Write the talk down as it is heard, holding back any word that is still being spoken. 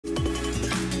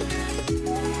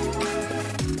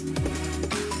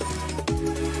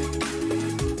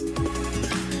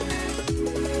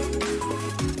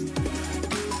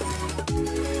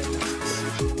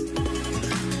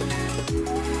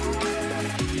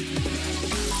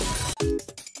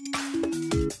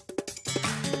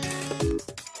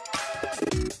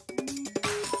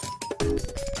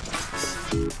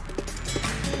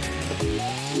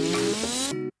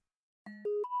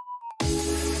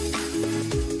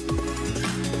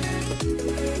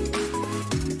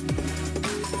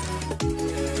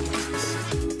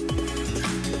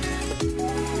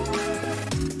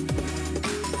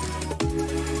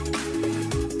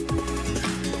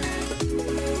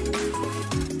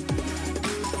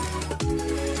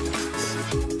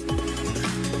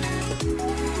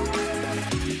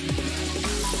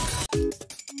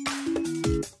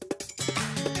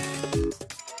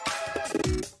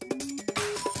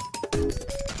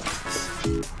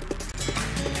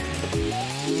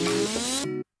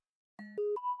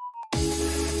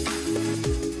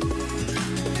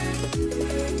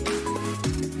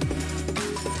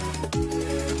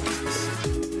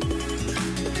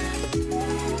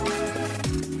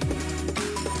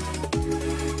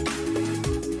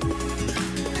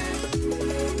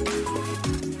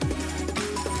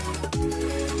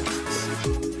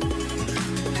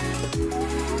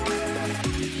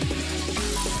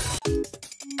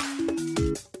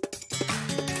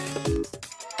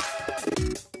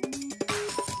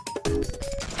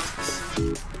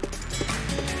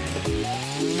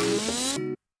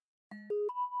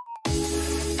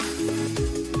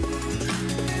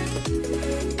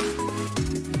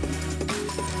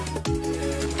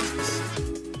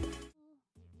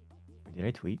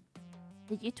I tweet?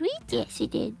 Did you tweet? Yes, you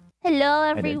did. Hello,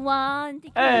 everyone.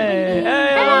 Hey,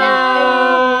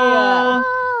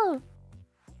 Hello. Is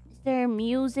there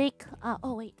music?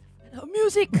 Oh, wait.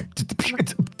 Music.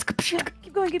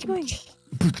 Keep going, keep going.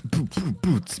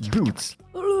 Boots. Is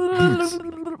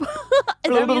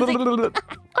there music?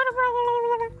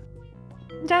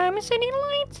 Diamond City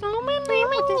Lights.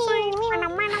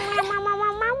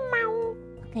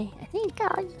 Okay, I think.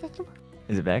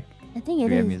 Is it back? I think Do it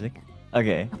we have is. music?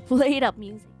 Okay. Played up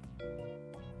music.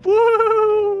 Woo!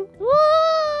 Woo!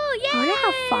 I wonder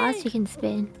how Yay! fast you can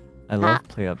spin. I love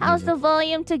play up How's the music.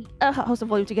 volume how's the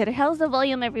volume together? How's the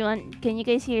volume, everyone? Can you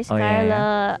guys hear Oh,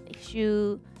 yeah, Scarla,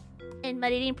 Shu, and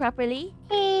Marilyn properly?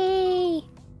 Hey.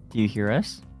 Do you hear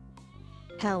us?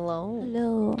 Hello.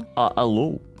 Hello.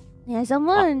 Hello. Yeah,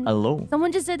 someone Hello.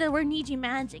 just said that we're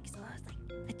Nijimagic, so I was like,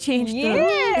 I changed Yeah. the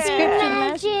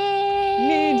description.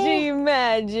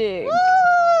 NIJIMAGIC. Woo!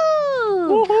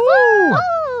 Woohoo! Woo!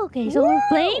 Okay, so we're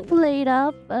played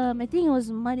up. I think it was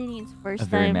Marilyn's first A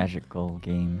very time. magical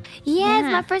game. Yes,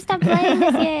 Yeah. my first time playing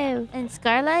with you. And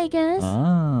Scarla, I guess.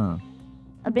 Ah.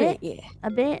 a bit. Yeah. A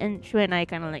bit. And Shu and I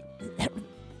kind of like...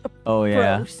 Oh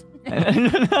yeah. Pros. I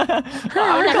wouldn't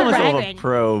call myself a bragging.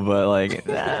 pro, but like.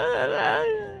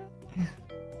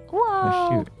 Whoa. Oh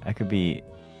shoot! I could be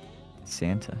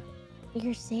Santa.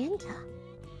 You're Santa.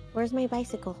 Where's my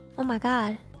bicycle? Oh my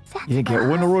god. You didn't get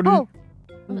one already? Oh.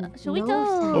 Should we No, go?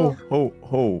 Santa.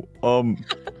 Ho.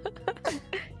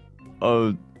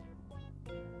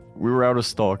 We were out of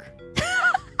stock.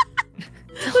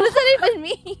 What does that even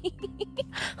mean?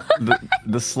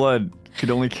 The sled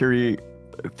could only carry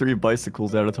 3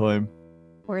 bicycles at a time.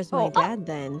 Where's my dad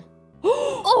then?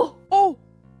 Oh!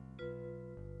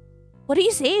 What do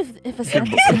you say if a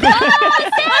Santa's Santa's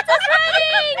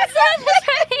running! Santa's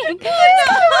running! No,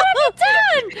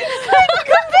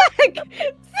 Come back!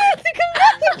 Santa, come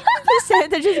back!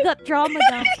 Santa just got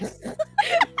traumatized.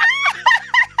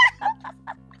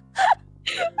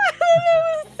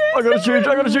 I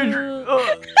gotta change.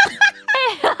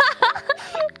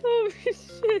 Oh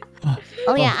shit.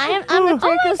 Oh yeah, I'm the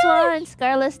turquoise one,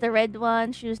 Scarlett's the red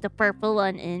one, Shu's the purple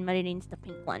one, and Marilyn's the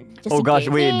pink one. Just Oh in gosh,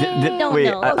 case. wait, Don't wait.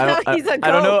 know. He's a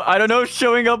I don't know. I don't know if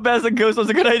showing up as a ghost was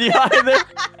a good idea either.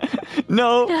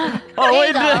 No. Oh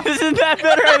wait, There you go. isn't that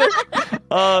better either?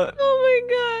 Oh my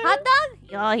god. Hot dog?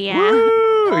 Oh yeah.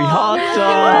 Woo, hot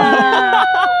dog.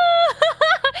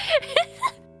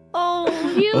 Oh,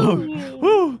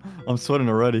 Woo, I'm sweating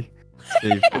already.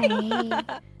 Safe.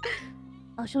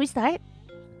 Oh, should we start?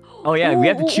 Oh yeah, we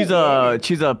have to choose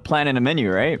a plan and a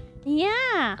menu, right?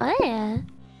 Yeah. Oh yeah.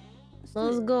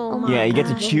 let's go. Oh my Yeah, you get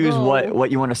to God. choose Go. what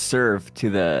you want to serve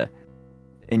in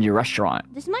your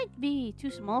restaurant. This might be too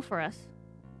small for us.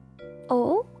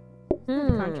 Oh.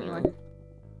 The country one.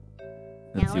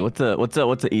 Let's Yeah, see.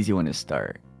 What's a easy one to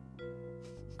start?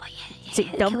 Oh yeah. Is it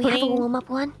Can we have a dumpling? warm up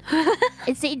one?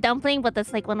 It's a dumpling, but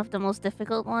that's like one of the most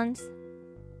difficult ones.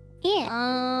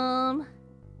 Yeah.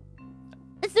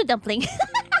 Let's do dumpling.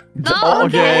 Oh,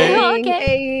 okay.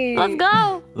 Okay. Let's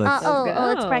go. Let's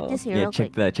Let's go. practice here yeah, real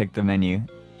quick. check the menu.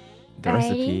 The Alrighty.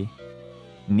 recipe.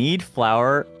 Need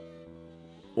flour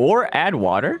or add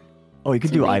water? Oh, you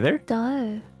could do either?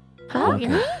 Dough. Huh?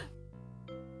 Okay.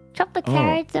 Chop the Oh.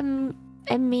 carrots and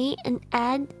meat and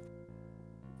add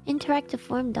interactive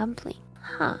form dumpling.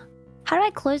 Huh. How do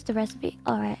I close the recipe?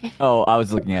 Alright. Oh, I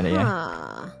was looking at it, yeah.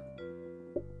 Huh.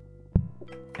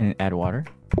 And add water.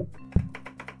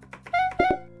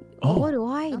 Oh. What do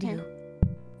I Okay. do?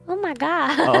 Oh my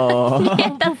god. Oh.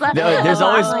 That's not There's Oh,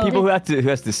 always wow. people who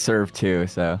has to serve too.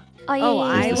 So Oh yeah. Oh, yeah,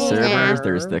 I there's the will servers, serve.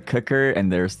 there's the cooker,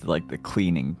 and there's like the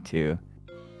cleaning too.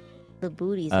 The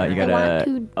booties. You right? gotta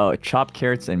want chop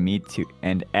carrots and meat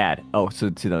and add. Oh, so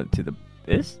to the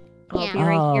this I'll Yeah. be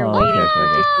right here Oh, waiting okay, for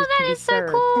okay. dishes Oh, to that be is so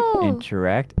served. cool.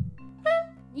 interact,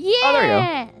 Yeah. Oh, there you go.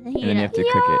 And and then you have to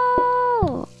cook it,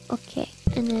 Yo! Okay,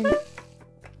 and then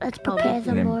let's prepare and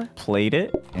some then more. plate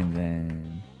it, and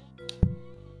then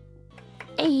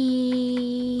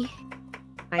Hey.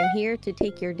 I'm here to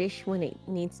take your dish when it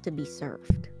needs to be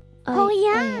served. Oh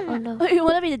yeah. Oh no. You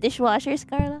wanna be the dishwasher,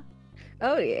 Scarla?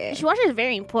 Oh yeah. Dishwasher is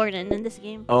very important in this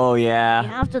game. oh You yeah,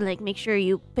 have to like make sure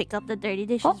you pick up the dirty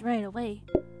dishes right away.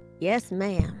 Yes,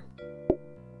 ma'am.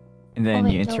 and then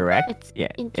wait, you no, interact. it's Yeah,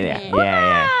 interact. yeah.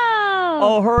 Wow!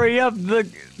 Oh, hurry up! The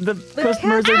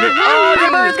customers are cat- getting. Oh, get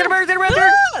a burger! Get a burger! Get a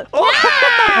burger! Oh.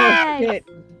 Yes! Shit.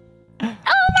 Oh my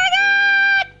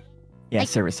god! Yeah,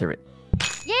 serve it.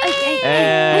 Yay!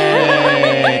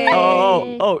 Hey!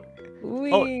 Oh,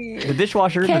 Wee. the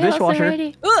dishwasher, the Chaos dishwasher.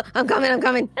 already. I'm coming,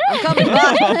 boss.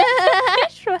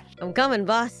 I'm coming,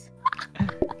 boss.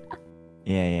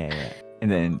 Yeah. And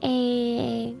then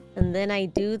And then I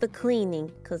do the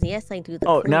cleaning. Because yes, I do the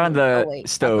oh, cleaning. not on the wait,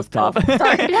 stove top. Sorry. She's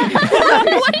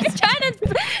trying to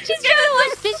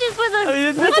wash dishes with a. I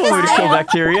mean, that's one way to kill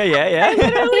bacteria. Yeah, yeah.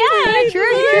 Yeah,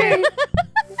 true.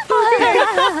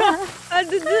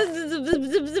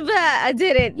 I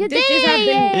did it. You Dishes did have it!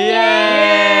 been-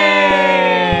 Yay!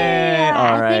 All I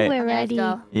think right. we're Let's ready.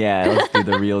 go. Yeah, let's do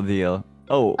the real deal.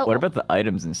 Oh, Oh. what about the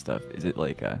items and stuff? Is it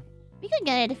like We could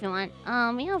get it if you want.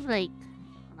 We have like.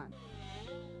 Hold on.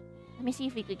 Let me see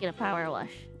if we could get a power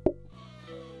wash.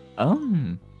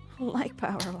 Like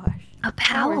power wash. A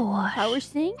power wash. Power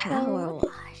sink? Power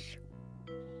wash.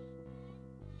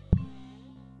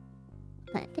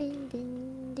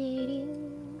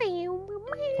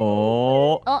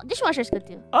 Oh. Oh, dishwasher's good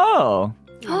too. Oh.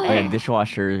 Oh. Yeah,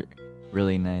 dishwasher,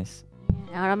 really nice.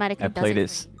 Yeah, automatically I does played it. it.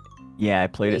 For you. Yeah, I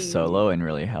played it solo and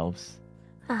really helps.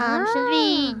 Should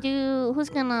we do who's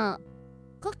gonna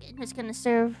cook and who's gonna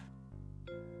serve?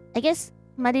 I guess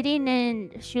Marilyn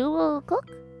and Shu will cook.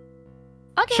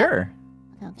 Okay. Sure.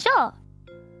 Okay. Sure.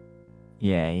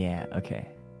 Yeah, yeah. Okay.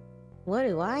 What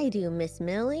do I do, Miss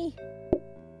Millie?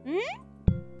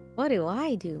 What do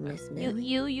I do, Miss Millie?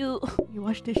 You You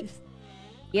wash dishes.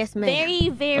 Yes, ma'am. very,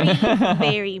 very,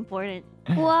 very important.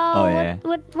 Wow. Oh, yeah.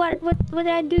 What did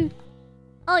I do?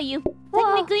 Oh, you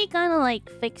Wow. technically kind of like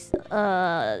fix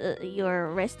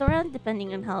your restaurant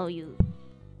depending on how you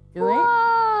do it.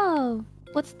 Whoa.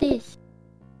 What's this?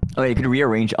 Oh, you could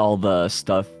rearrange all the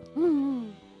stuff.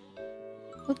 Mhm.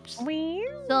 Oops.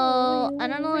 So I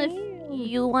don't know if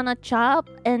you wanna chop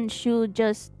and Shu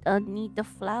just knead the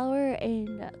flour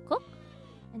and cook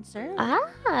and serve.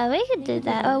 Ah, we could do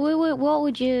that. Oh, what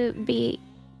would you be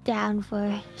down for?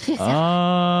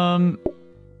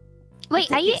 Wait,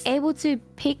 are you able to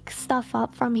pick stuff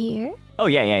up from here? Oh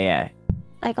yeah, yeah, yeah.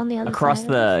 Like on the other Across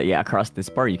side? of the across this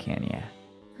bar you can, yeah.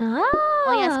 Ah,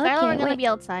 Oh yeah, Scarlet, okay. we're gonna Wait, be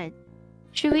outside.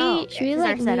 should we Oh, should we this is our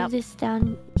like move setup. this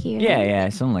down here? Yeah, yeah,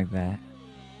 something like that.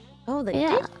 Oh, the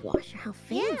Yeah. dishwasher. How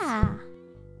fancy. Yeah.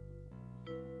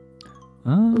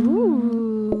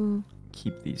 Ooh.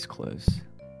 Keep these close.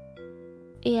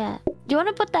 Yeah. Do you want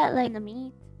to put that like And the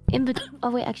meat. in between?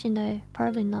 Oh wait, actually no,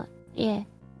 probably not. Yeah.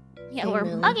 Yeah, Hey, we're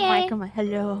Millie. Okay.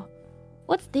 Hello.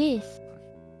 What's this?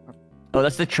 Oh,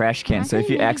 that's the trash can. So if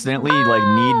you Okay. accidentally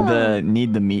like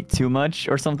need the meat too much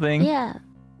or something, Yeah.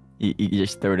 you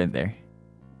just throw it in there.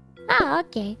 Ah,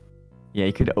 okay. Yeah,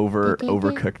 you could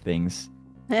overcook things.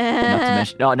 Not to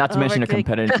mention, not to mention a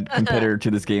Overcooked. competitor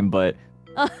to this game, but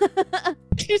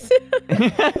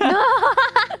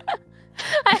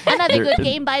Another You're- good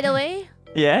game, by the way.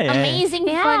 yeah, yeah. Amazing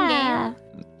fun Yeah.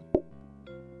 game.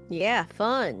 Yeah,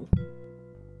 fun.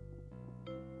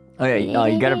 Oh yeah,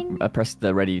 you gotta press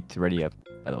the ready up.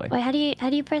 By the way. Wait, how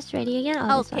do you press ready again?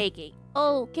 Oh, this one. Okay,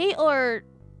 okay, or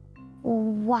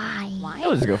Why? why?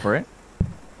 I'll just go for it.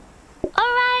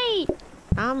 All right.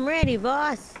 I'm ready,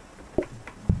 boss.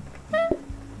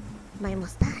 My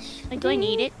mustache. Like, do I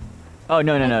need it? Oh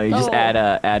no. You just Oh.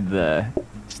 add the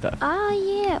stuff Oh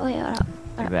yeah. Wait, hold up.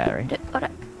 like that, right? Hold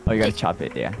up. Oh, you gotta chop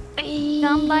it. Yeah.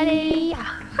 Somebody.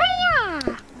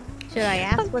 Hiya! Should I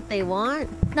ask what they want?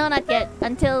 No, not yet.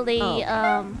 Until they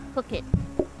Oh. cook it.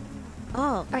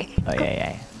 Oh, Right. Oh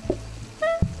yeah.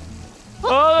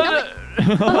 Oh,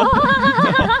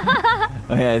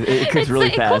 Oh yeah, it cooks really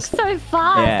It fast. cooks so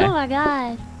fast. Yeah. Oh my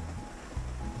god.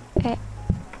 Okay.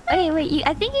 Okay, wait.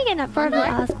 I think you can probably more?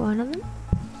 ask one of them.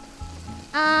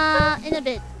 In a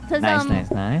bit. Cause Nice.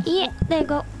 Yeah. There you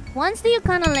go. once you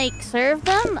kind of like serve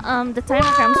them, the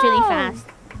timer comes really Wow. fast.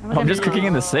 And we're Oh, I'm gonna just do- cooking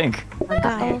in the sink. I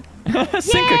got it.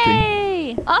 Sink cooking.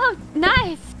 Yay! Oh,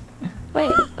 nice.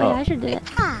 Wait. Oh. I should do it.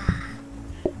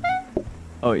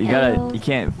 Oh, you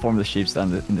can't form the shapes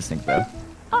in the sink though.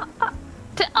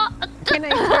 Can I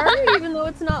turn even though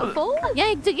it's not full? Yeah,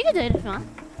 you can do it if you want.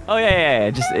 Oh yeah.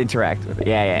 Just interact with it.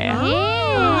 Yeah.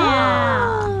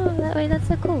 Oh, wait, that's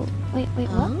so cool. Wait,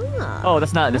 what? Ah. Oh,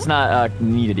 that's not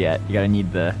needed yet. You gotta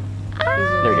need the.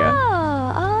 There you go.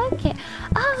 Oh, okay.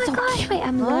 Oh my gosh, wait,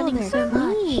 I'm learning they're so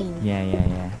much. clean.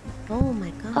 Yeah. Oh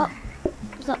my god.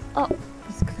 So,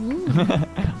 It's clean.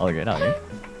 All good. alright,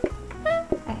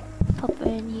 pop it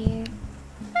in here.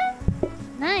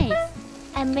 Nice.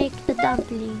 I make the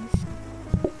dumplings.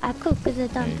 I cook the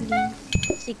dumplings.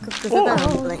 She cooked us Oh. a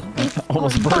dumpling.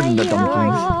 Almost burned the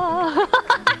dumplings.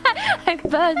 I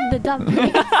burned the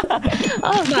dumplings.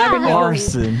 Oh god.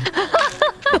 Arson.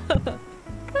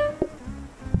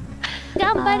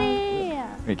 Somebody.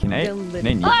 Wait, can I? Dumplings. Can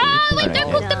I need Ah, these? wait, don't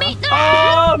Alright. cook the meat.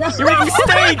 Oh, you're making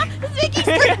steak.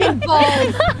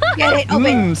 Get it? Oh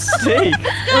wait. Mmm, steak.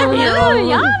 Oh Oh, no.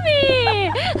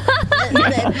 yummy!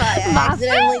 I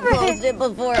accidentally closed it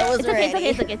before it was It's okay, ready.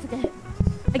 it's okay, it's okay, it's okay.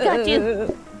 I got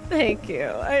you. Thank you.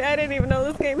 I didn't even know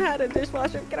this game had a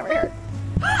dishwasher. Get over here.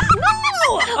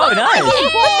 Oh, nice.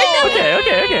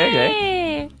 Okay.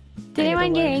 Hey. Did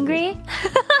anyone get angry?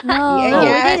 No, Yeah, no,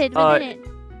 yeah. we did it, we did it.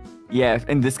 Yeah,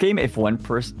 in this game, if one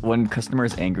customer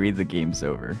is angry, the game's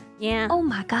over. Yeah. Oh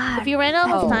my god. If you run out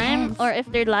of Oh. time, Intense. or if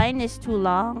their line is too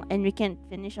long and we can't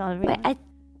finish all of it, Wait, I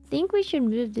think we should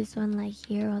move this one like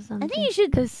here or something. I think you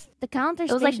should. Because The counter.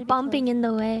 it was like bumping in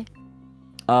the way.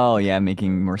 Oh, yeah,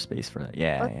 making more space for that.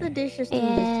 Yeah. Put the dishes in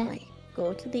Yeah. this way.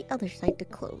 Go to the other side to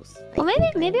close. Well, I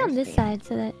think I maybe on this understand. side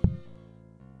so that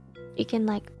you can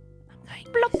like.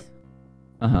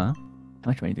 Uh huh. How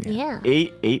much money do we have? Yeah.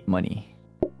 Eight money.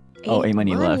 Oh, 8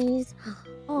 money left. monies.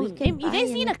 Oh, We okay. can You guys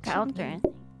buy need an a counter.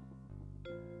 achievement.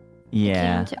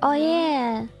 Yeah. Counter. Oh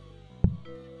yeah.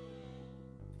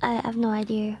 I have no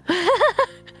idea.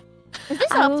 Is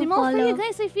this I will optimal for you follow.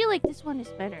 guys? I feel like this one is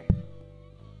better.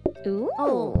 Ooh.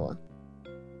 Oh.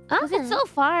 Cause it's so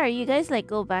far. You guys like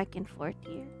go back and forth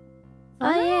here. Oh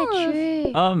yeah,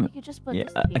 if true. You could just put Yeah,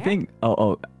 this I here. think.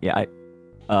 Yeah.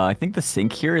 I think the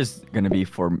sink here is gonna be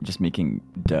for just making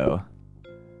dough.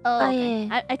 Oh, Oh, okay.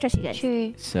 yeah. I trust you guys.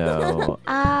 True. So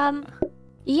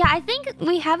Yeah, I think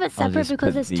we have it I'll separate just because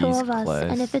put there's two these of us, and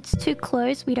close. if it's too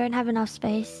close, we don't have enough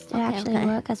space to Okay, actually okay.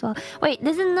 work as well. Wait,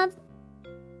 this is not.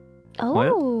 What?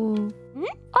 Oh. Hmm?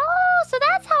 Oh, so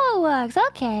that's how it works.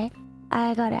 Okay,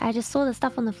 I got it. I just saw the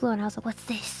stuff on the floor, and I was like, "What's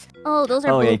this?" Oh, those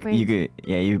are oh yeah, blueprints.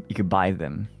 you could buy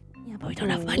them. Yeah, but we don't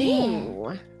have money.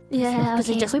 Ooh. Yeah, Because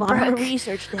okay, we just we want to broke.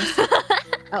 research this.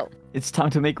 It's time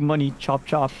to make money. Chop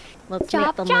chop. Let's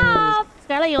Chop, get the money. chop.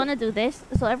 Scarlett, you want to do this?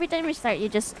 So every time we start, you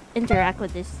just interact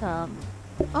with this Oh.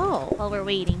 while we're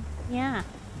waiting. Yeah.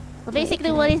 So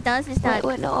basically, what it does is that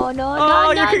Wait, no, no,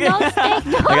 Oh, no, you no, can- steak,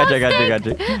 no I got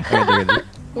you. steak.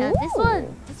 yeah,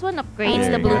 this one upgrades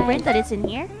There the you go. blueprint that is in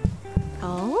here.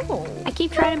 Oh. I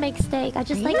keep trying to make steak. I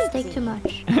just like steak Fancy. too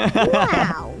much.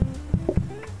 Wow.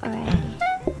 Alright.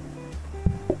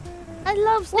 I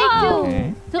love steak Whoa. too.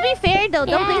 Okay. To be fair though,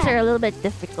 Yeah. dumplings are a little bit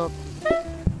difficult.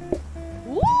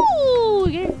 Ooh,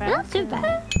 you're Not fast. too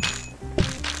bad.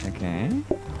 Okay.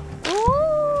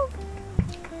 Ooh.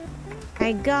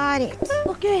 I got it.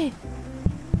 Okay.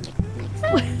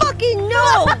 Fucking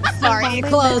no! Sorry, it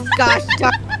closed. Gosh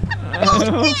darn.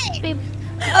 Babe.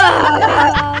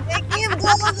 They keep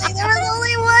closing. There was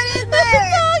only one in there.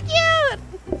 So cute.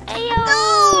 Ayo.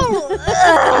 No!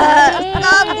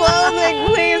 Stop closing,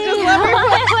 please. Just let me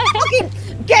fucking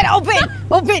get open.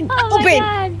 Open. Oh my Open.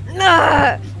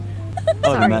 god.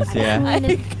 Oh, the mess. Yeah.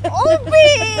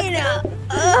 Open.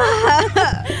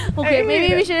 Okay,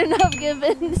 maybe we shouldn't have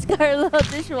given Scarlett a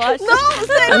dishwasher. No,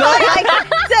 Senpai,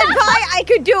 I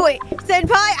could do it.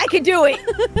 Senpai, I could do it.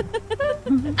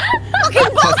 Fucking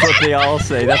That's what they all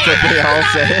say. That's what they all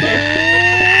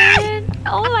say.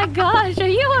 Oh my gosh, are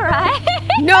you alright?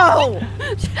 no.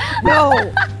 No.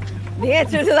 The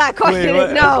answer to that question Wait,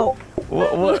 is no.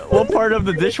 What part of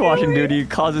the dishwashing duty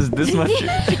causes this much?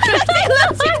 I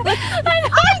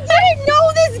didn't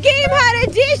know this game had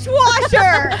a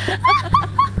dishwasher.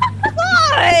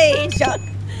 Fudge. God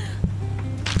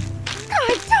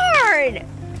darn.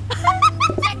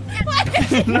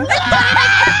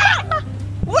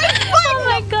 Oh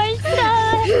my gosh,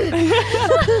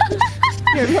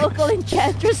 Your local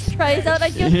enchantress tries out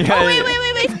on you. Yeah, Oh, wait,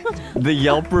 yeah. wait. The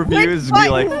Yelp reviews be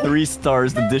like 3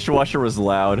 stars. The dishwasher was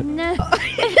loud. No.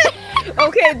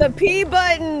 Okay, the P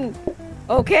button.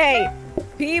 Okay.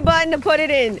 P button to put it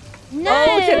in. No.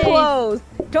 O to close.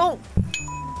 Don't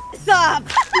stop.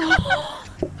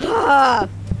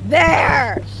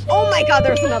 There. Oh my god,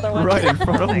 there's another one. Right in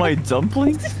front of my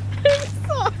dumplings?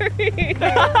 Sorry.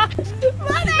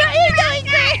 Mother, you're doing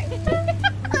great.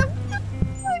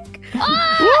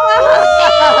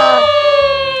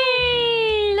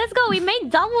 Hey, let's go. We made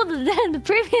double the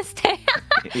previous day.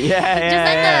 Yeah,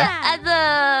 Just yeah. at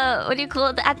the what do you call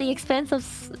it? At the expense of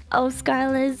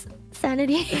Scarlett's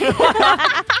sanity.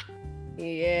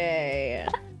 Yeah.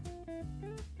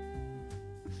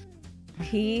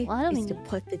 P What do we is to need?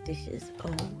 put the dishes. O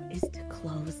is to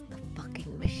close the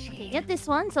fucking machine. Okay, get this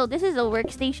one. So this is a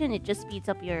workstation. It just speeds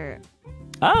up your.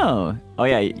 Oh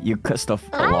yeah. You cut stuff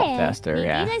a lot Hi. faster. Do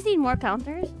Yeah. you guys need more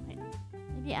counters?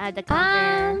 Maybe add the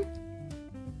counter.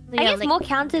 So I yeah, guess like- more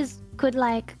counters could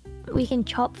we can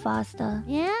chop faster.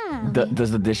 Yeah. Does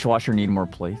the dishwasher need more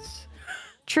plates?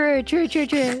 True.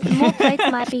 More plates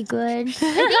might be good. I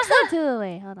think so too.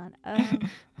 Wait, hold on.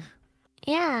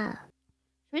 Yeah.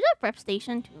 Should we do a prep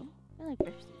station too? I like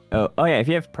prep station. Oh yeah. If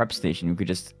you have prep station, you could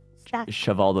just Stack.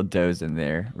 shove all the doughs in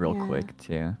there real Yeah. quick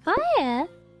too. Oh yeah.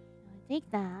 Take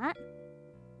that.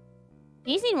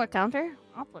 Do you need more counter?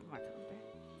 I'll put more counter.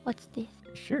 What's this?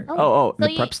 Sure. Oh, Oh, so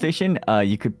the prep station.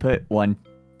 You could put one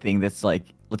thing that's like,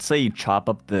 let's say you chop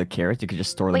up the carrots, you could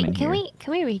just store them in Wait, here.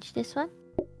 can we reach this one?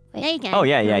 Yeah, you can. Oh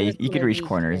yeah, yeah. I'm You just could gonna reach be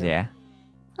corners. here. Yeah.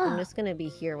 I'm Oh. just gonna be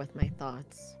here with my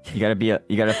thoughts. You gotta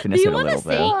finesse you it a wanna little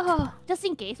bit. say- Whoa. Just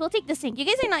in case, we'll take the sink. You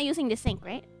guys are not using the sink,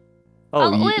 right?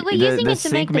 Oh, you- we're using the it to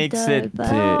sink make the makes dough, it but-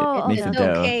 to Oh, makes okay. the It's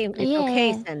dough. okay. It's okay,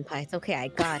 Yeah. Senpai. It's okay. I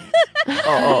got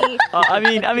it.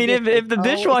 I mean, if the Oh.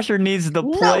 dishwasher needs the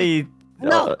No. plate,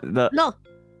 No. the No.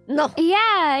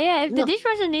 Yeah. If the No.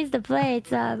 dishwasher needs the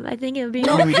plates, I think it'll be.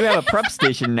 I mean, we do have a prep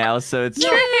station now, so it's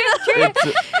True.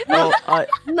 well,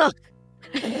 No.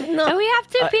 And No. we have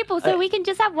two people, so I- we can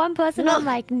just have one person No. on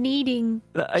like kneading.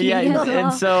 yeah, and, No.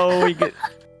 and so we could.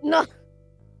 No.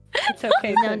 It's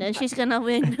okay. No, she's gonna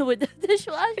win with the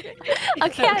dishwasher.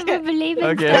 Okay, I will believe in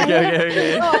Okay, Skylar.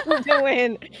 okay. I'm to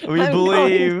win. We I'm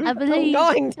believe. I I'm believe.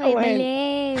 going to I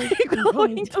win. believe. You're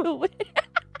going to win.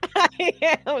 I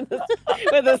am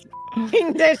with a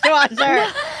fucking dishwasher.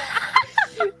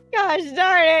 Gosh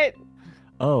darn it.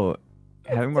 Oh,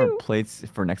 having more plates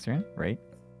for next turn, right?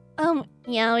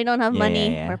 Yeah, we don't have Yeah,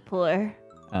 money. yeah. We're poor.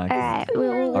 Alright,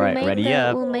 we'll Alright, make ready the,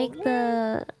 up. We'll make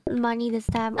the money this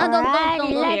time. No, don't Alrighty, go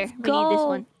here. let's We go. need this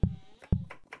one.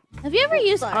 Have you ever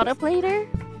used Sorry. autoplater?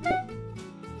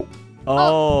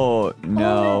 Oh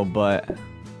no, but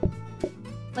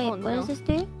Wait, Oh, what no. does this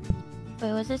do?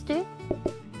 Wait, what's this do?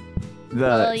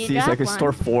 Well, you see, so I got could one.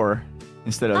 store 4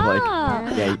 instead of like.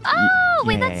 Oh, Yeah. oh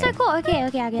wait, yeah, that's yeah. so cool. Okay,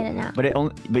 I get it now. But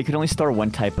you could only store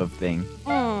one type of thing.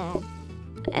 Mm.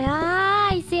 Ah,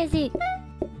 I see.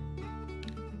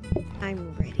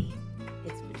 I'm ready.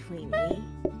 It's between me.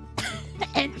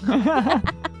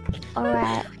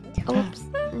 Alright. Oops,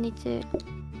 I need to.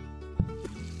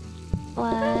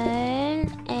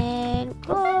 One and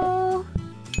go.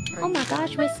 Oh my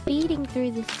gosh, we're speeding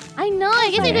through this. I know. I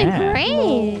guess you're doing Yeah.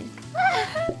 great.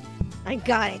 I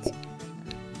got it.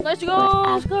 Let's What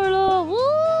up? Scarlet. Woo!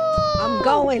 I'm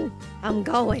going. Oh,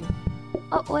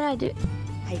 what did I do?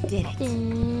 I did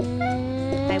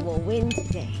it. I will win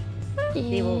today.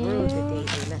 They will rue the day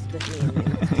they messed with me.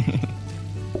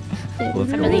 And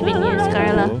Let's I go. believe in you,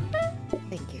 Scarla.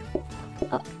 thank you.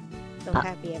 Oh. So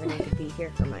happy everyone could be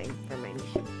here for my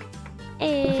mission.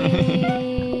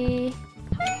 Hey.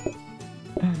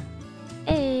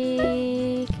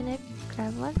 Hey. Can I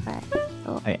grab one? Right.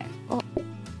 Oh yeah.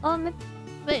 Oh, maybe.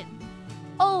 Wait.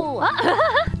 Oh.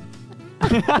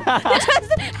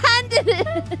 Just handed it.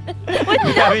 With You no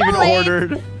haven't even plate.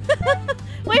 ordered.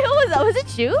 Wait, who was that? Was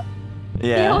it you?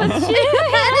 Yeah. It was you.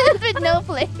 Handed it with no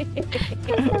plate.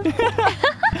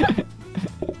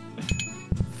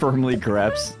 Firmly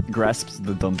grasps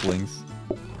the dumplings.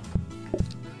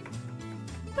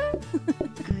 I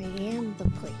am the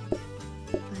plate.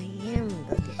 I am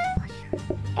the dishwasher.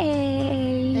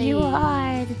 Hey, you Hey.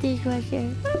 are the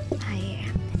dishwasher. I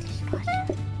am the dishwasher.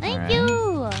 Thank Alright.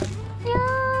 you.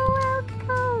 You're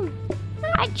welcome.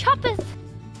 I choppeth.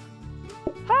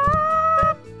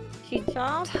 She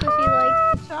chops because she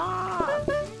likes to chop.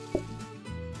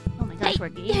 Oh my gosh, we're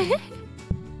gay.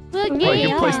 We're Oh, you gay.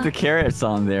 can place the carrots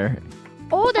on there.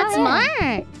 Oh, that's Oh, yeah.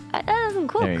 smart. That doesn't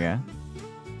cook. There you go.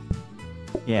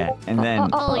 Yeah, and Oh, then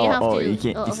oh, you have to- you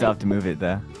can't. oh, You still okay. have to move it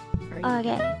though.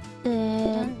 Okay.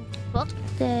 Well,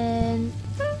 Then.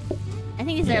 I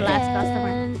think this is our last customer.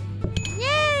 then-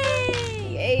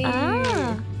 Yay! Yay.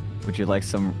 Ah. Would you like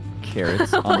some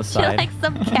carrots on the Would you side? like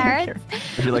some carrots?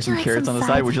 Would you like some carrots on the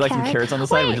side? Would you like some carrots? carrots on the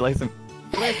side? Would you like some?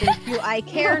 Listen, you, I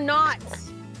care not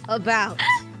about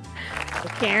the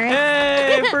carrot.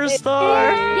 Hey, first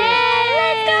star! Yay!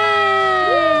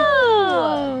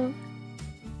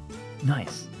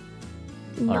 Nice.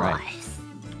 Let's go. All right. Nice.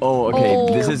 Oh, okay.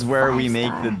 Oh, this is where we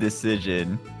make 5-star. the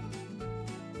decision.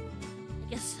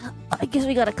 I guess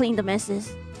we gotta clean the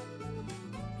messes.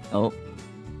 Oh,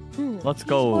 let's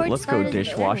go. Sports Let's go, started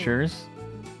dishwashers.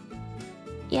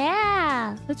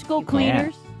 Yeah. Let's go,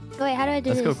 cleaners. Wait, how do I do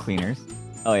Let's this? go, cleaners.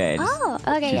 Oh yeah. Just, Oh,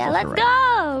 okay, choose yeah, left let's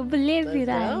or go! Believe you Let's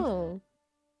guys. go.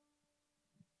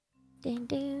 Dun,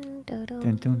 dun, dun, dun.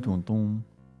 dun, dun, dun, dun.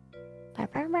 Bow,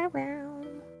 bow, bow, bow.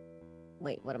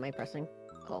 Wait, what am I pressing?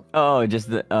 Cool. Oh, just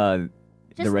the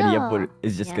Just ready the- up. What it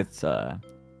just yeah. gets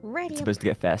Ready. it's supposed to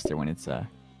get faster when it's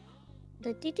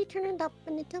Did you turn it up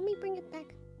and then tell me bring it back?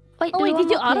 Wait, Oh do wait, we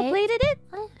did you want more autoplated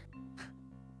plates? it?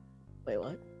 Wait,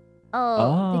 what?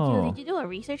 Oh, did you do a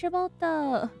research about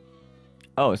the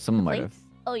Oh, someone might have.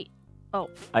 plates? Oh,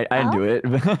 I didn't do it.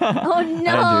 Oh, I didn't do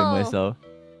no. it myself.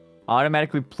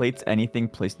 Automatically plates anything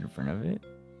placed in front of it.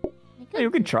 they Oh, you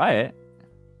could, can try it.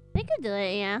 they could do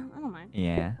it. Yeah, I don't mind.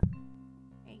 Yeah.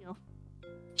 There you go.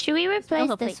 Should we replace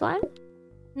a this plate. one?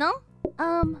 No,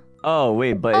 Oh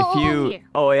wait, but Oh, if you here.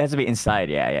 it has to be inside.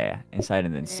 Yeah. Inside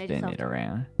and then Then I just spin have it to-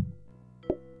 around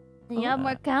You have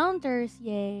more counters,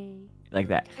 yay. like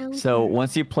that. So Counter.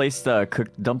 once you place the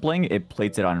cooked dumpling, it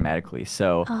plates it automatically.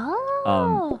 So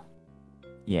Oh.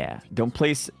 yeah, don't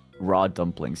place raw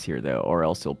dumplings here though, or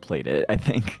else you'll plate it. I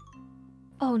think.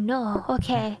 Oh no.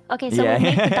 Okay. Okay. So Yeah. we'll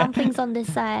make the dumplings on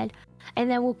this side, and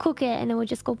then we'll cook it, and then we'll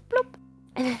just go bloop.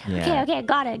 And then, Yeah. Okay.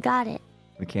 Got it.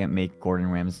 We can't make Gordon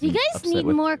Ramsay. Do you guys upset need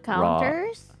with more raw.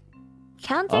 counters?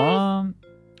 Counters.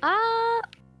 I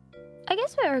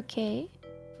guess we're okay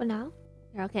for now.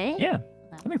 You're okay? Yeah,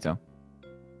 I think so.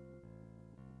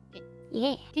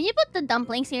 Yeah. Can you put the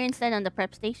dumplings here instead on the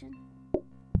prep station?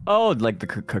 Oh, like the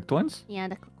cooked ones? Yeah,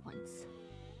 the cooked ones.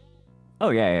 Oh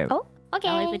yeah. Oh. Okay.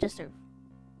 That way we just serve.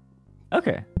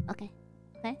 Okay. Okay.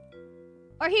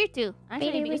 Or here too.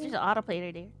 Actually, Wait, because wait. there's an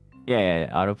autoplater there. Yeah.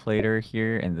 Auto plater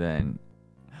here, and then.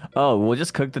 Oh, we'll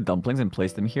just cook the dumplings and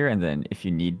place them here, and then if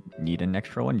you need an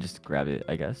extra one, just grab it,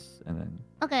 I guess, and then.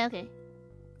 Okay.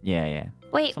 Yeah.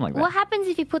 Wait. Something like What that. happens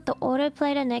if you put the order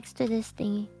plater next to this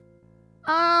thingy?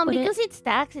 Would Because it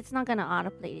stacks, it's not gonna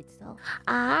autoplate itself.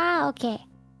 Ah. Okay.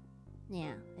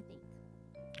 Yeah, I think.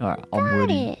 All right, I'm Got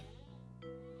ready. it.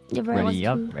 The rest Ready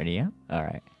up. too. Ready up. All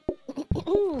right.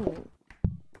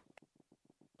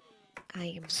 I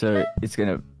am. So it's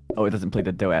gonna. Oh, it doesn't play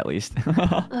the dough at least.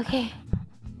 Okay.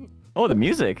 Oh, the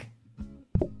music.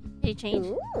 Did it change?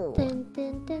 Ooh, Dun,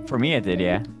 dun, dun, For me, it did.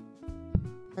 Yeah.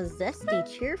 a zesty,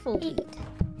 cheerful beat.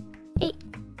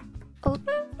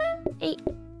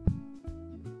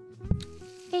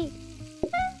 Hey.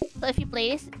 So if you play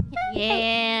this,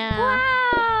 yeah,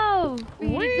 Wow.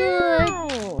 pretty good.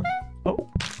 Wow.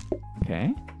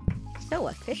 Okay. So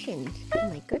efficient. Oh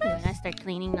my goodness. I start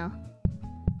cleaning now.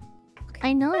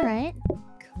 I know, right?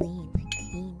 Clean.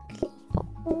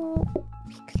 Oh.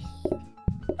 Be clean.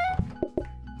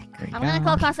 There you I'm gonna go.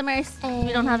 call customers.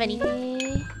 We don't have any.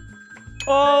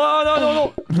 Oh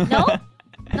no. No?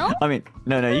 No? I mean,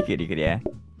 no. You could. Yeah.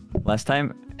 Last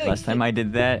time I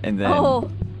did that, and then Oh,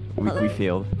 we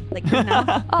failed. Like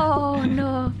now. Oh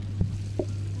no.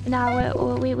 Now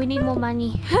we need more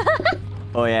money.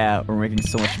 Oh yeah, we're making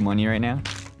so much money right now.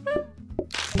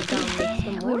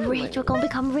 We're rich. We're gonna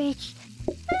become rich.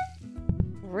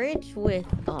 Rich with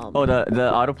Oh, the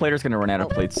auto plater is gonna run out of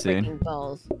plates soon. freaking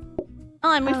balls. oh,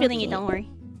 I'm refilling it. Okay. Don't worry.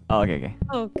 Oh, okay.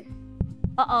 Okay.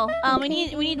 We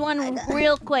need one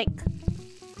real quick.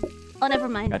 Oh, never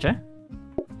mind. Gotcha.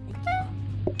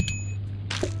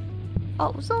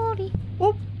 Oh, sorry.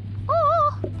 Oh.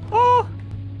 Oh.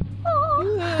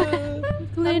 Oh,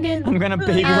 Cleaning. I'm gonna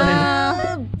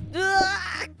Beyblade.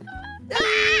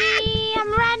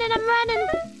 I'm running.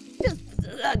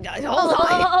 Hold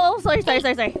on. Oh, sorry. No,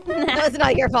 it's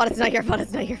not your fault. It's not your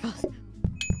fault.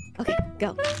 Okay,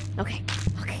 go. Okay.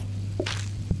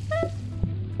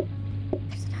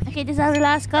 Okay, this is our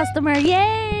last customer.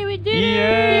 Yay, we did it!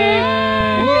 Yay!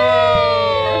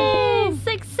 Yay!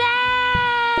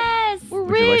 Success! We're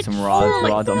Would you like rich. some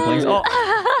raw dumplings? Oh,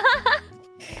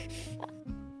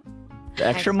 the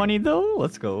extra money though.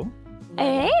 Let's go.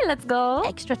 Hey, let's go.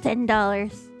 Extra $10.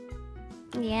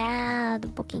 Yeah, the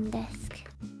booking desk.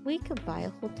 We could buy a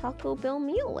whole Taco Bell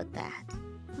meal with that.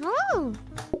 Oh,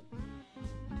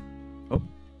 Do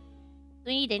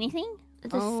we need anything? the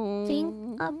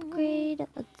thing upgrade,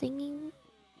 a thingy.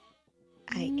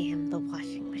 I am the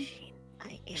washing machine.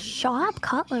 I am. Sharp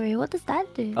cutlery. What does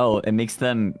that do? Oh, it makes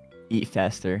them eat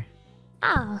faster,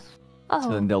 Ah. so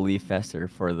then Oh. they'll leave faster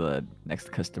for the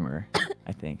next customer.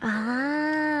 I think.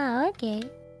 Ah. Okay.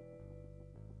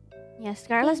 Yeah,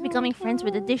 Scarlett's becoming friends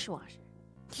with the dishwasher.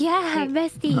 Yeah, Hey,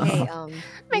 besties. Hey, you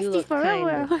Besties look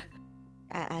forever. kinda-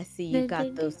 I see you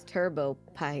got those turbo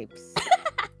pipes.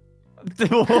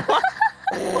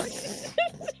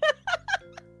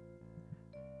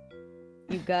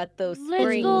 You got those Let's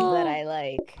springs go. that I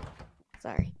like.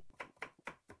 Sorry.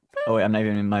 Oh wait, I'm not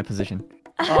even in my position.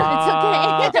 It's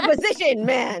okay. Get the position,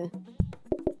 man.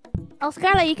 Oh,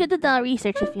 Scarlett, you could do the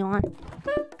research if you want.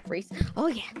 Freeze. Oh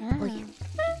yeah. Yeah. Oh yeah.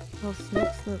 Oh snoop.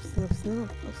 Oh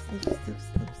snoop.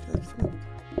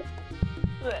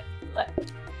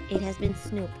 It has been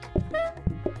snooped.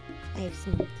 I have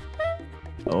snooped.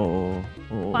 Oh.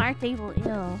 Bar table,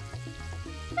 ew.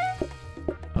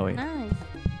 Oh wait. Nice.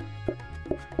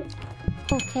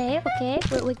 Okay.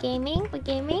 We're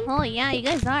gaming. Oh, yeah, you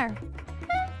guys are.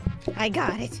 I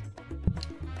got it.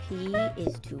 P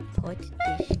is to put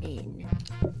dish in.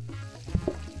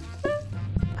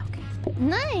 Okay.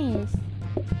 Nice.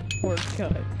 We're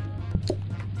good.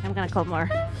 I'm gonna call more.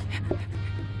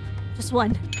 Just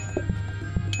one.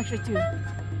 Actually, two.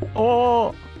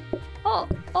 Oh.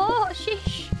 Oh,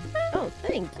 sheesh. Oh, Oh,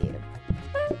 thank you.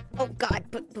 Oh God,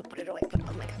 put it away.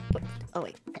 Oh my God, oh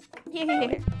wait.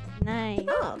 Here. Nice.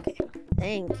 Oh, okay.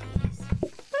 Thank you.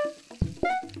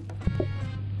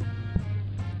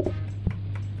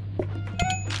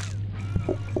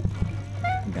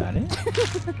 Got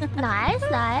it. Nice,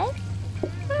 nice.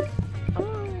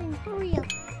 Oh, for real.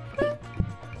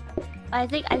 I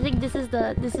think this is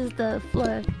the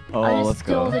floor. Oh, I'll let's just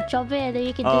do go. all the jumping and then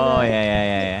you can do Oh, the...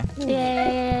 yeah.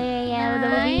 Yeah. That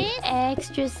would be Nice.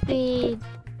 extra speed.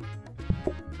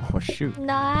 Oh, shoot.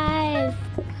 Nice.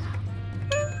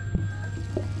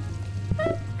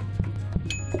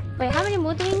 Wait, how many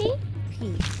more do we need?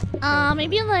 Peace.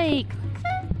 Maybe like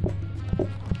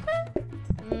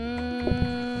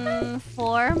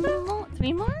 4 more,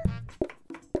 3 more.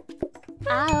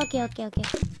 Ah, okay.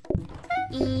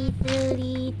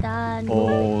 Easily done.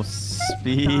 Oh,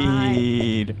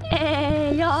 speed.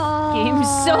 Hey, yo. Game's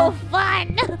so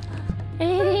fun.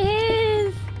 It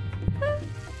is.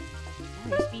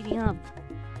 We're speeding up.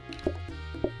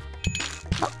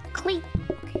 Oh, clean.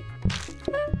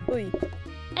 Oi.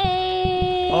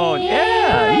 Hey. Oh,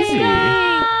 yeah, easy.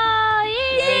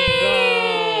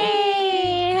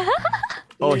 Easy.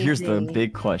 Oh, here's the Easy.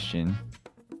 big question.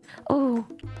 Oh.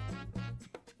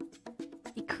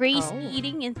 Decrease Oh.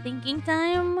 eating and thinking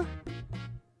time.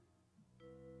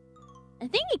 I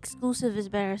think exclusive is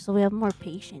better, so we have more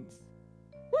patience.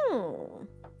 Mm.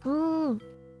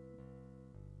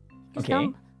 'Cause Okay.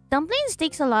 Dumplings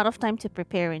takes a lot of time to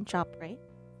prepare and chop, right?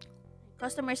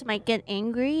 Customers might get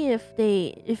angry if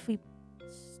we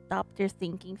stop their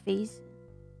thinking phase.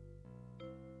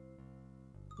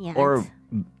 Yeah. Or,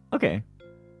 okay.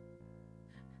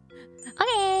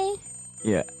 Okay.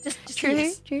 Yeah. just True.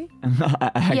 yes. True.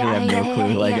 I actually have no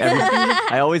clue. Like, yeah.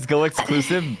 I always go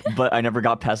exclusive, but I never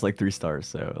got past like 3 stars.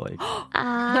 So like.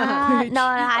 No,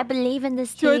 I believe in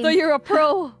this Sure, I team. thought you were a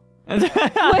pro.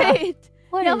 Wait,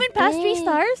 What you haven't is passed 3 this?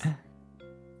 stars?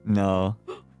 No.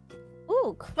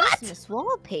 Ooh, Christmas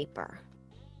wallpaper.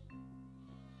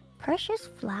 Precious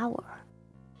flower.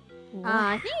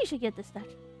 I think you should get the statue.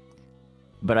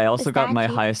 But I also got my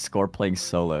statue. highest score playing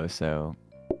solo. So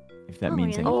if that Oh,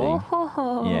 means really? anything. Oh, ho,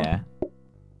 ho. Yeah.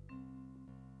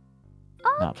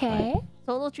 Not Okay. fun.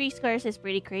 Solo 3 scores is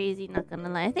pretty crazy, not gonna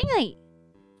lie. I think like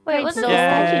Wait, what's the So-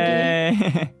 statue doing?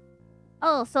 Yay!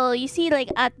 oh, so you see like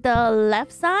at the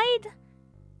left side,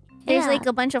 there's Yeah. like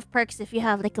a bunch of perks if you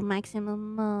have like a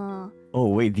maximum. Oh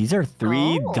wait, these are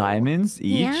 3 Oh. diamonds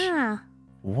each. Yeah.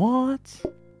 What?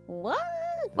 What?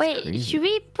 Wait, crazy. should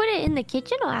we put it in the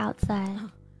kitchen or outside?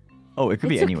 Oh, it could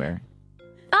be It's okay. anywhere.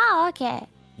 Oh, okay.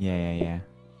 Yeah.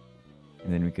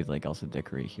 And then we could like also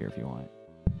decorate here if you want.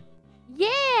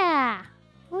 Yeah.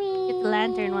 Get the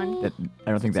lantern one. That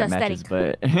I don't think So that matches,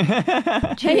 but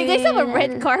Hey, you guys have a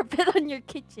red Yeah. carpet on your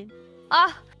kitchen.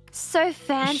 Oh, so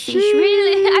fancy.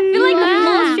 Really, I feel like the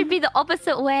floor should be the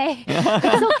opposite way.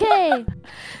 It's okay.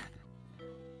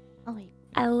 Oh wait.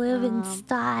 I live in Um,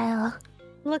 style.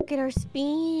 Look at her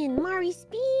spin. Mari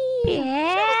spin.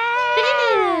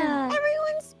 Yeah.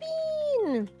 Everyone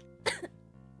spin.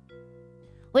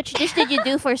 Which dish did you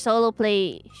do for solo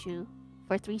play, Shu?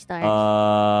 For 3 stars.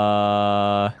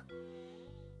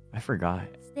 I forgot.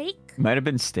 Steak? Might have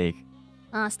been steak.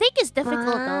 Steak is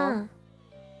difficult though.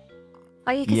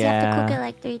 Oh, because you have to cook Yeah. it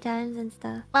like 3 times and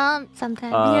stuff.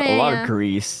 Sometimes. Yeah, A lot yeah. of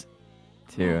grease,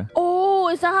 too. Oh,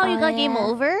 is that how you Oh, got game yeah.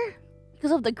 over?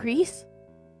 Because of the grease?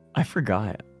 I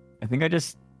forgot. I think I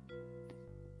just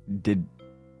did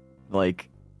like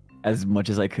as much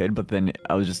as I could, but then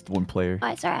I was just one player.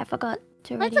 Oh, sorry, I forgot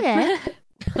to That's ready. okay.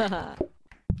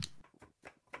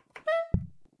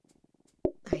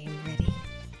 I am ready.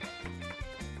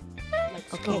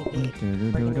 Let's Okay, go. babe.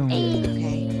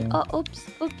 Hey. Oh, oops.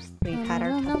 We've had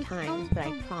our tough times, but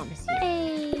I promise you,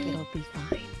 Hey. it'll be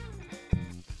fine.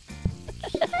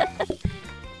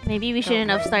 Maybe we shouldn't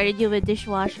have started you with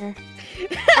dishwasher.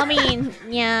 I mean,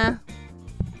 yeah.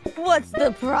 What's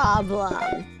the problem?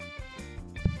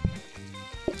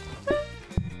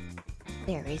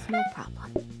 There is no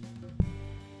problem.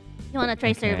 You wanna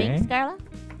try serving, Okay. Scarla?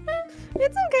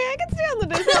 It's okay. I can stay on the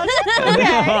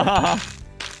dishwasher.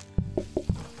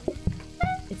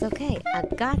 It's okay. I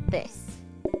got this.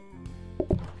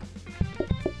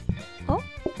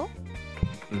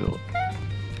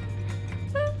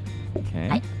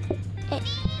 Okay. Hey,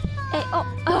 oh.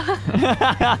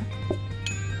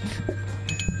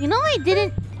 You know I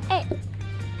didn't.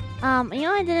 You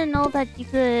know I didn't know that you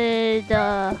could.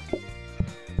 Call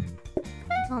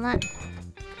that.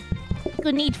 You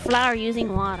could knead flour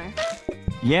using water.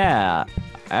 Yeah,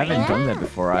 I haven't done that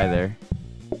before either.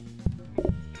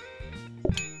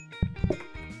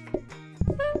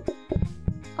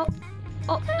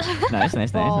 Nice,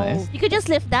 nice, nice, nice. You could just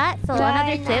lift that. So another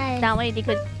Very tip. nice. That way they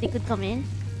could come in.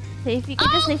 So if you could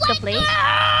just lift the plate.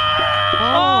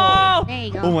 Oh! There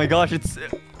you go. Oh my gosh, it's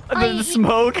the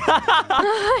smoke.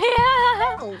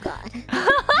 Oh god.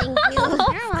 Thank you.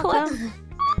 You're welcome.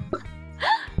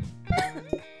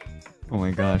 Oh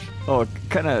my gosh. Oh,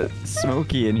 kind of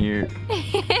smoky in here.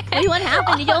 Wait, what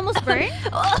happened? Did you almost burn?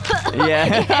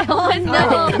 Yeah. Oh no.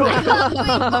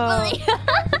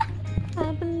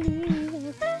 I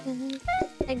believe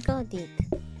I got it. Nice. Thank you.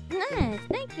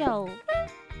 Thank you.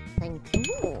 Thank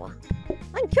you.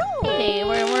 Okay,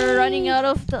 we're running out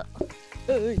of the.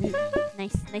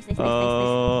 Nice. Nice save.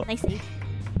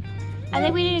 I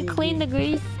think we need to clean the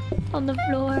grease on the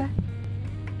floor.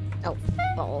 Oh,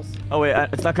 balls. Oh wait,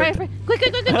 it's not Quick, good. quick.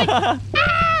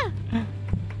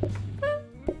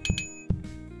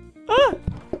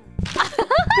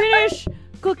 Finish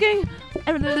cooking.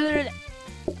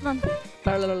 Come on.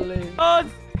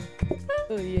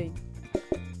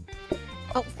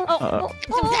 Oh,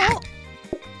 Oh.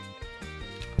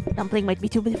 Dumpling might be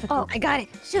too difficult. I got it.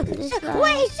 Shoot. This Shoot. one.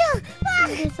 Wait, shoot.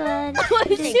 This one. Thank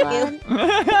This you. one.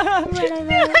 Whatever.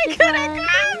 This one.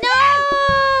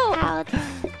 No! Out.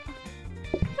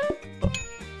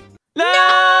 no!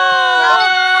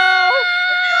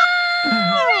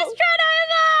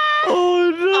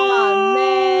 Oh no!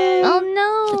 man. Oh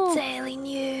no! Daily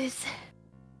news.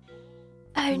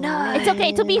 Oh no. It's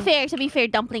okay. To be fair,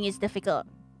 dumpling is difficult.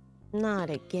 Not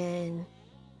again.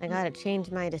 I gotta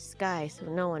change my disguise so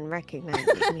no one recognizes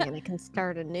me and I can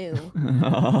start anew.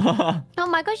 Oh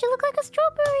my gosh, you look like a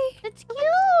strawberry. It's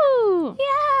cute.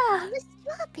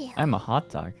 Yeah. I'm a hot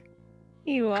dog.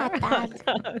 You are. Hot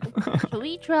dog. Shall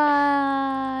we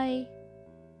try?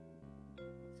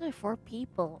 There's only 4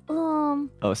 people.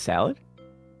 Oh, salad?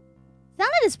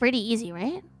 Salad is pretty easy,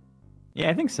 right?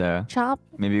 Yeah, I think so. Chop.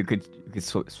 Maybe we could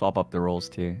swap up the roles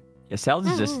too. Yeah, salad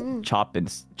is just chop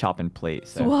and plate.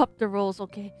 So. Swap the rolls,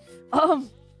 okay. I'm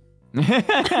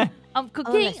Hola,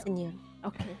 cooking. señor.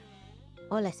 Okay.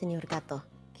 Hola, señor gato.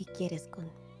 ¿Qué quieres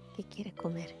 ¿Qué quiere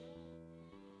comer?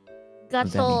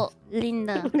 Gato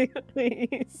linda.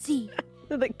 Sí.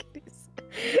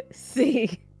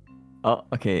 Sí. Oh,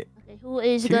 okay. Okay, who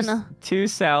is gonna? 2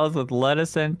 salads with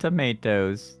lettuce and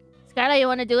tomatoes. Skylar, you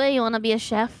wanna do it? You wanna be a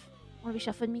chef? Wanna be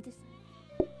chef with me this?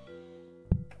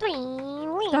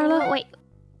 Darla, wait.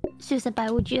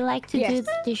 Susanpai, would you like to do Yes.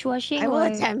 the dishwashing? I will or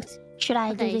attempt. Should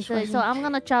I do Okay, dishwashing? so I'm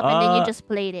gonna chop and then you Uh, just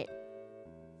plate it.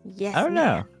 Yes. I don't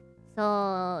know.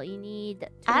 So you need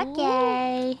 2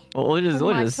 Okay. Well, we'll just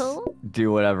tomato.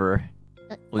 do whatever.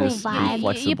 We'll just Cool be vibe.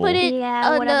 flexible. You put it Yeah,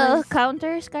 on the whatever's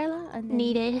counter, Skylar, and then,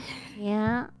 needed.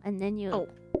 Yeah, and then you. Oh.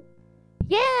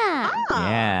 Yeah.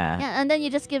 Yeah. Yeah, and then you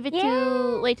just give it to.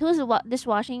 Yeah. Wait, who's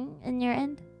dishwashing in your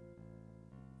end?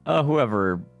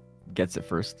 Whoever gets it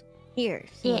first. Here.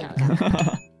 Yeah.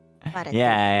 Yeah,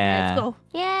 yeah. Let's go.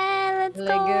 Yeah, let's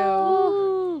Let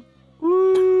go.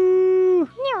 Woo!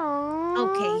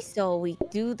 Okay, so we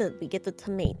get the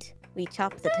tomato. We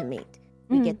chop the tomato.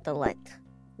 We Mm. get the let.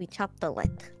 We chop the let.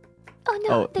 Oh no,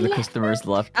 Oh, the left. customer's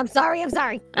left. I'm sorry.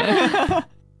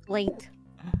 Plate.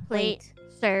 Plate.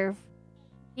 Serve.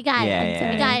 You got Yeah, it.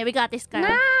 yeah, We got it. We got this, Skylar.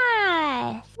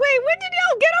 Nice. Wait, when did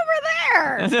y'all get over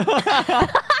there?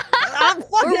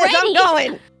 Fuck We're this,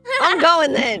 ready. I'm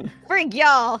going then. Freak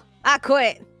y'all. I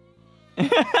quit.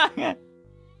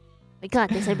 We got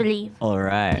this, I believe. All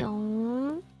right.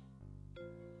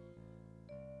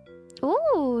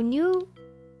 Ooh, new.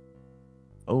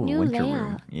 Oh, New winter room.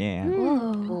 layout. Yeah.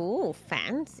 Whoa. Ooh,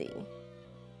 fancy.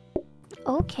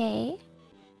 Okay.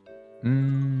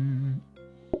 Mm.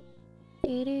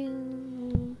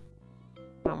 Doo-doo.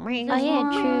 Oh yeah,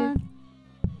 true.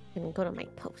 Gonna go to my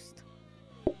post.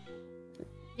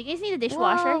 You guys need a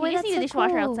dishwasher? Whoa, you guys that's need a so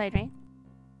dishwasher cool. outside, right?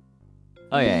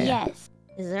 Oh yeah. Yes.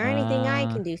 Is there anything I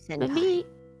can do, Senpai? Maybe.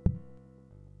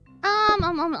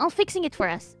 I'm fixing it for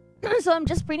us. So I'm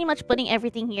just pretty much putting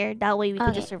everything here. That way we can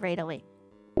Okay. just serve right away.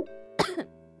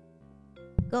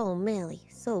 Go, Millie.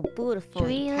 So beautiful Should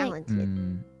we, and like- talented.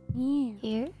 Mm. Yeah.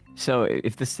 Here. So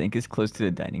if the sink is close to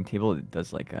the dining table, it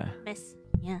does like Mess.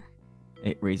 Yeah.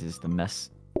 it raises the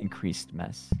increased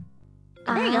mess.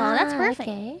 There you go, that's perfect.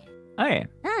 Okay. Oh yeah.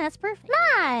 Ah, that's perfect.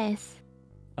 Nice.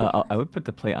 I would put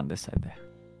the plate on this side there.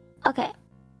 Okay.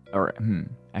 Or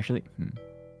actually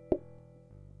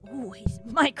Ooh, he's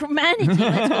micromanaging.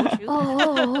 Let's go, Shu.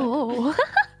 Oh.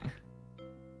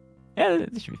 Yeah,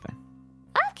 this should be fine.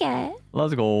 Okay.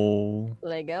 Let's go.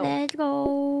 Let go. Let's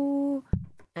go.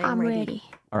 I'm ready.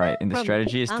 All right, and the From-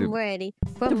 strategy is I'm to ready.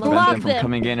 prevent block them from them.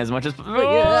 coming in as much as.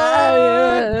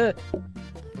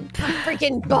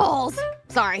 Freaking balls.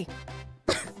 Sorry.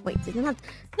 Wait, did not.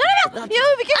 No,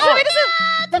 we can show it.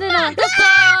 No. The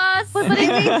sauce. What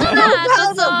did you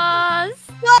Not the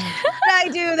sauce. I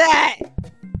do that?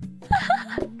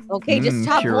 Okay, just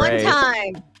chop one puree.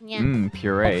 time. Yeah.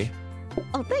 Puree.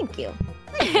 Oh, thank you.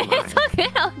 It's all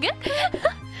good. All good.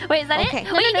 Wait, is that Okay. it?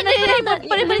 No, Wait, no, you no, can no, put no, it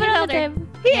put it on the on counter. table.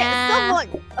 Here, Yeah. someone.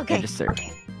 Yeah, Okay. just serve.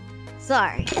 Okay.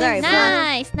 Sorry, bud.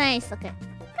 Nice, nice. Okay.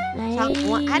 Chop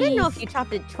one. I didn't know if you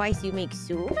chopped it twice, you make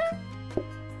soup.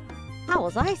 How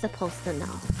was I supposed to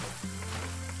know?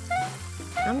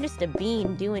 I'm just a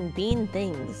bean doing bean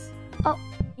things.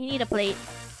 You need a plate.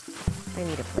 I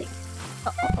need a plate.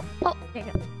 Oh, there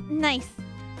you go. Nice.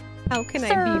 How can I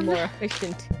Serve. be more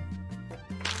efficient?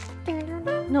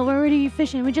 No, we're already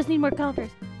efficient. We just need more counters.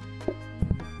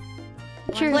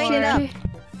 True, Plate true, it up. true.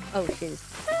 Oh, shiz.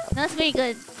 That's very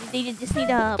good. They just need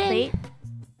a Ding. plate.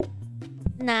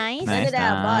 Nice. Nice, it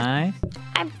out, bud. nice,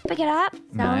 I pick it up.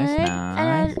 nice, Solid.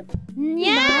 nice.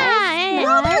 Yeah.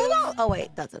 No, there's no. Oh, wait,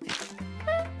 that's okay.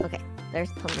 Okay,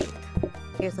 there's tomato.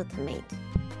 Here's a tomato.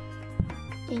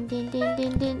 Din din din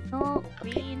din din. Oh,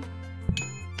 green.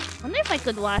 I wonder if I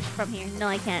could wash from here. No,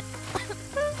 I can't.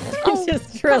 Oh,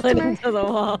 Just drill it customer. into the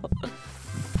wall.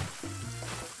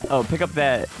 Oh, pick up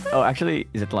that. Oh, actually,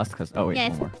 is it the last customer? Oh, wait, Yeah,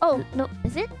 one more. Oh, No,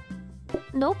 is it?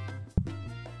 nope.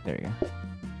 There you go.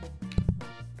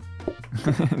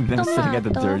 Them sitting at the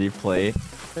Tomato. dirty plate.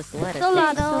 Just let it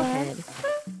Tomato. head.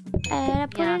 And I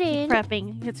put Yeah, it keep in.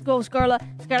 prepping. Let's go, Scarla.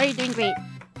 Scarla, you're doing great.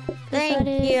 Thank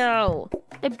is- you.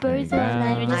 The birds There you are go.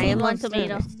 like We just I need am one of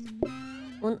tomato. service.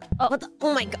 One, Oh. what the,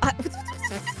 oh my god.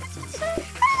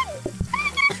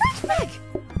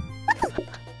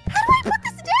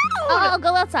 Oh,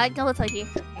 go outside. Go outside here.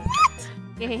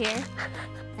 Here.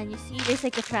 And you see there's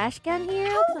like a trash can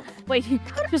here. Wait,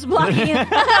 just blocking it.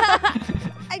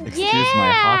 Excuse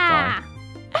my hot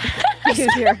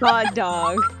Use your hot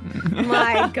dog.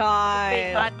 My Big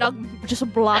god. hot dog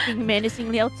just blocking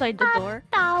menacingly outside the door.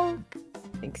 dog.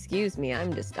 Excuse me,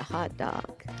 I'm just a hot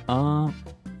dog. dog.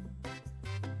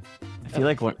 I feel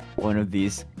like one of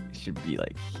these should be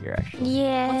like here actually.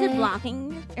 Yeah. Was it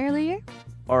blocking earlier?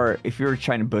 Or if you were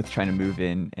both trying to move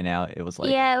in and out, it was like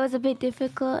Yeah, it was a bit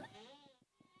difficult.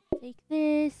 Take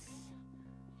this.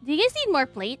 Do you guys need more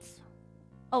plates?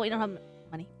 Oh, we don't have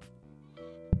money.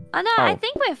 Oh no, I Oh.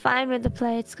 think we're fine with the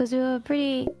plates because we were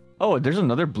pretty. Oh, there's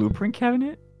another blueprint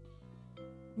cabinet?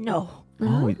 No.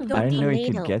 Oh, I Mm. didn't know you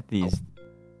tomato. could get these.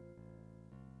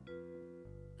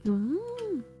 Mm.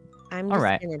 I'm just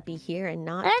Alright. gonna be here and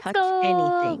not Let's touch go.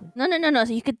 anything. No.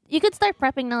 So you could start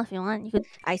prepping now if you want. You could.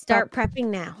 I start prepping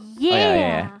now. Yeah.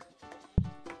 yeah.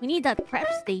 We need that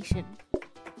prep station.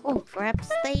 Oh, prep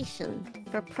station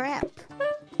for prep.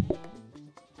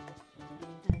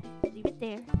 Leave it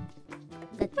there.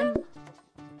 Let them.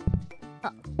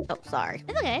 Oh, sorry.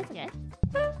 It's okay. It's okay.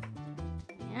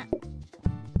 Yeah.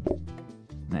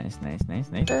 Nice.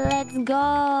 Let's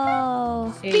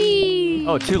go. Speed.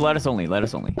 Oh, 2 lettuce only.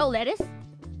 Oh, lettuce.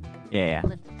 Yeah.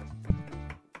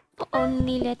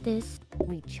 Only lettuce.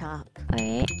 We chop.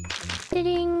 Alright.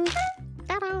 Ding.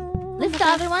 Lift the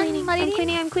other one, I'm Marini.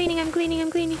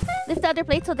 cleaning. Lift the other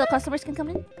plate so the customers can come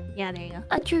in. Yeah, there you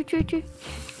go. True.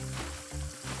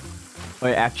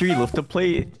 Wait, after you lift the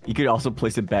plate, you could also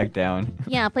place it back down.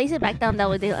 Yeah, place it back down. That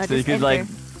way they'll So you just could enter. like,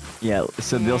 yeah.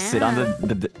 So they'll sit on Yeah.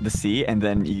 the seat, and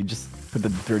then you just put the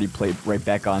dirty plate right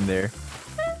back on there.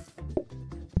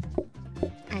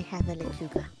 I have a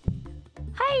lechuga.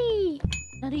 Hi.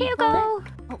 How do Here you call go.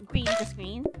 it? Oh, green, just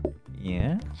green.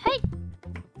 Yeah.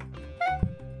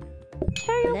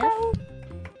 Here you Left. go.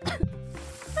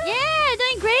 Yeah,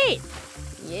 doing great.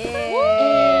 Yeah.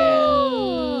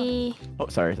 Hey. Oh,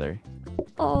 sorry.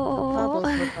 Oh. Bubbles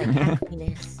look like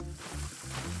happiness.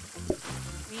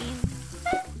 Green.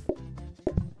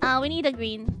 We need a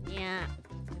green. Yeah.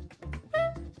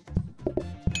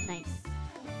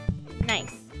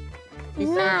 Nice. This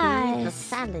will be the Nice.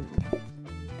 salad.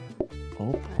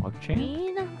 Oh, block chain.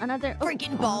 Green. Another. Oh,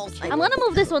 Freaking balls. I'm gonna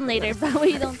move this one later. That way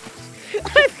you don't.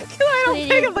 I don't Wait.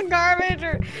 pick up the garbage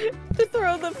or to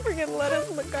throw the freaking lettuce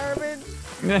in the garbage.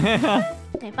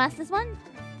 Okay, pass this one.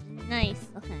 Nice.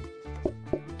 Okay.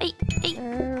 Hey.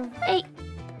 Serve. Hey.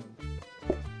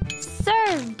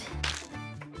 Served.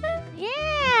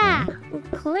 Yeah.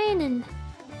 Cleaning.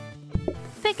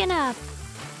 Picking up.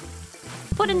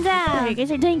 Putting Oh, down. you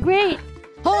guys are doing great.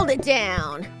 Hold it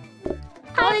down.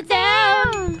 Hold it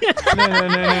down.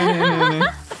 No.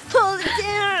 Hold it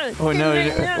down. Oh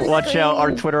no! Watch out!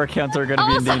 Our Twitter accounts are gonna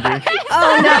be in danger.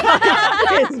 Oh no!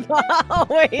 Oh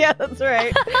wait, yeah, that's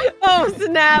right. Oh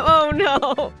snap! Oh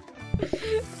no!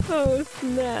 Oh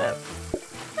snap!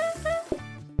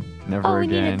 Never Oh, we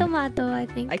need a again. tomato, I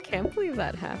think. I can't believe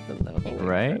that happened though. Holy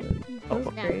Right? crap. Goes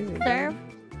Oh, down. crazy. Serve.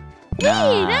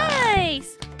 Nah. Hey,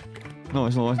 nice.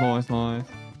 Nice.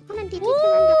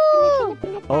 Woo!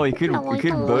 Oh, we could want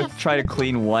to both laugh. try to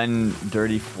clean one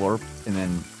dirty floor and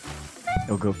then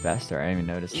it'll go faster. I didn't even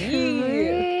notice. Yeah.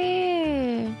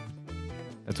 True.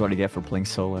 That's what I get for playing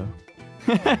solo.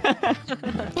 Do you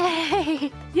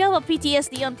have a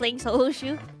PTSD on playing solo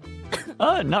shoe?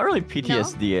 Not really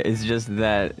PTSD. It's just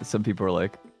that some people are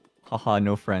like, haha,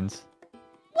 no friends.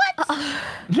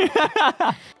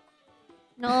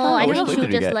 No, I which think plate shoe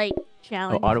did you just get? like Oh,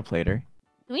 challenge. autoplater.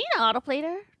 Do we need an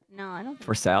autoplater? No, I don't think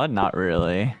For salad? Not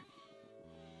really.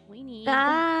 we need.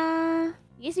 Ah,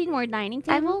 You guys need more dining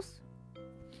tables?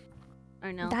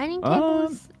 Or no? dining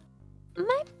tables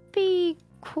might be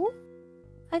cool.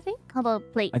 I think. How about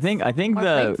plates? I think More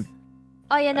the plates?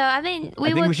 Oh yeah, no. I mean, I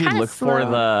think were we should kinda look for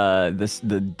slow.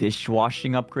 the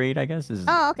dishwashing upgrade, I guess, is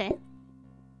Oh, okay.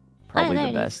 probably there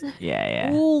the it best. is.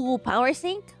 Yeah. Ooh, power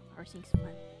sink? Power sink's fun.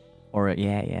 Or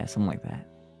yeah, something like that.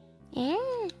 Yeah.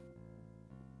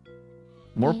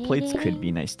 More plates could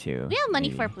be nice too. We have money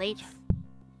maybe. for plates.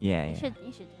 Yeah. You should do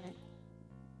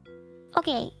it.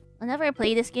 Okay. Whenever I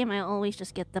play this game, I always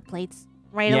just get the plates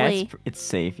right Yeah, away. it's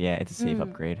safe. Yeah, it's a safe Mm.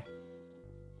 upgrade.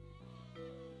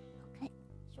 Okay.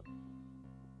 Sure.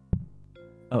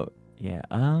 Oh, yeah.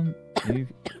 You,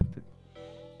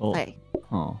 oh, Sorry.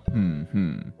 oh,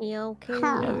 You okay?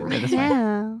 Huh. Yeah, that's fine.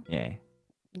 Yeah. Yeah.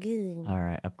 Good. All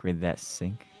right, upgrade that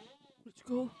sink. Let's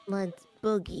go. Let's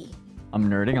boogie. I'm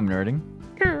nerding.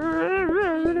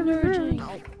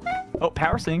 Oh,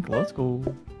 power sink. Let's go.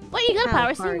 Wait, you got a How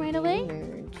power sink are right you, away?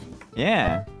 nerds?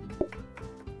 Yeah.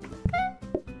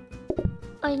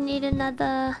 I need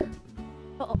another.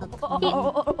 Oh.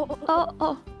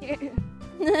 Oh.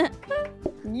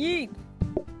 Yeet.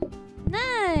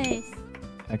 Nice.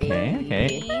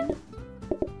 Okay. Bean.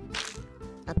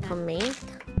 A tomato.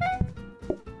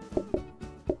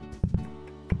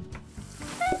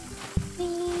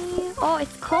 Oh,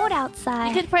 it's cold You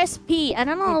outside. could press P. I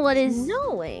don't know what is.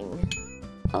 Knowing.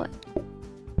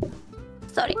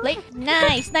 Sorry. Like,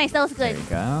 nice. That was There good. you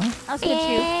go. That was good,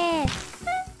 Shoe. Yeah.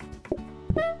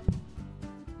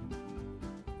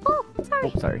 Oh,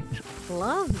 sorry. Oh, sorry.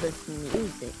 Love this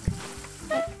music.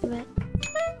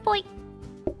 Boy.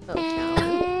 Oh, no.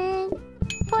 And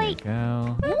There boy. you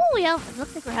go. Ooh, yeah. It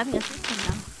looks like we're having a system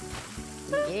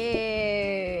now.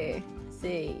 Yeah.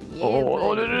 See. Yeah.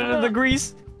 Oh, buddy. the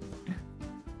grease.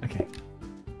 Okay.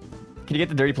 Can you get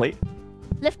the dirty plate?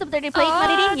 Lift up the plate,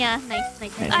 Marilyn. Yeah, nice.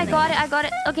 Nice. I got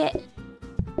it. Okay.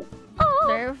 Oh,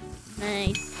 Serve.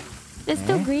 Nice. there's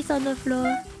still Okay. grease on the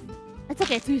floor. That's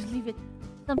okay. Please leave it.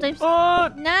 Sometimes. Oh,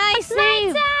 Nice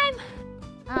save.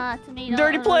 Time. Tomato.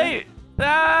 dirty plate.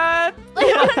 Ah.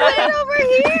 over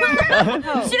here.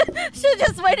 Should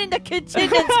just went in the kitchen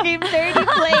and screamed dirty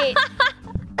plate.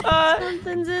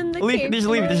 Something's in the Leave, just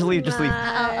leave, just leave, just leave.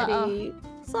 Maddie.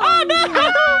 Oh no!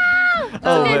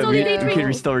 Oh, Okay, but it's we only three.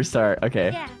 can still restart.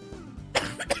 Okay. Yeah.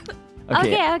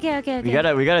 Okay.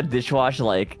 We gotta dishwash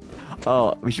like.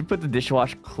 Oh, we should put the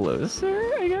dishwash closer.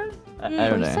 I guess. I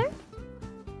don't know. Closer?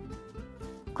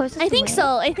 Closer I to think where?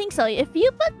 so. If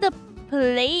you put the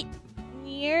plate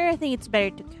near, I think it's better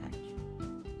to catch.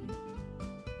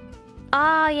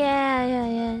 Oh,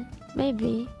 yeah.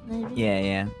 Maybe. Maybe.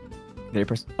 Yeah. Did I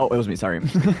press? Oh, it was me. Sorry.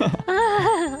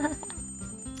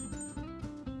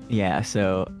 Yeah.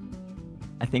 So,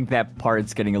 I think that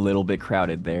part's getting a little bit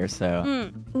crowded there. So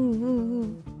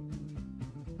Mm.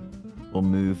 we'll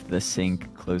move the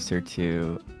sink closer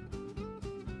to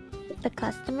The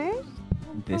customers?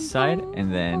 this side,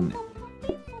 and then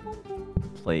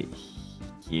plate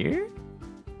here.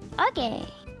 Okay.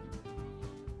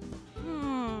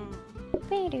 Hmm.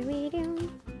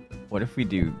 What if we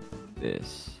do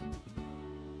this?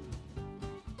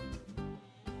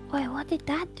 Wait, what did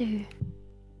that do?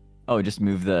 Oh, just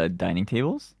move the dining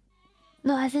tables?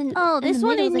 No, as in. Oh, in this the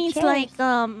one middle it of the means chairs.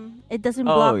 like it doesn't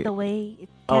Oh, block the way. It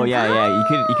Oh can- yeah.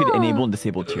 You could enable Oh. and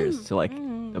disable chairs. So like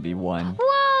Mm. there'll be one.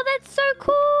 Whoa, that's so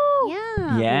cool!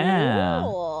 Yeah. Yeah.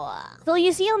 Cool. So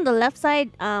you see on the left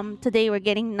side, today we're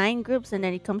getting 9 groups, and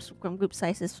then it comes from group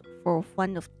sizes for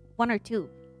one or two.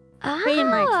 Pretty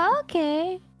much.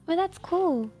 Okay. Well, that's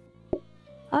cool.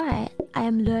 Alright, I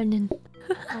am learning.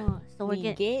 So we're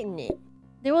We getting it.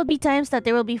 there will be times that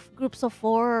there will be groups of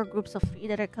 4 or groups of 3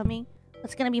 that are coming.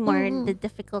 That's gonna be more in Mhm. the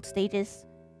difficult stages,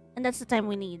 and that's the time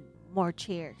we need more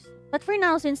chairs. But for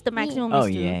now, since the maximum Oh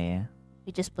is 2, yeah.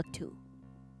 we just put 2.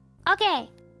 Okay.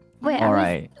 Wait,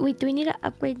 Alright. wait, do we need to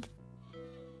upgrade?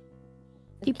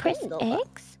 Do you press Candle.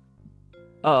 X?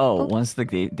 Oh, Oh. once the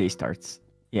day starts.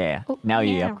 Yeah. Oh, Now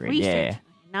you Yeah, upgrade. Yeah. research.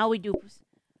 Now we do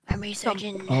I'm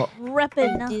researching. Oh,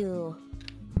 repping I now. do.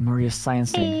 Maria's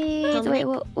sciencing. Hey, wait,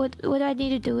 what do I need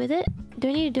to do with it? Do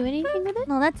I need to do anything with it?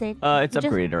 No, that's it. It's Just-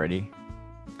 upgraded already.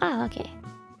 Oh, okay.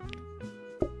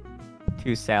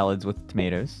 2 salads with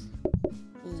tomatoes.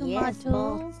 Yes,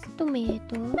 Tomato. boss.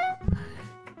 Tomato.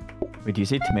 Wait, do you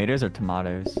say tomatoes or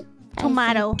tomatoes?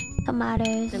 Tomato.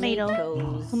 Tomatoes. Tomato.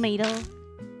 Tomatoes. Tomato.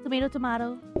 Tomato.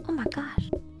 Tomato. Oh my gosh.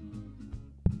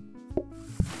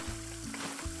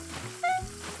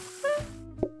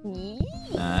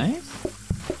 Nice.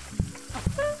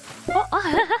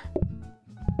 Oh,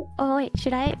 oh wait,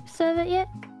 should I serve it yet?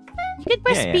 You could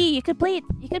press Yeah. B. You could play it.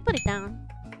 You could put it down.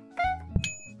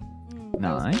 I was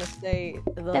gonna Nice. say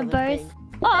the The other birth. thing.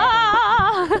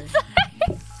 Oh!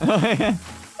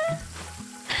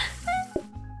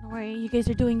 Don't worry, you guys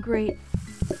are doing great.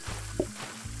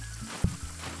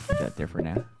 Put that there for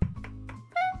now.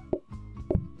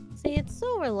 See, it's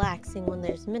so relaxing when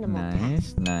there's minimal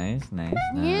tasks. Nice.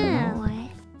 Yeah. What?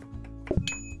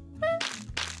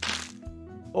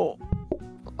 Oh,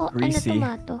 Oh, Greasy. and a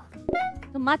tomato.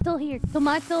 Tomato here.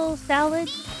 Tomato salad.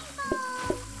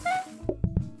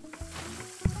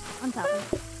 On top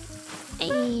of it.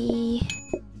 Hey.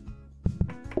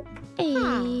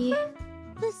 Hey.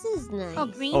 This is nice. Oh,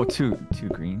 green. oh, two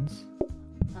greens.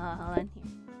 Hold on here.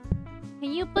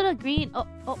 Can you put a green? Oh.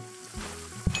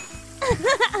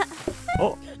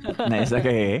 Oh, nice.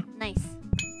 Okay. Nice.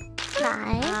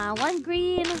 Nice. One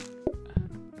green.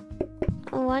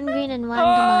 One green and one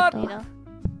tomato. Tomato.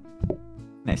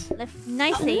 Nice. Left.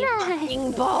 Nice save. Nice.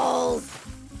 Ding balls!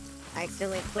 I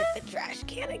accidentally flipped the trash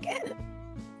can again.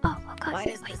 Oh, oh god. Why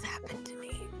does this happen to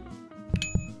me?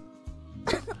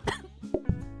 This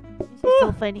is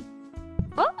so funny.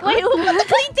 Oh, Wait, who put the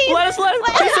clean team? Let us. Can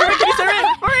you serve it?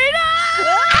 Marina!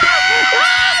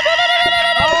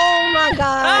 Oh my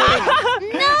god!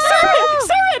 No!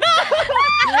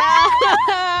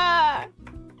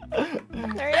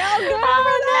 Are y'all good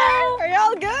over there? Are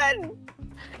y'all good?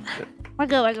 We're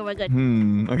good.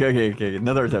 Okay.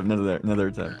 Another attempt.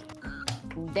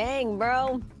 Dang,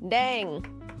 bro. Dang.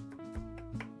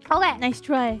 Okay. Nice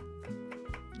try.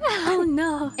 Oh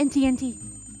no. NT. Okay,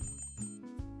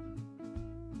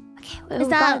 Is we got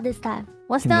that- it this time.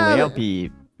 What's Can the layout be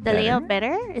the layout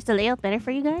better? Is the layout better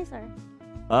for you guys or?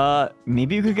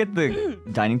 Maybe you could get the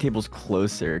dining tables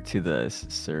closer to the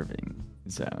serving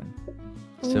zone.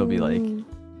 So it'll be like Mm.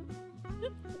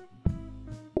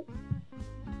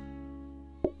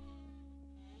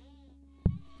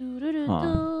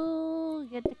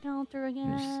 Get the counter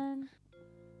again.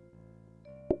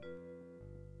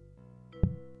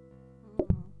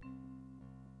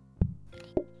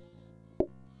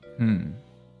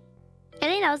 I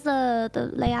think that was the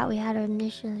layout we had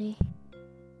initially.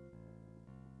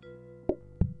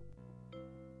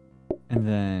 And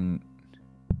then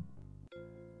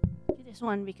Do this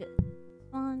one because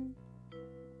one.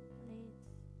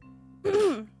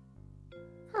 Do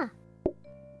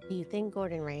you think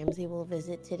Gordon Ramsay will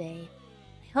visit today?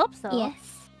 I hope so. Yes.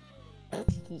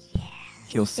 Yeah.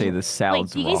 he'll say the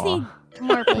salad's do you guys raw. need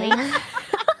more plates?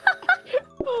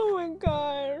 Oh my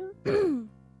god. Do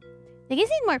you guys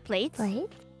need more plates? Right?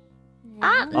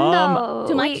 Yeah. No.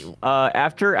 Too much? Wait,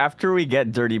 After we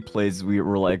get dirty plates, we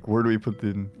were like, where do we put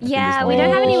them? yeah, we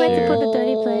don't have anywhere to share. put the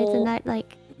dirty plates and that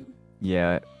like.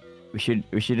 Yeah, we should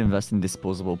invest in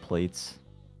disposable plates.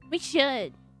 We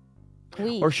should.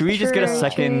 Or should we just get a True,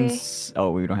 second? true.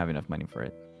 Oh, we don't have enough money for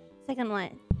it. Second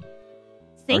one. I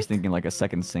was Sink? thinking like a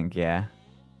second sink. Yeah.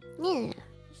 Yeah.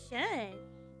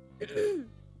 Should.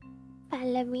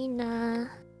 Ballerina.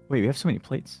 Wait, we have so many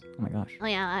plates. Oh my gosh. Oh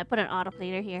yeah, I put an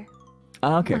autoplater here.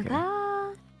 Oh, okay. Oh my Okay.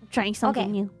 god. I'm trying something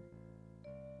Okay. new.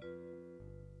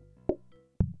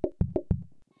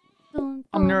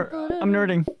 I'm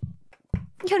nerding.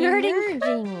 You're nerding.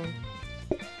 Nerding.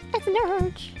 It's a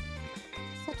nerd.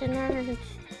 Such a nerd.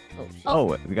 Oh, shit.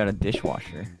 Oh, we got a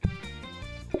dishwasher.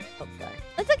 Oh, sorry.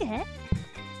 It's okay.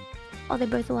 Oh, they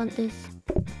both want this.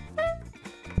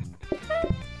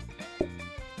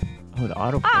 Oh, the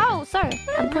auto. Oh, sorry.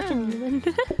 I'm pushing you.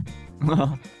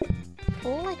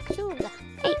 Like sugar.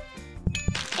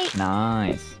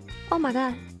 Nice. Oh my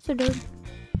god. So dude.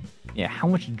 Yeah, how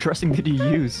much dressing did you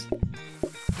use?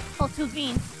 Oh, 2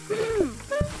 green.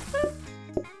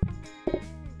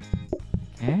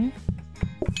 Eh?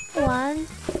 One.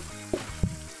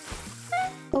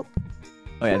 Oh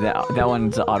yeah, that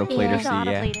one's an auto plater. Yeah. It's So an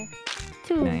yeah. autoplater.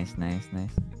 Two. Nice.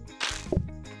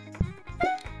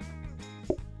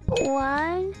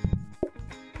 One.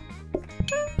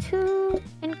 Two.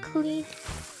 And clean.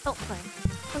 Oh, sorry.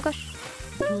 Oh gosh.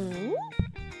 Hmm?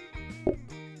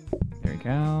 There we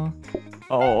go.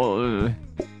 Oh.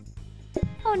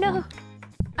 Oh no.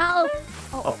 Oh.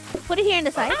 Put it here in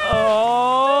the side.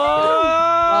 Oh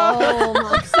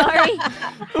my. Sorry.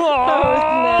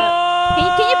 Oh, Can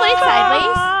you put it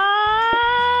sideways?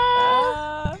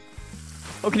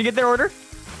 Oh, can you get their order?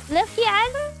 Left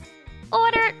hand.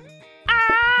 Order.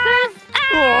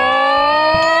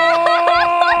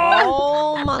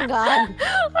 Oh my god.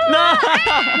 No!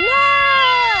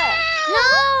 No,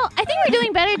 I think we're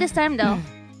doing better this time though.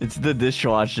 It's the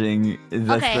dishwashing.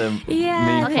 That's Okay. the Yeah.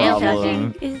 main Okay, okay,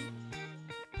 problem. Is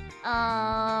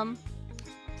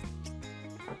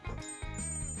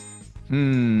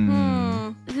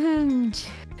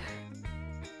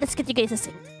Let's get you guys a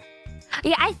sink.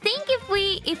 Yeah, I think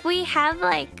if we have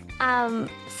like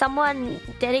someone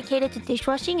dedicated to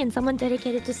dishwashing and someone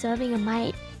dedicated to serving, it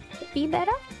might be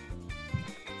better.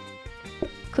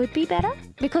 Could be better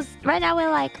because right now we're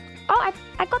like, oh,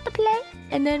 I got the plate,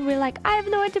 and then we're like, I have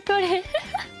nowhere to put it.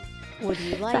 Would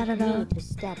you I like don't me know. to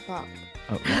step up?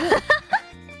 Oh,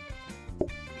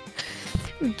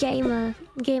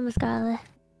 Gamer Scarlet.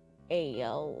 Hey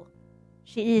yo.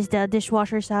 She is the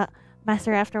dishwasher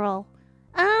master after all.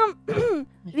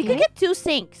 We could get 2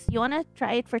 sinks. You wanna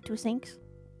try it for 2 sinks?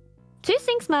 2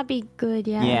 sinks might be good,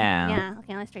 yeah. yeah. Yeah.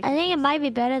 Okay, let's try. I think it might be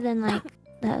better than like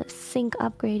the sink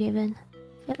upgrade even.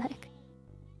 I feel like.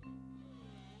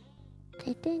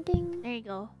 Ding, ding, ding. There you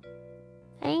go.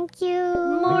 Thank you.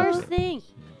 More sinks.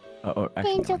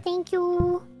 Actually, Thank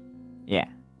you. yeah.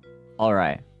 All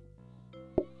right.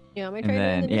 You want me to And try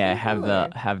doing then the yeah,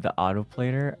 dishwashing, have the auto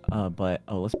plater. But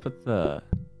let's put the.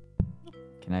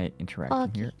 Can I interact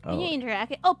in here? Can you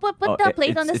interact? Oh, put the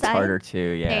plate on the it's side. harder too.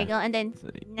 Yeah. There you go. And then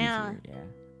It's now, easier,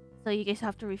 yeah. so you guys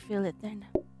have to refill it then.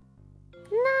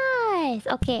 Nice.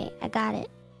 Okay, I got it.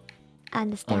 I All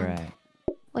understand. right.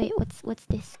 Wait, what's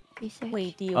this? Research.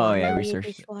 Wait, do you Oh, want yeah, me to be a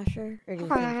research. dishwasher? Or do you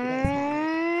think you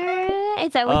guys have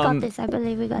It's like we got Um, this. I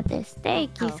believe we got this.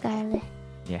 Thank you, Oh. Scarlet.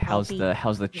 Yeah. I'll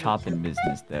How's the be chopping chopping.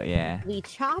 business though? Yeah. it? We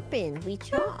chopping. We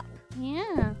chop.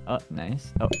 Yeah. Oh,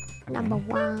 nice. Oh. okay. Number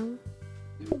 1.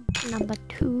 Number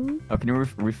 2. Oh, can you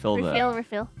refill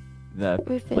Refill. the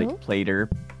Refill. plater?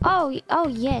 Oh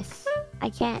yes. I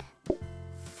can't.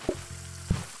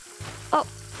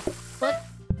 Put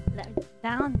that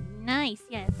down. Nice.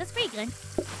 Yeah, that's pretty good.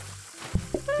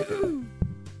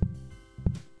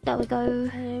 There we go.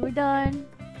 Okay, we're done.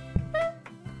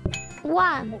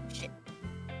 1. Oh shit.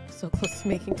 So close to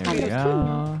making There we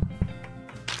tomatoes.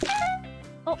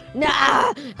 go.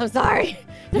 Nah! I'm sorry.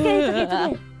 It's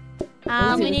okay. It's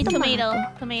okay. We need Tomato.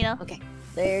 tomato.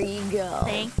 There you go.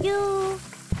 Thank you.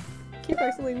 Keep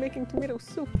actually making tomato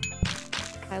soup.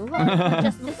 I love it.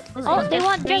 Just this. Oh, they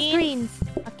want just green. greens.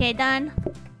 Okay, done.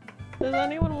 Does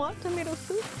anyone want tomato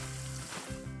soup?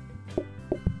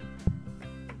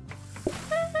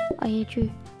 Oh yeah,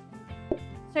 true.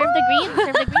 Serve the green.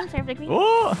 Serve the green. Serve the green.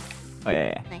 Oh. Oh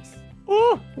yeah. Nice.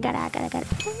 Oh. Got it.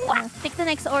 Take the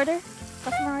next order.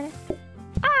 Customer order.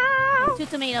 2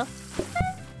 tomato.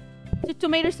 2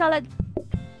 tomato salad.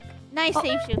 Nice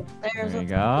save shoot. There's There you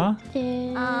go.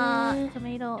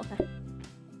 Tomato. Okay.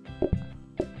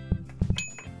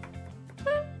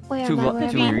 Where Two am I? Where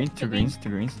am I? two greens.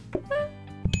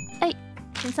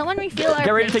 Can someone refill our Get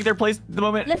ready to plate? take their place at the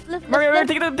moment. Lift. Mario,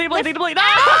 take the plate, take the plate.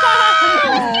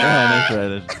 Ah!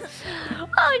 Nice try.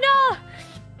 Oh no!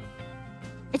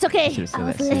 It's okay. Should've said I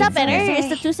was that Is that sooner. better? Sorry. Is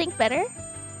the 2 sink better?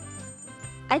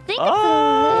 I think it's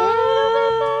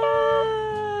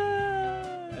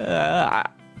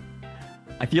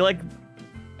I feel like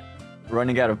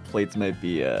running out of plates might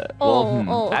be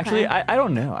okay. Actually I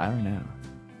don't know.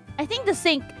 I think the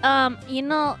sink. You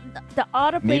know, the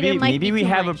auto plater Maybe- might maybe be we too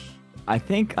have a- much. I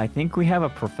think we have a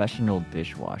professional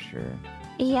dishwasher.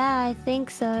 Yeah, I think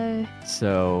so.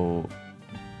 So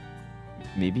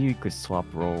maybe we could swap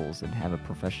roles and have a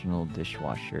professional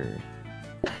dishwasher.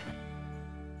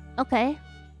 Okay.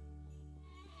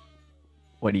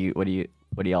 What do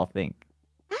y'all think?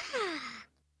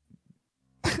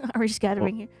 We're just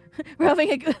gathering here. We're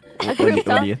having a group What do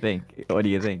talk. you think? What do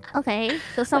you think? Okay,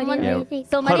 so someone. Yeah. think?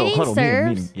 So Huddle, Marilyn huddle,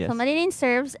 serves. meeting, yes. So Marilyn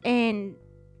serves, and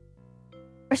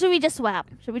or should we just swap?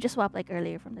 Should we just swap like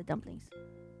earlier from the dumplings?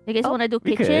 You guys Oh, want to do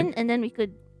we kitchen, could. and then we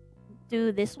could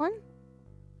do this one?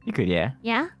 You could, yeah.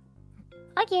 Yeah.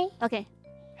 Okay. Okay.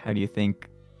 How do you think,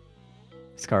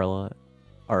 Scarlett?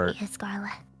 Or Yeah,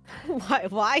 Scarlet.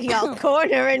 Why y'all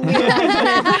cornering me like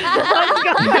this?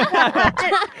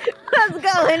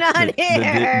 What's going on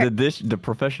here? the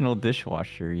professional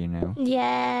dishwasher, you know?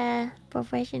 Yeah,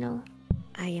 professional.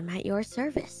 I am at your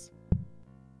service.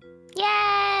 Yay!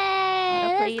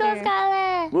 Let's go, plater.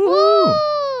 Scarlet. Woo!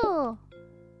 Ooh.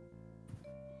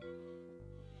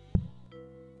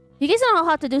 You guys know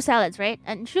how to do salads, right?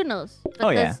 And Shu knows. But Oh,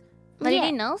 yeah. does Marilyn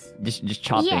Yeah. knows? Just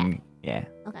chopping. Yeah.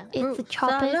 Okay. It's a Fruit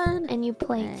chopper salad. and you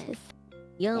plate Nice. it.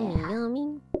 Yummy,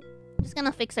 yummy. Just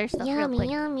gonna fix our stuff real Yummy, quick.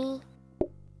 yummy.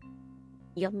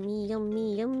 Yummy,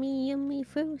 yummy, yummy, yummy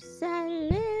fruit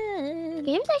salad.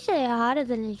 Game's actually harder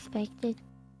than expected.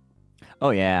 Oh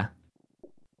yeah.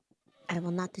 I will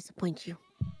not disappoint you.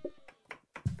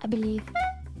 I believe.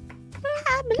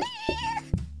 I believe.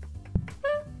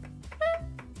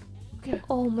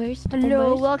 Almost. Hello,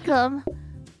 almost. welcome.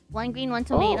 One green, one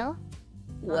tomato.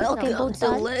 Welcome both to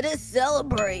sides. Let Us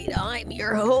Celebrate. I'm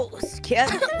your host,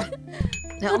 Kevin.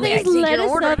 How Oh, may I there's take Let your Us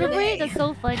order Celebrate? today? That's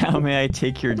so funny. How may I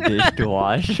take your dish to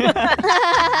wash?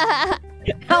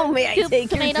 How may I Two take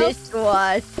tomatoes. your dish to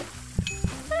wash?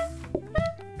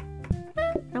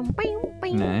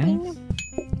 Nice.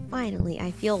 Finally,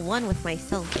 I feel one with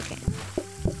myself again.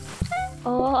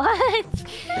 Oh, what? What?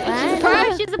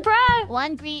 Surprise! She's a surprise!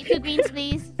 One green, two greens,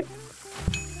 please.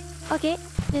 Okay.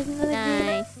 There's another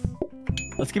Nice.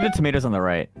 Let's keep the tomatoes on the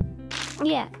right.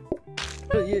 green. Yeah.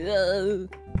 Because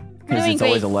doing it's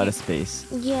always a great. lettuce space.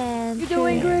 Yeah. You're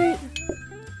doing Yeah. great.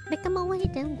 Make 'em away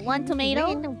down. One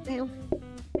tomato.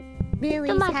 Billy's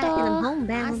hat and I'm Tomato.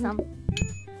 homebound. Awesome.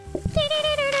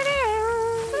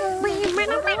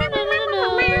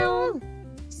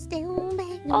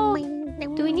 Oh,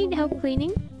 do we need help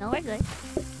cleaning? No, we're good.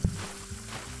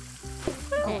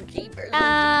 Oh, jeepers.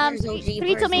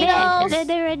 Three tomatoes.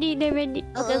 They're ready. They're ready.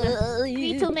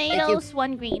 Three tomatoes,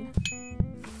 one green.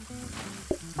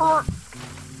 Oh.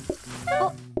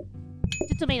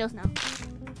 Two tomatoes now.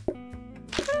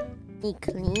 Be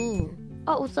clean.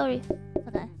 Oh, sorry.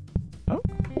 Okay.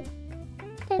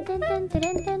 Dun, dun, dun, dun,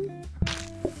 dun, dun.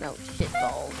 No shit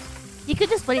balls. You could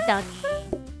just put it down.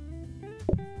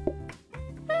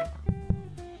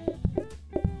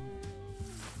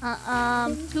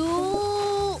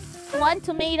 One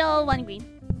tomato, one green.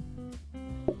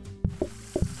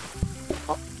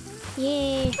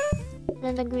 Yay.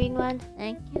 Then the green one.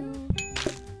 Thank you.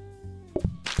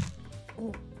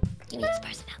 Give me this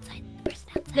person outside. The person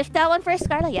outside. Lift that one first,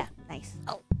 Scarla. Yeah, nice.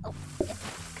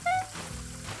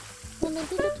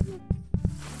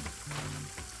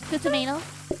 Two tomatoes.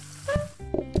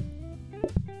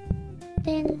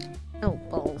 Then, Oh,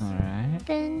 balls. Alright.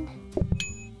 then.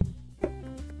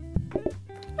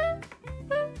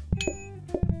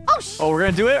 Oh, we're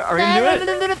gonna do it? Are we gonna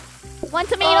do it? One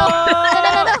tomato.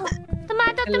 No.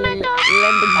 Tomato, tomato.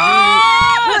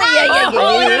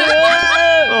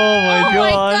 Oh my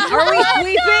god. Are we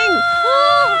sweeping?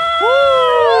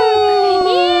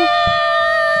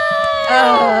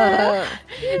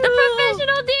 The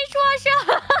professional dishwasher.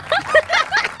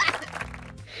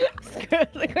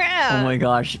 The ground. Oh my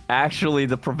gosh. Actually,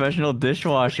 the professional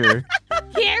dishwasher.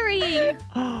 Carrying.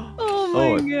 Oh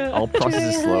Oh, I'll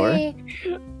process it slower.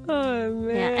 Oh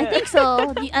man. Yeah, I think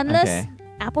so. Unless Okay.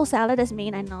 apple salad is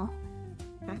main, I know.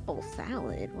 Apple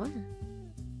salad. What?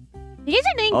 You guys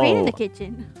are doing great in the Oh.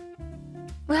 kitchen.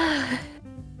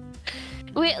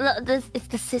 Wait, look, it's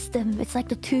the system. It's like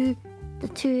the two,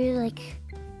 like,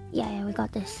 yeah, we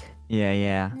got this. Yeah.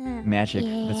 Yeah. Magic.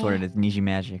 That's what it is.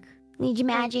 Nijimagic.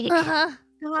 NIJIMAGIC. Uh-huh.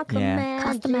 Yeah.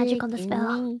 Cast the magic on the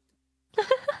spell.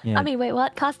 Yeah. I mean, wait,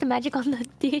 what? Cast the magic on the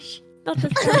dish, not the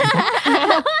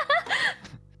spell.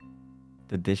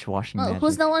 the dishwashing Well, magic.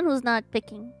 who's the one who's not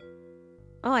picking?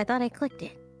 Oh, I thought I clicked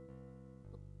it.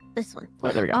 This one. Oh,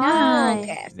 there we go. Nice.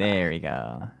 Okay. There we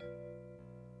go.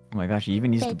 Oh my gosh, you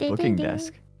even used the booking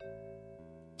desk.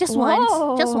 Just once.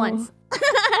 Just Whoa. once.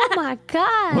 Oh my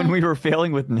god. When we were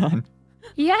failing with none.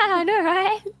 Yeah, I know,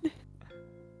 right?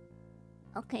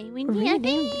 Okay, we need. I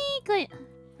think.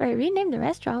 Right, rename the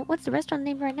restaurant. What's the restaurant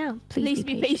name right now? Please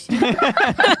be patient.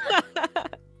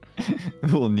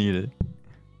 We'll need it.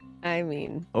 I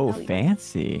mean. Oh,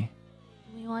 fancy.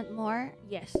 We want more?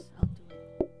 Yes, I'll do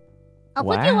it. I'll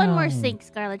put you one more Wow. sink,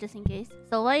 Scarlett, just in case.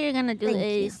 So what you're gonna do Thank you.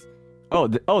 is, Oh,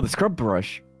 the scrub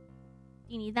brush.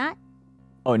 you need that.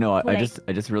 Oh no, I Right.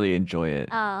 just really enjoy it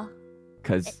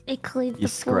because It cleans you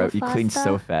the floor scrub, you clean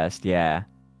so faster. fast. Yeah.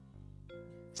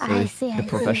 So I see, the I see.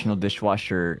 professional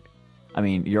dishwasher. I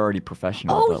mean, you're already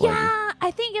professional, Oh but like, yeah,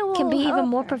 I think it will Can be even help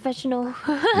more her. professional.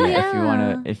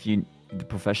 yeah, the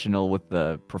professional with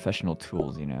the professional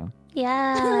tools, you know.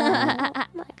 Yeah. Oh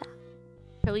my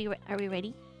god. Are we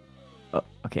ready? Oh,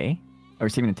 okay. Are we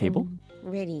saving the table?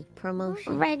 Ready.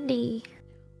 Promotion. Ready.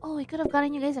 Oh, we could have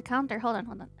gotten you guys a counter. Hold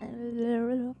on.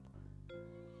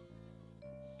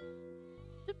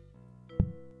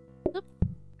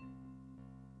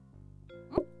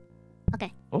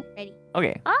 Okay. Oh. Ready.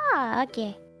 Okay. Ah,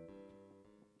 okay.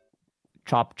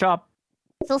 Chop, chop.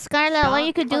 So Scarla, what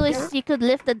you could do is you could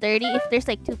lift the dirty if there's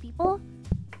like 2 people.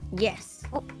 Yes.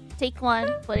 Take one,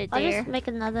 put it I'll there. just make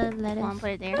another lettuce One, put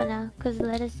it there. for now, because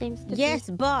lettuce seems to Yes,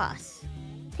 boss.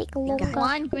 take a little got it. bit.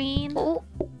 One green, Oh,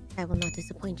 I will not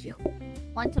disappoint you.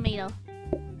 1 tomato.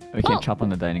 We can't Oh. chop on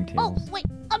the dining Oh, tables. wait.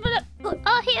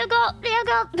 oh, here you go, here you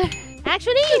go.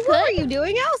 Actually, you What are could. you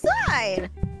doing outside?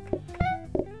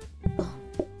 Oh,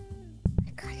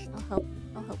 I got it. I'll help.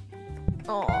 I'll help.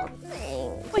 Oh,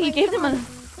 thanks. Wait, you gave them a...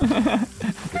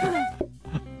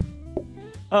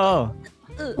 Oh.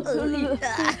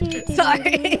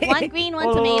 Sorry. 1 green,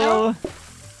 1 tomato. Oh.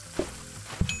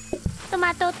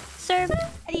 Tomato served.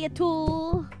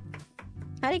 Arigato.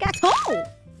 Arigato.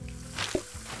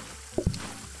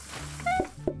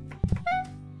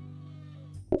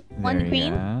 One There you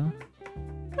green. go.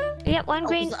 Yep, one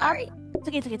green up. Sorry. It's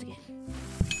okay, it's okay, it's okay.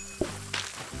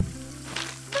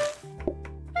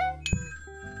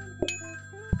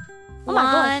 Oh my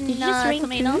gosh, One, did you just ring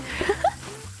tomato. two?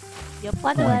 Yep.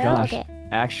 What Oh the my hell? gosh. Okay.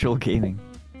 Actual gaming.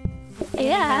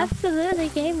 Yeah, absolutely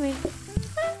gaming.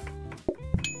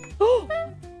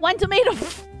 1 tomato.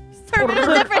 Serve it a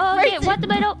different Oh, okay, person. one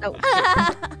tomato. Oh,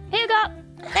 Here you go.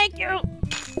 Thank you.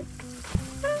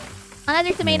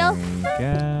 Another tomato.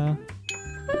 There you go.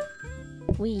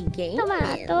 we game.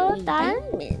 Tomato, We done.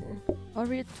 gaming.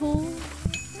 Arigato.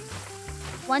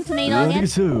 1 tomato again.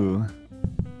 Arigato.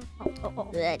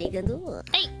 Arigato.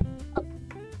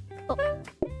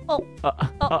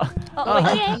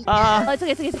 Okay. Oh, it's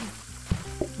okay, it's okay, it's okay.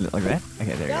 Like that?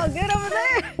 Okay, there you Y'all go. good over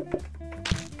there?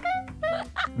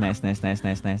 Nice, nice, nice,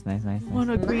 nice, nice, nice, nice. Want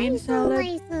a green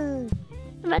salad?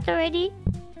 Tomato ready?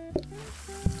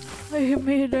 I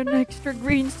made an extra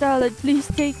green salad. Please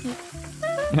take it.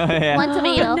 Oh, yeah. 1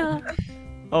 tomato. No.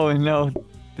 Oh no,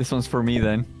 this one's for me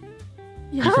then.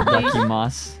 Lucky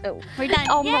moss. We're done.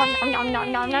 Oh, Yay! nom, nom,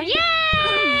 nom, nom, nom. Yay!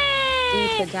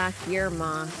 Eat the dock your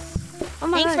moss. Oh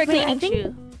my Thanks God, for wait, cleaning I think,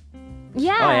 shoe.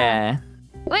 yeah. Oh yeah.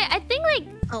 Wait, I think like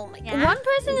Oh my Yeah. one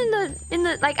person in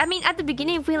the like I mean at the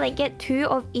beginning if we like get 2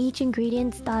 of each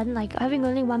ingredients done, like having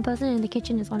only one person in the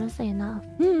kitchen is honestly enough.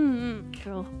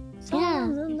 True.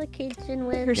 Someone's in the kitchen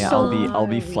with You're Yeah, so I'll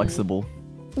be flexible.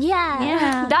 Yeah.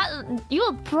 Yeah. That you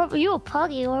were probably you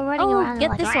were running Oh, around get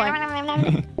like, this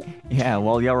one. Yeah,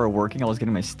 while y'all were working, I was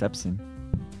getting my steps in.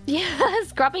 Yeah,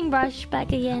 scrubbing brush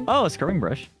back again. Oh, a scrubbing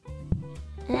brush.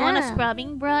 Want a Yeah.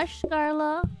 scrubbing brush,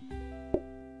 Scarla?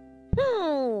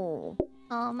 Oh.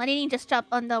 Marini just dropped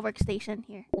on the workstation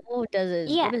here. Oh, does it?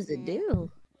 Yeah. What does it do?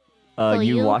 Well,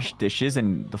 You you- wash dishes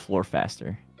and the floor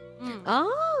faster.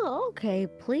 Oh, okay.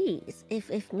 Please, if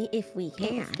we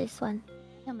can. What's this one?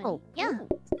 Oh, Yeah. cool.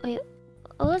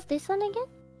 What was this one again?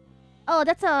 Oh,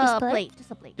 that's a Just plate? plate.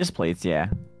 Just a plate. Just plates, yeah.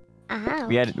 Ah,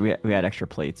 We had extra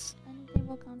plates. And they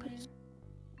will come here.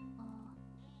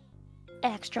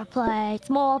 extra plates,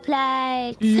 more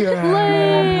plates. Yeah.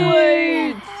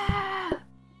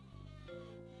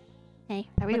 Hey,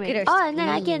 are we Look at ready? her Oh, and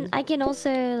then screen. I can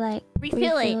also like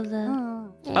Refill it. the.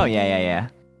 Oh. Oh yeah.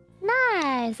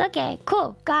 Nice. Okay,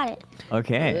 cool. Got it.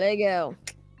 Okay. Lego.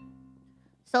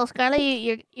 So Scarlett,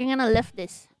 you're gonna lift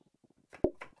this.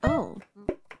 Oh,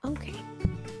 okay.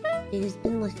 It has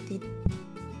been lifted.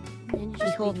 And you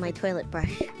just Behold my toilet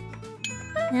brush.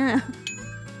 Yeah.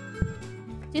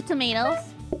 2 tomatoes.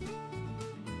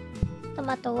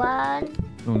 Tomato 1,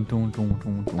 Dun, dun, dun,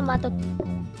 dun, dun, Tomato.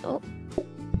 dun, dun.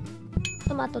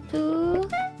 tomato 2.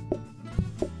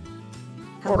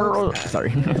 Hello.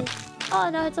 Sorry. Oh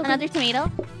no, it's okay. Another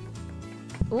tomato.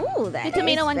 Ooh, that Two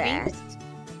tomato, is 1 green. fast.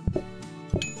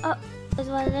 There's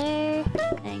one there.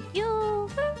 Thank you.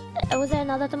 Was there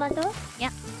another tomato? Yeah.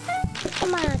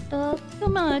 Tomato.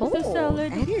 Tomato Oh,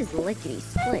 salad. that is lickety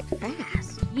split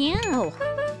fast. Yeah.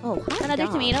 Oh, hot Another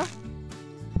dog. tomato.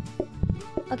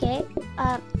 Okay.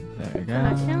 There you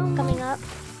go. Coming up.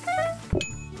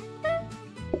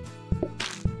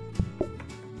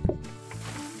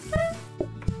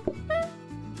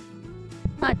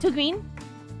 Two green.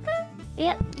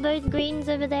 Yep, those greens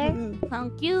over there.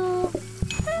 Thank you.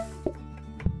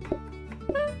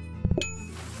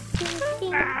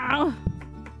 Ow.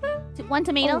 1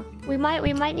 tomato. Oh, we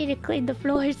might need to clean the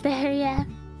floors there. Yeah.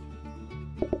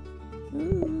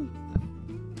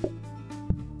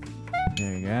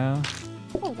 There you go.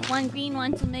 1 green,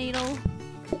 1 tomato.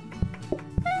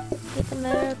 Get the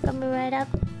mirror coming right up.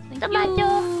 Thank Tomato.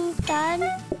 you. Done.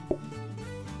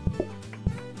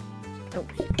 Oh,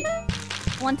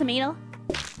 1 tomato.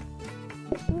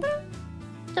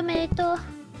 Tomato.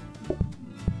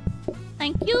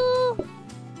 Thank you.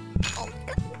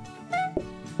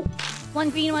 1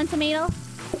 green, 1 tomato.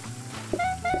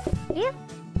 Yeah.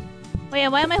 Wait,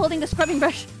 why am I holding the scrubbing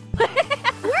brush?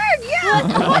 Word, yeah!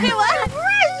 Where'd Rush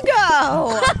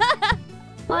go?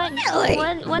 Really?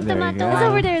 What There you tomato? go. It's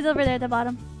over there. It's over there at the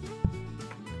bottom.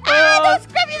 Ah, the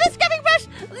scrubbing brush.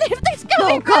 Leave the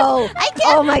scrubbing brush. Coco. I can't.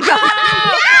 Oh my god.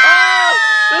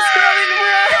 The scrubbing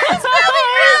brush!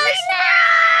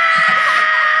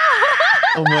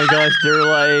 Oh my gosh, they're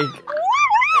like...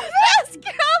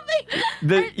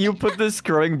 You put the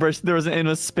scrubbing brush, there wasn't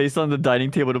enough space on the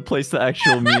dining table to place the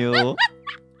actual meal.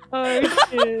 Oh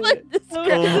shit.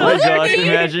 Oh my gosh,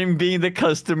 imagine being the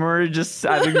customer just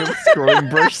having the scrubbing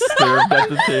brush served at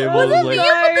the table. Was it Like, me? You put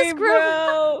the Sorry, scrub-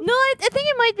 bro. No, I think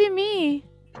it might be me.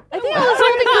 I think I was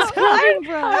holding the scrubbing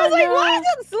brush. I was like, why is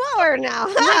it slower now?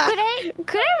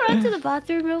 Could I run to the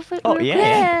bathroom real quick? Oh, real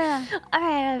yeah. quick? All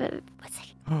right. One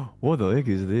second. what the heck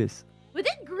is this? We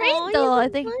did great Oh, though. you I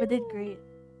did think we fine. did great.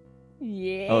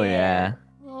 Yeah. Oh yeah.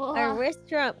 Our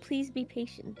restaurant, please be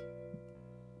patient.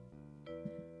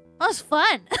 That was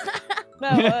fun.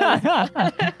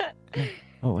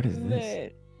 Oh, what is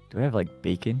this? Do I have like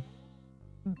bacon?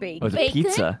 Oh, Bacon. it's a Bacon?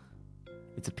 pizza.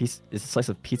 It's a slice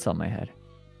of pizza on my head.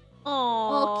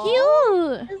 Oh,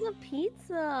 cute. There's a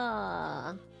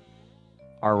pizza.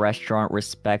 Our restaurant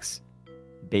respects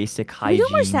basic Can we do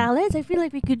more hygiene salads? I feel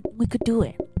like we could do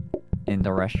it. in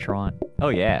the restaurant. Oh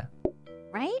yeah.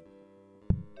 Right?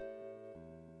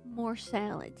 More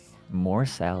salads. More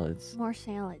salads. More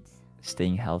salads.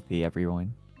 Staying healthy,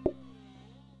 everyone.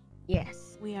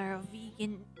 Yes. We are a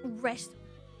vegan restaurant.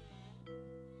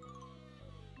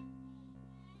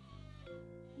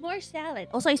 More salad.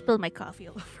 Also, I spilled my coffee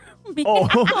all over me. Oh,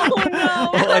 no.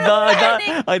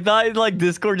 I thought like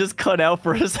Discord just cut out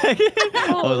for a second.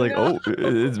 I was like, no. oh,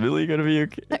 is Millie gonna be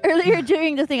okay? Earlier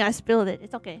during the thing, I spilled it.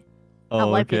 It's okay. I'll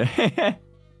Oh, wipe it. okay. Let's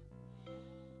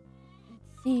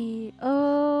see.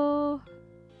 Oh.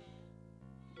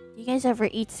 You guys ever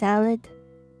eat salad?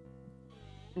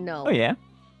 No. Oh yeah.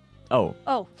 Oh.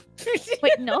 Oh.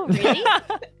 Wait, no, really?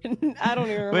 I don't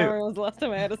even remember when was the last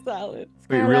time I had a salad.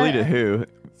 Wait, really? To Scarlett, who?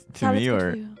 To salad's me good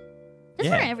or? for you. Just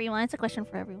Yeah. for everyone. It's a question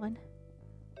for everyone.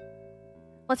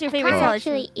 What's your I favorite can't salad?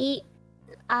 actually eat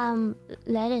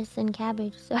lettuce and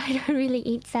cabbage, so I don't really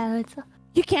eat salads.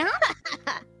 You can't?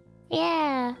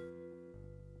 Yeah.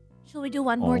 Shall we do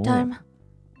one more Oh. time?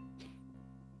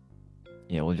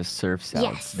 Yeah, we'll just serve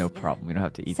salads. Yes. No problem. We don't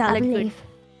have to eat. I Salad good. believe.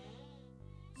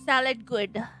 Salad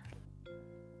good.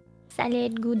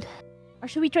 Salad good. Or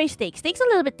should we try steak? Steak's a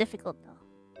little bit difficult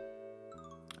though.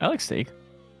 I like steak.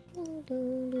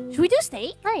 Should we do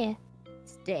steak? Oh yeah.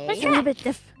 Stay. It's a little bit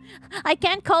diff. I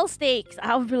can't call steaks.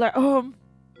 I'll be like,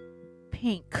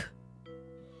 pink,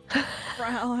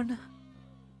 brown,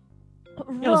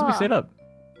 Yeah, let's mix raw. it up.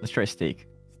 Let's try steak.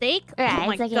 Steak? Right, Oh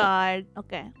my it's okay. god.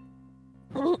 Okay.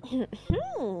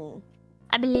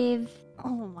 I believe. Oh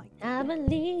my I god.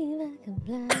 believe I can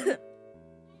fly.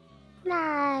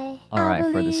 Fly. All I right, for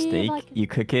the believe steak, I can- you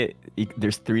cook it.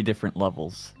 There's 3 different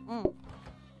levels.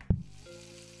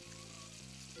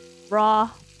 Raw.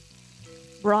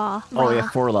 Raw. Oh yeah,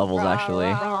 4 levels actually.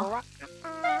 Raw.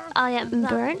 Oh yeah,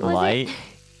 burnt was Light, it?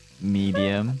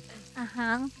 medium, Uh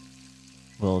huh.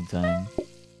 well done.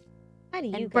 How do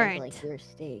you And guys burnt. like your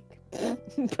steak?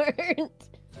 Burnt.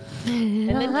 And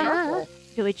then charcoal.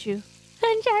 Do it, you.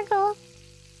 And charcoal.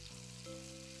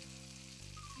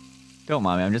 Don't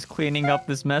mind me. I'm just cleaning up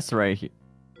this mess right here.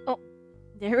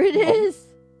 There it is.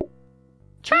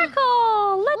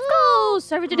 Charcoal. Let's Go.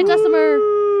 Serve it to the customer.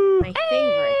 My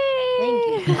favorite.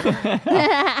 Thank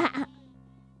you.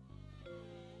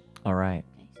 All right.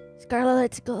 Scarlett,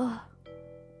 let's go.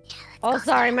 Oh,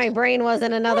 sorry, my brain was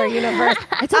in another universe.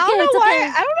 It's I okay. don't know It's why.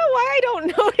 okay. I don't know why I don't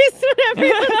notice when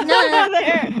everyone's No, over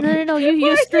there. No.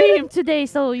 You streamed today,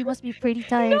 so you must be pretty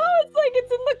tired. No, it's like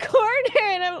it's in the corner,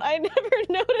 and I never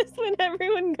notice when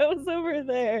everyone goes over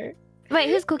there. Wait,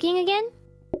 who's cooking again?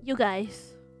 You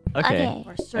guys. Okay.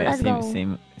 Or Yeah, serve. Let's go.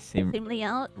 same Same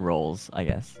layout. roles, I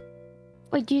guess.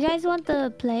 Wait, do you guys want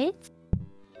the plates?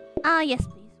 Yes,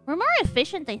 please. We're more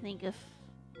efficient, I think, if...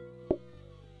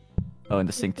 Oh, and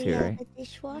the sink too, right? The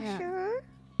dishwasher.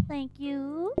 Thank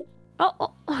you.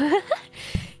 Oh.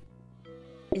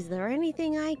 Is there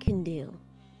anything I can do?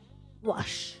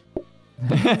 Wash.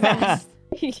 yes,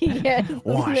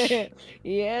 Wash. ma'am.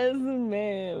 Yes,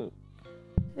 ma'am.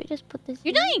 We just put this.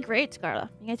 You're in. doing great, Scarla.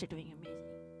 You guys are doing amazing.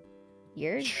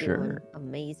 You're doing Sure.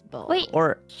 amazeballs. Wait,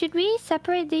 Or should we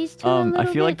separate these two? a I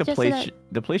little feel like bit, the just so plate that-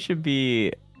 the plate should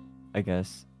be, I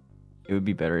guess, it would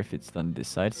be better if it's done this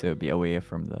side, so it'd be away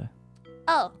from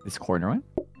Oh, this corner one.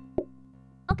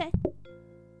 okay.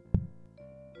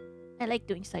 I like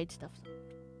doing side stuff.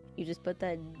 You just put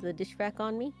the dish rack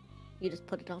on me? You just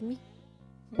put it on me?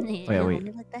 Yeah. Oh, yeah, On wait.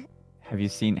 me like that? Have you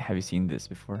seen this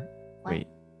before? What? Wait.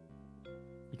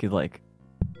 You could like.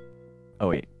 Oh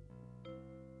wait.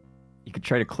 You could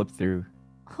try to clip through.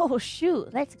 Oh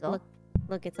shoot, let's go.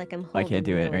 Look, it's like I'm I holding can't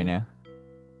do it right Millie. now.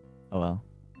 Oh well.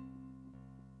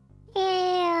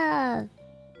 Yeah.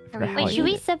 I forgot how Wait, I should did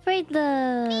we it. separate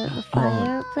the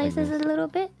fireplaces a little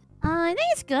bit? I think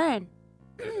it's good.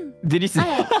 Did you see?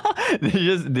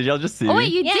 did y'all just see? Oh me?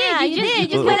 wait, you Yeah, did. you You did.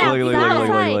 just Look, went look, out. look, look,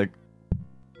 look,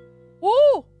 look,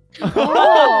 Woo!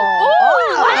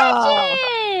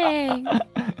 Magic!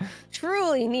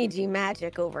 Truly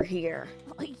Nijimagic over here.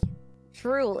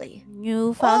 Truly.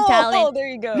 Newfound Oh, talent. there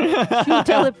you go. Shoot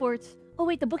teleports. Oh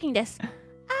wait, the booking desk.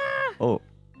 Oh,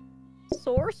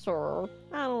 Sorcerer.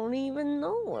 I don't even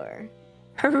know her.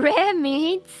 Rare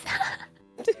meats.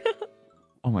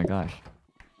 oh my gosh.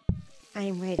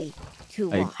 I'm ready to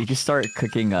Like, watch. you can start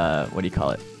cooking. What do you call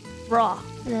it? Raw.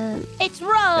 The It's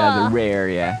raw. The rare,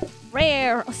 yeah.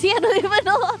 Rare. See, I don't even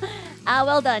know.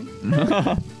 Well done.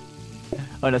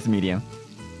 Oh, that's medium.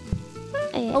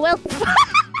 Oh well.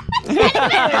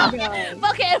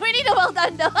 Okay, we need a well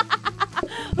done though.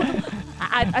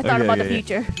 I thought Okay, about the okay.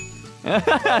 future.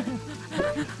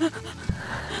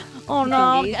 Oh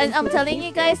no! Engage And I'm into the telling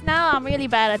you guys now, I'm really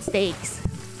bad at steaks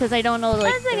because I don't know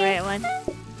like That's the okay. right one.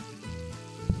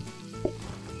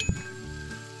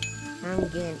 I'm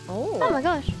getting. oh Oh. my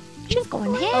gosh, she's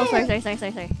going ham. Oh, sorry.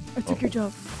 I took your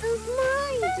job.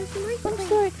 I'm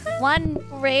sorry. One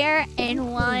rare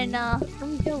and one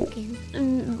I'm joking.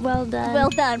 Well done. well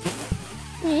done.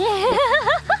 yeah.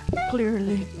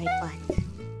 Clearly. My butt.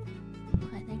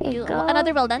 Thank you. go.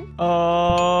 Another well done.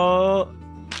 Oh.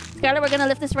 Scarlett, we're gonna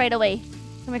lift this right away.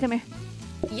 Come here.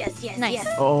 Yes, yes, Nice.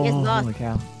 yes. Oh, Yes, boss. holy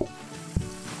cow.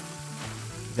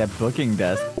 That booking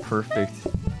desk, perfect.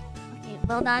 Okay,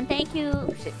 well done. Thank you. Oh,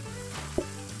 shit.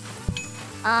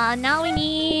 Now we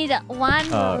need one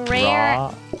rare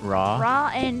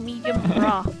Raw. and medium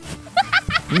raw.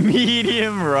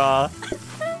 Medium raw.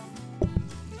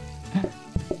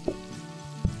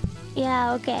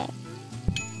 Yeah. Okay.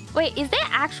 Wait, is there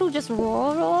actual just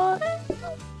raw?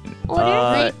 Order?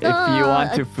 Like, If you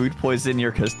want to food poison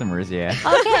your customers, yeah.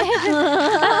 Okay.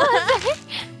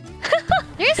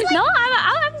 There's like, no,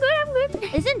 I'm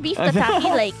good. isn't beef tataki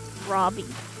like raw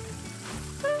beef?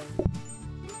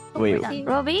 Wait, done.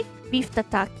 Robbie? Beef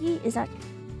tataki? Is that?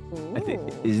 I think,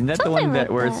 Ooh. isn't that the Something one that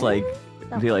like where it's that. like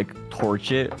they like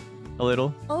torch it a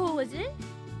little? Oh, is it?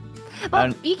 Well,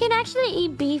 And- you can actually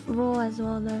eat beef raw as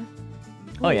well, though.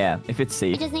 Oh yeah, if it's It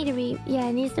safe. just need to be,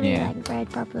 it needs to be Yeah. like bread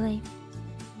properly.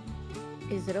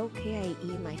 Is it okay I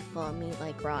eat my pho meat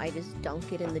like raw? I just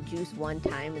dunk it in the juice one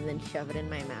time and then shove it in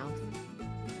my mouth.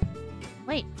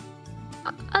 Wait,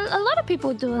 A lot of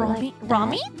people do it raw like meat? that. Raw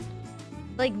meat?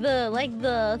 Like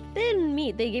the thin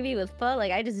meat they give you with pho,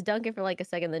 like I just dunk it for like a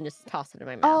second, then just toss it in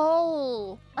my mouth.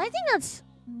 Oh, I think that's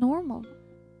normal.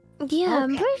 Yeah,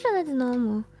 I'm Okay. pretty sure that's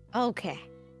normal. Okay.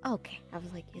 Okay. I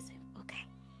was like, is it okay?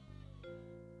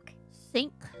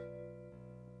 Sink. I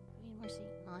mean, we're seeing.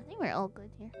 No, I think we're all good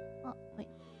here. Oh, wait.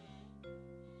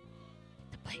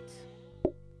 The plates.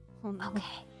 Oh no. Okay.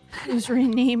 Who's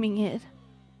renaming it?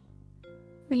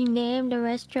 Rename the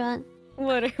restaurant.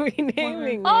 What are we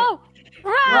naming? Oh!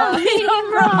 Raw, Raw!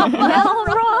 medium raw, well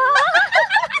raw.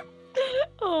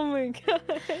 Oh my god.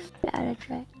 Gotta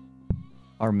try.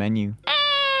 Our menu.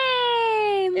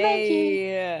 Hey!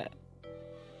 Magic!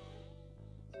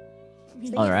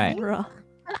 Hey. All right. Raw.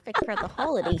 Perfect for the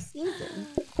holiday season.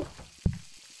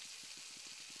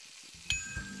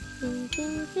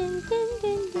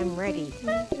 I'm ready.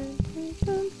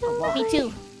 Me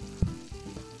too.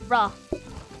 Raw.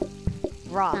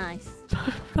 Raw. Nice.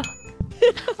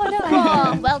 Oh no!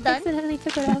 Raw. Well done. Accidentally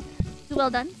took it off. Two well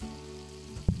done.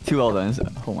 2 well done.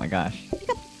 Oh my gosh.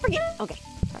 Forget. Okay.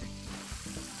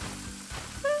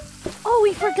 Oh,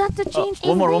 we forgot to change.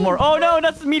 One more, one more. Oh no,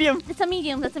 that's medium. It's a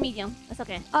medium. That's a medium. That's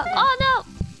okay. Oh no!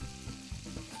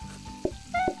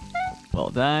 Well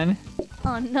done.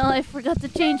 Oh no, I forgot to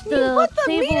change the You put the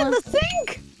table. meat in the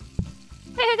sink.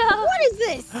 There you go. What is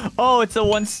this? Oh, it's a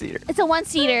one-seater. It's a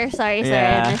one-seater. Sorry,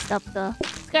 Yeah. I messed up the.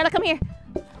 Scarlett, come here.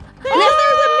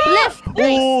 Lift.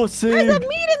 Oh, There's sick. a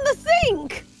meat in the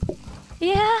sink.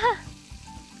 Yeah.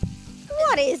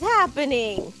 What is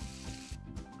happening?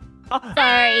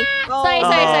 Sorry. Oh. Sorry. Oh,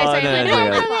 Sorry. no, Wait, no, wait,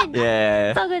 no, wait, no. wait.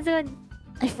 Yeah. So good, so good.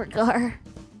 I forgot.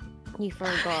 You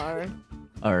forgot.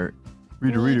 Or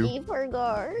reader. You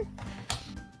forgot.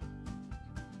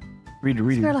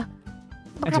 Reader. Scarlett.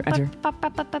 Enter.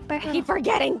 I keep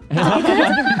forgetting.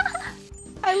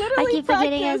 I literally I keep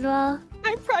forgetting as practiced. well.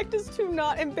 I practiced to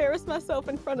not embarrass myself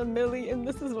in front of Millie, and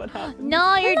this is what happened.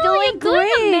 No, you're No, doing you're doing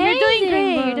great. You're doing amazing,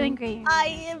 great. bro. You're doing great. I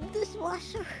am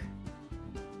dishwasher.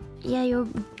 Yeah, you're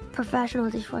professional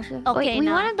dishwasher. Okay, Wait, we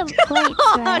no. wanted the plates,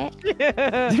 right?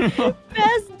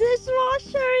 Best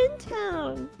dishwasher in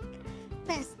town.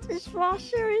 Best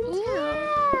dishwasher in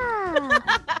town.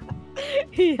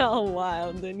 Yeah. Y'all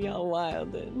wildin', y'all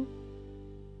wildin'.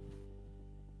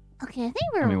 Okay, I think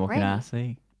we're I mean, what ready. can I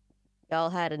say? Y'all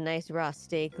had a nice raw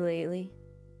steak lately.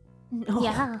 No.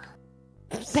 Yeah.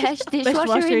 Best dishwasher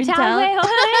dishwasher in in town. town. Wait,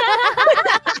 hold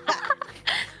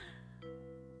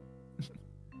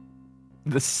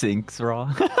The sink's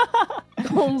raw.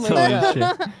 Oh my Holy god.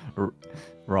 shit.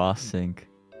 Raw sink.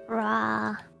 on.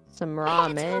 Raw. Some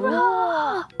ramen.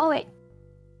 Raw. Oh wait.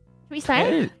 Should we start?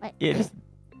 Yeah, Wait, yeah, just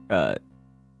oh,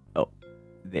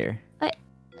 there.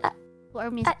 or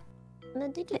music?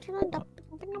 Did you turn on the...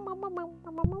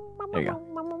 There you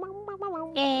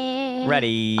Yeah.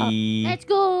 Ready. Let's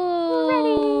go.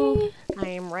 Ready. I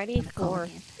am ready Go for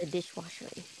again. the dishwasher.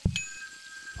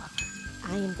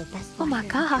 I am the best. Oh my washer in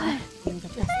god. town. I am the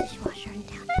best dishwasher in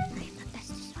town. I am the best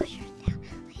dishwasher in town.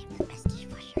 I am the best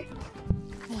dishwasher in town.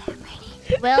 Yeah, I'm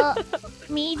ready. Well,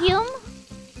 medium.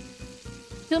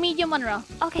 2 medium, 1 raw.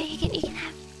 Okay, you can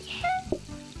have.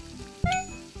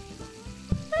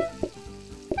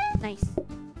 Nice.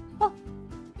 Oh,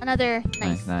 another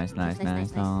nice. Nice.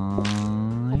 Nice.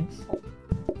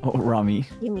 Oh, Rami.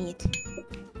 Give me it.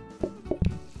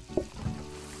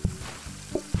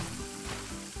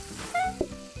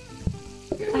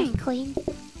 Alright, clean.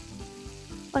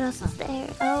 What else is there?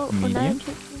 Oh, Medium? another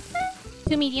chicken.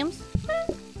 2 mediums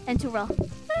and 2 raw.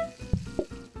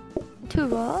 2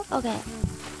 raw? Okay.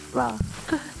 Raw.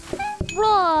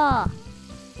 Raw.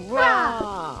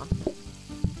 Raw.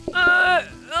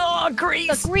 Oh, The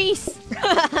grease. grease.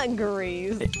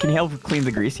 Grease. Can you help clean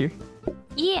the grease here?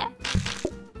 Yeah.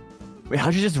 Wait,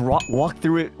 how'd you just walk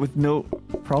through it with no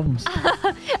problems?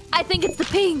 I think it's the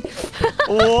ping.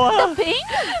 What? Ping?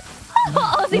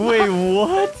 Oh, the Wait,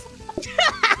 what?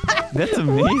 That's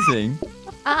amazing.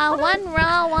 1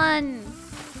 raw, 1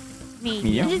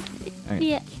 medium. Medium? Okay.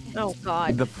 Yeah. Oh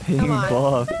god. The ping Come on.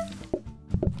 buff.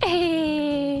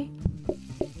 Hey.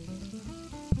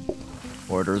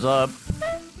 Orders up.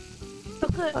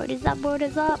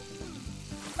 Orders up.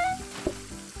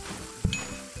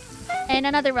 And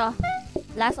another raw.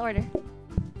 Last order.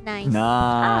 Nice.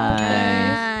 Nice.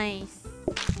 Nice.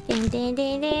 Ding ding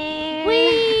ding ding.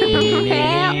 Whee!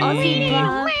 Yeah, Aussie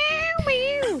buff.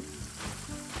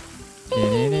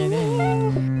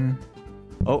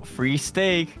 Oh, free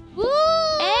steak. Woo!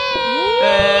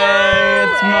 Hey,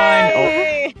 it's mine.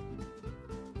 Hey.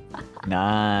 Oh,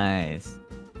 nice.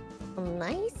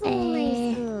 Nice.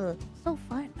 Hey. Nice. So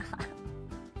fun.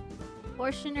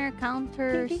 Portioner,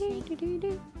 counter, sink.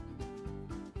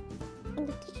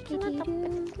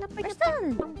 Where's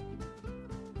the...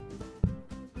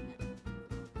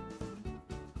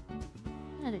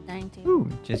 Another dining table. Ooh,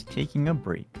 just taking a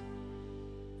break.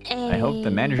 I hope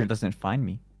the manager doesn't find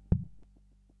me.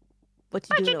 What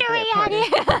What you you doing doing over there,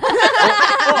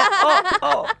 out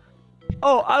partner? here?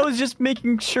 Oh, I was just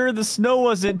making sure the snow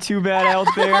wasn't too bad out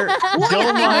there. What Don't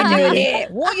you mind doing me. here?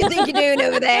 What you think you're doing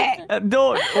over there?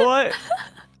 Don't, what?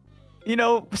 You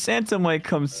know, Santa might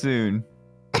come soon.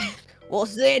 Well,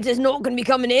 Santa's not going to be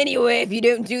coming anyway if you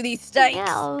don't do these steaks.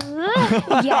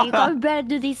 Yeah, you gotta better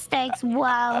do these steaks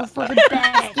well for the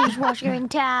best dishwasher in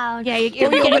town. Yeah, Or you're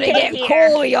going to get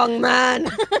cold, young man.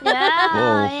 Yeah,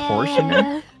 Whoa, yeah,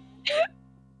 portioner? yeah.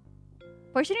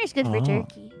 Portioner is good for Oh.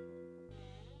 turkey.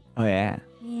 Oh, yeah.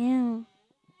 Yeah.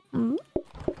 Mm.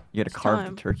 You gotta carve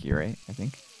time. the turkey, right? I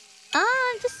think.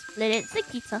 Just split it. It's like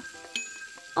pizza.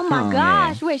 Oh my Oh,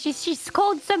 gosh, wait, she's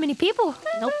called so many people.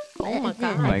 Nope. Oh my Oh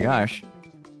god. my gosh.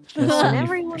 She has so many-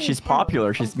 Everyone she's is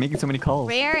popular. She's making so many calls.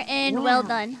 Rare and Wow. well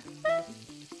done.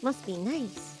 Must be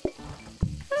nice.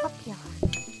 Popular.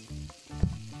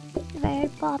 Very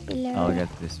popular. I'll get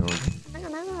this order.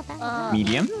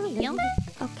 Medium. Medium? Medium.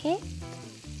 Okay.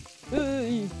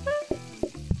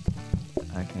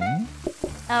 Okay.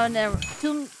 Oh, no.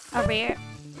 2 a rare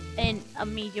and a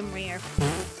medium rare.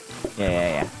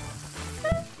 Yeah.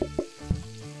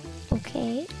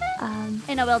 Okay.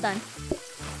 And a well done.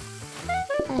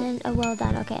 And a well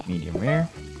done. Okay. Medium rare.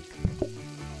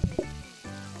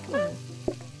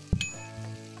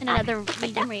 And another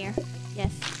medium rare.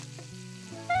 Yes.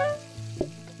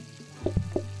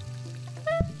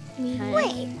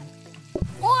 Wait.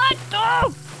 What?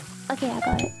 Oh! Okay, I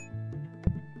got it.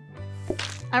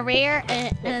 A rare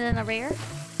and then a rare.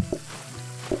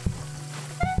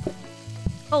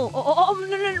 Oh,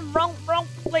 no, wrong.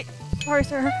 Wait, sorry,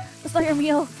 sir. That's not your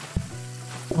meal.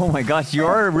 Oh my gosh, you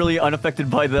are really unaffected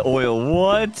by the oil.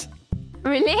 What?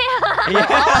 Really?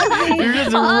 Yeah. You're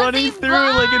just running through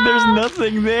like there's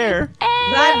nothing there. Hey!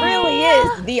 That really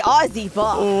is the Aussie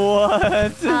buff.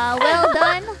 What? Well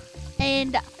done.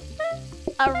 And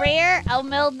a rare, a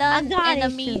well done, got and a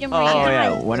it. medium Oh rare.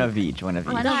 yeah, one of each. One of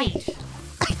each. One of each.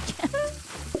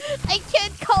 I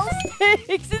can't call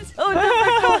sticks. It's so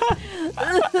difficult.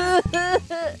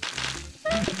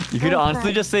 You could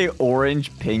honestly just say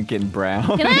orange, pink, and brown.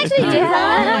 Can I actually do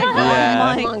that?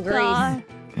 Yeah. Come on, Grace.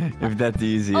 If that's Oh,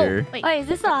 easier. wait. Wait, is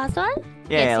this the last one?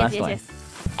 Yeah, last yes, one. yes.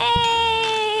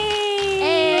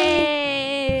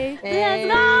 Hey! Hey. Let's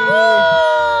go!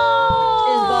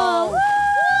 Fistball.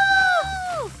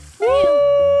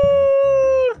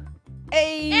 Woo!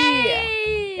 Hey.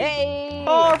 Hey. Hey.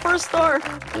 Oh, first star.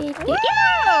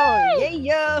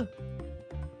 Yeah.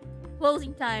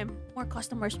 Closing time. More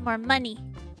customers, more money.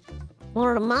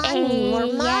 More money. Hey, More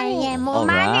money. yeah, more All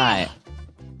money. right.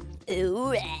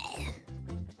 Ooh.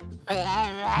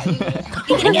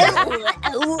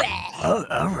 Oh,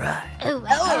 all right. All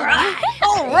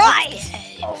right.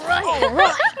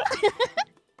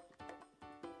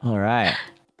 All right.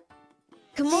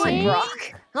 Come on, See?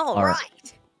 Brock. All All right.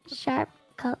 right. Sharp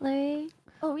cutlery.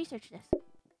 Oh, research this.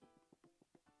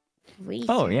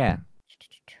 Oh yeah.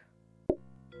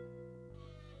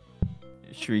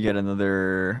 Should we get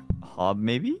another hob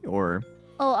maybe, or?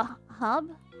 Oh, a hub?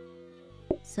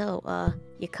 So,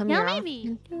 you come Yeah, here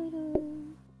maybe.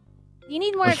 often? You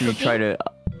need more Or should we cooking? try to?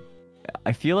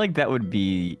 I feel like that would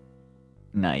be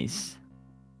nice.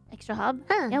 Extra hub?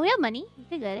 Huh. Yeah, we have money. We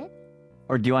could get it.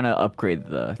 Or do you want to upgrade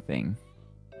the thing?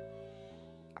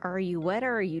 Are you wet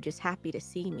or are you just happy to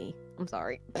see me? I'm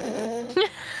sorry.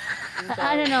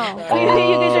 I don't know. Oh.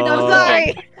 You guys are I'm done.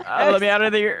 sorry. Let me out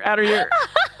of here! Out of here!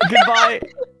 Goodbye.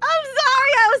 I'm sorry.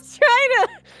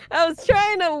 I was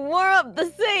trying to warm up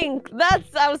the sink.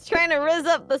 I was trying to rizz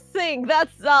up the sink.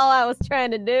 That's all I was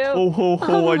trying to do. Oh ho ho!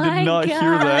 Oh I my did not hear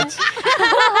that.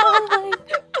 Oh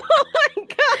Oh my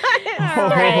god. Oh,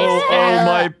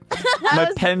 my I my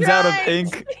was pen's out of trying.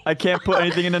 ink. I can't put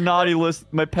anything in the naughty list.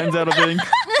 My pen's out of ink.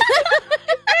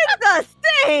 The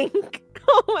sink.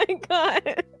 Oh my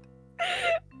god.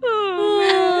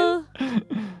 Oh man.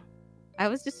 I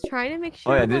was just trying to make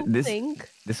sure. Oh, yeah, the this- sink.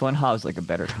 This one hob's like a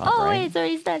better hob, Oh, right? wait, it's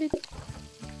already started.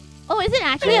 Oh, is it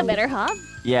actually a better hub?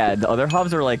 Yeah, the other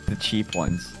hobs are like the cheap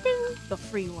ones. The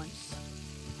free ones.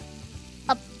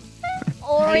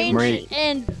 Orange Marie-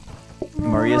 and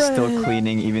Maria's still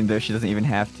cleaning, even though she doesn't even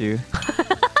have to.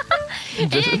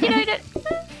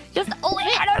 Just only.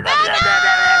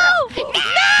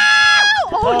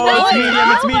 Oh,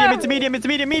 it's medium! It's medium! It's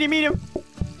medium! Medium!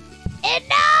 and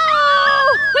no!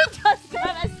 We just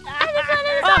got a star.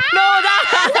 Oh no!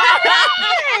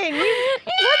 Hey,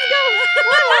 let's go.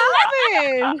 What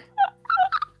happened?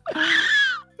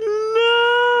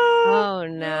 Oh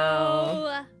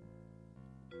no.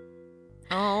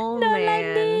 Oh Not man. like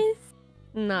this.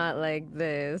 Not like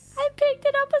this. I picked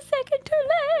it up a second too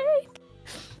late.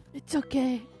 It's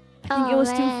okay. I think it was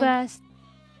too fast.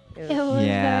 It was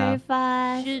Yeah. very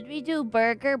fast. Should we do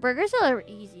burger? Burgers are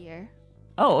easier.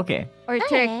 Oh, okay. Or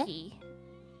Okay. turkey.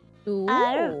 Ooh.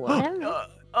 I don't know.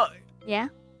 Yeah?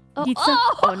 Oh, Pizza?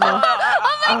 oh no.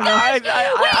 Oh no! I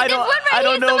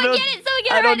don't know about.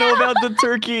 I don't know about the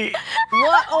turkey.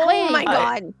 What? Oh Wait. my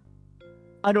god.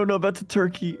 I don't know about the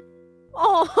turkey.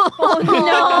 Oh,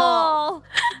 No!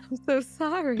 I'm so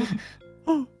sorry.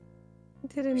 Oh.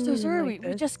 Didn't We're so mean sorry. like We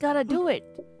this. just gotta do it.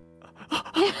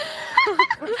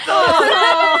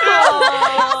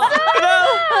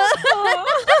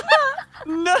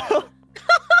 No!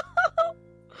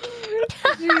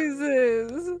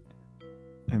 Jesus.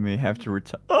 I may have to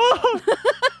retire. Oh!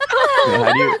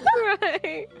 Wait,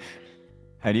 Right.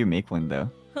 how do you make one though?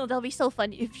 Oh, that'll be so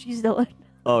funny if she's the one.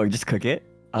 Oh, you just cook it?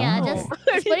 Yeah, Oh. just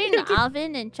put it in the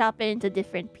oven and chop it into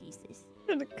different pieces.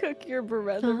 To cook your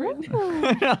brethren.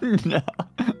 No.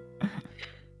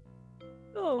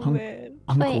 Oh Um, man.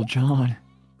 Uncle Wait. John.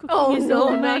 Oh Cooking is no, so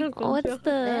not nice. Uncle What's Joe.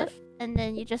 the? Lift, and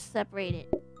then you just separate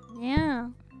it. Yeah.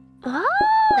 Oh,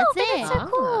 That's it. That's so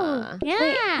cool. Ah. Yeah.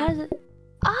 Wait, how does it?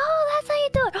 Oh, that's how you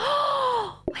do it.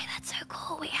 Oh, wait, that's so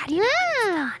cool. Wait, how do you?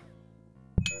 Yeah.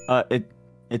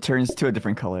 It turns to a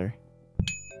different color.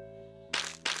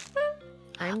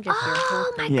 I'm just your Oh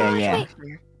whole my thing. Yeah, gosh! yeah.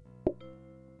 Wait.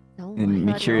 Oh And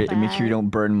my, make sure you don't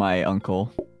burn my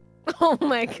uncle. oh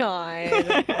my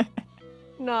god.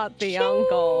 Not the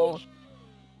uncle.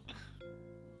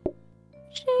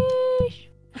 Sheesh.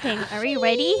 Okay, are we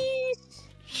ready?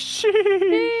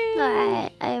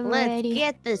 Alright, I'm Let's ready.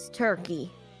 get this turkey.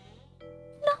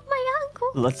 Not my uncle.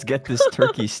 Let's get this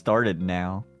turkey started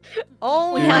now.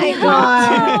 Oh Yeah. my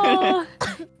god.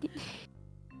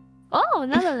 Oh,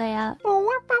 another layout.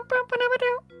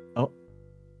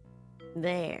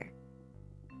 There.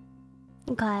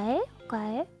 Okay.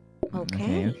 Okay.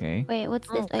 Okay. Okay. Wait, what's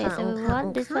this? Okay, Okay, so we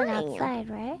want this one okay. outside,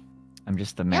 right? I'm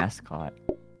just the mascot.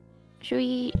 Should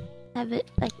we have it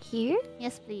like here?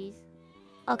 Yes, please.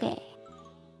 Okay.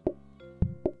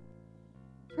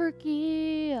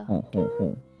 Turkey. Oh, oh,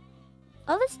 oh.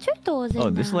 Oh, there's turtles in Oh,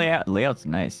 this now. layout's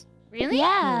nice Really?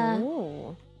 Yeah.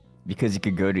 Ooh. because you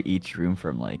could go to each room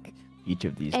from like each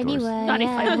of these doors. Anyway, Not if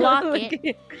I yeah. block Look it.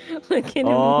 at- Look at him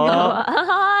Oh.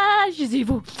 go. She's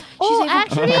evil. Oh, evil.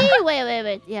 actually,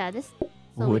 wait. Yeah, this. So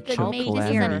we Witch could of make this as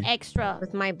an Calamity. extra.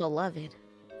 With my beloved.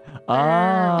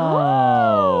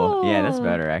 Oh, yeah, that's Oh.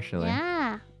 better actually.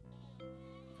 Yeah.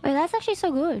 Wait, that's actually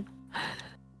so good.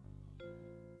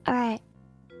 All right.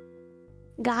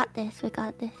 Got this. We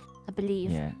got this. I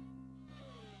believe. Yeah.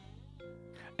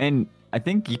 And I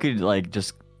think you could like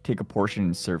just take a portion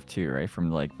and serve too, right?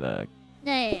 From like the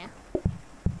Yeah.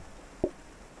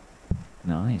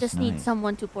 nice. Just nice. need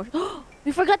someone to pour.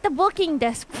 We forgot the booking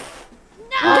desk. No!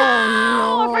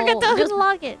 Oh, I forgot to Just-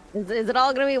 unlock it. Is it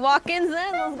all gonna be walk-ins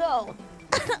then? Let's go.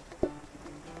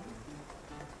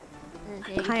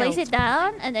 Okay, you Hi, place Uncle. it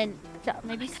down and then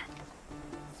maybe.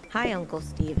 Hi, Uncle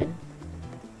Steven.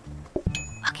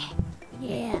 Okay.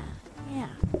 Yeah. Yeah.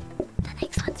 The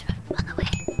next one's on the way.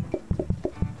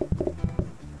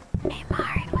 Hey,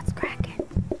 Mari, what's cracking?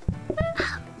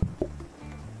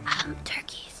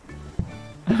 Turkeys.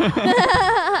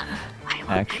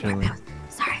 Actually.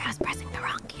 Sorry, I was pressing the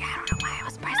wrong key. I don't know why I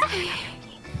was pressing the wrong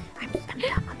key. I'm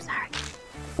dumb. I'm sorry.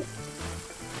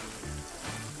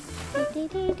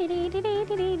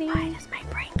 Why does my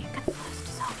brain get confused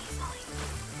so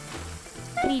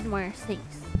easily? Need more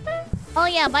things. Oh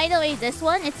yeah, by the way, this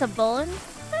one, it's a bone.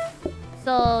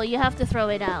 So you have to throw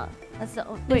it out. That's the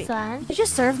This one? you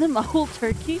just serve them a whole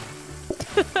turkey?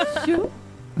 Shoot.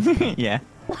 Yeah.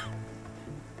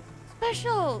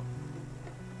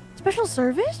 Special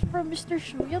service from Mr.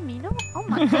 Shuyamino? Oh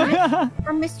my god.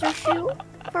 From Mr. Shu?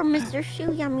 From Mr. Shu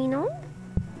Yamino?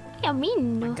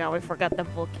 Yumino. God, we forgot the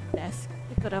booking desk.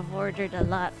 We could have ordered a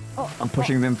lot. Oh, I'm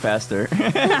pushing them faster.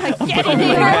 Get I'm in pushing the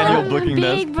here. manual booking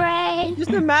desk. Big brain.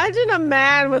 Just imagine a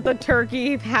man with a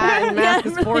turkey hat and mask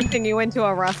is really. forcing you into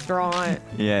a restaurant.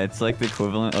 Yeah, it's like the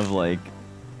equivalent of like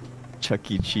Chuck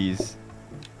E. Cheese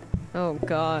Oh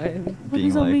god. What being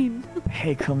does that like, mean?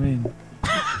 "Hey, come in,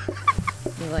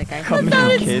 You're like, I come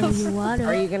heard in, you. kids."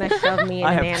 Are you gonna shove me in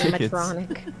I an have tickets.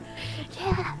 animatronic?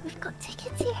 Yeah, we've got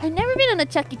tickets here. I've never been on a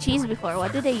Chuck E. Cheese before.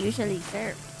 What do they usually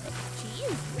serve?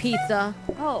 Cheese? Pizza.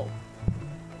 Oh.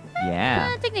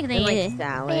 Yeah. Technically, And like yeah.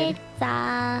 salad.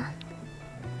 Pizza.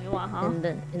 You want, huh? And,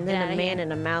 then Get a outta man here.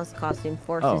 in a mouse costume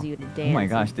forces Oh. you to Oh dance. my and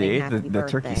gosh, they sing ate the happy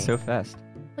turkey birthday. so fast.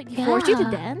 Wait, he forced you to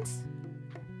Yeah. dance?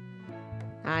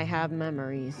 I have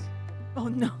memories. Oh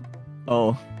no.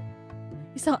 Oh.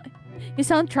 You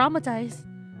sound traumatized.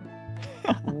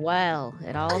 Well,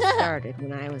 it all started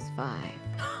when I was 5.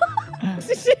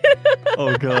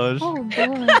 Oh gosh. Oh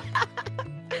boy.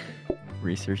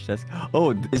 Research desk.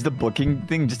 Oh, is the booking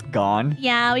thing just gone?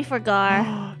 Yeah, we forgot.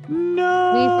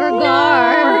 No. We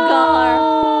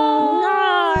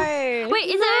Wait,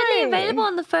 is it only available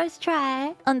on the first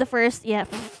try? On the first, yeah.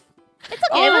 It's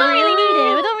okay. We don't really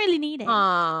need it. We don't really need it.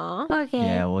 Aww. Okay.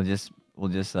 Yeah, we'll just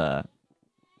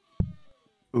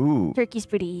Ooh, Turkey's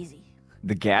pretty easy.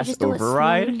 the gas Just do it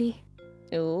override. slowly.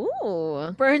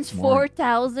 Ooh. Burns More.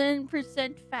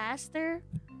 4,000% faster.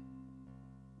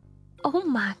 Oh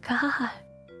my god.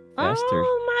 Faster,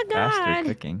 Oh my faster god.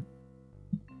 cooking.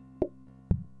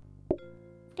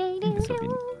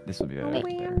 This will be better. there.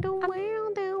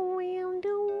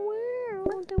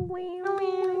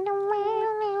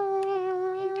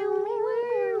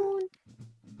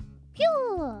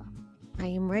 Pew! I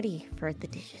am ready for the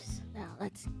dishes. Now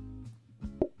let's.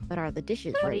 But are the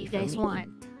dishes What do ready you for guys me? want?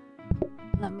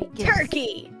 Let me guess.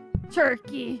 Turkey!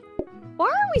 Turkey. Why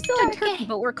are we selling turkey, Turkey.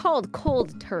 but we're called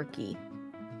cold turkey?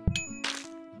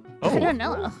 I Oh, don't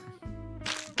know.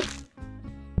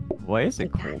 why is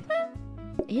it cold?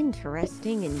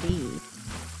 Interesting indeed.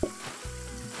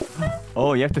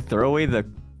 Oh, you have to throw away the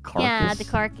carcass. Yeah, the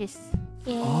carcass.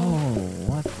 Yeah. Oh,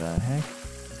 what the heck?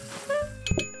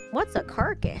 What's a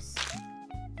carcass?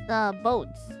 The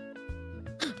boats.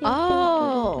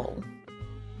 Oh.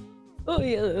 Oh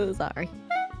yeah, sorry.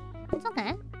 It's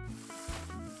okay.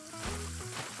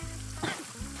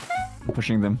 I'm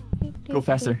pushing them. Go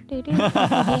faster.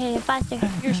 Yeah, faster.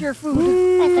 Here's your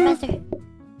food. Faster.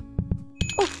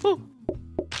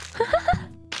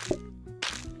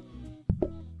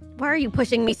 Why are you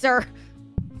pushing me, sir?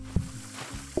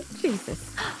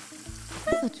 Jesus.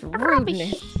 Such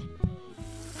rudeness.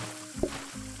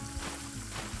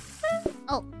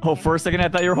 Oh. Oh, for a second I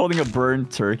thought you were holding a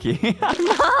burned turkey.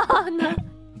 Oh no.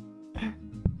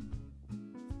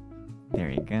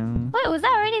 Wait, was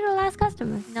that already the last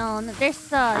customer? No, no, there's you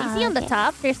see on the okay.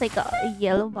 top, there's like a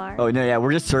yellow bar. Oh no, yeah,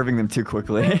 we're just serving them too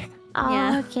quickly. Oh,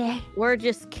 Yeah. okay. We're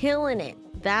just killing it.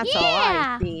 That's all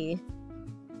Yeah. I see.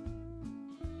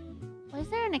 Why is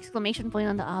there an exclamation point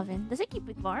on the oven? Does it keep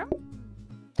it warm?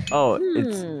 Oh,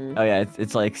 it's Hmm. oh yeah,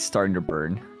 it's like starting to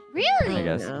burn. Really? I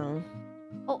guess. No.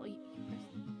 Oh,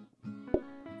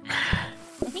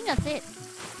 I think that's it.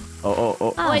 Oh.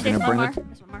 Oh, Oh, wait, Who's there's gonna one burn more. the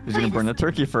There's one more. Who's gonna burn the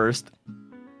turkey first?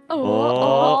 Oh!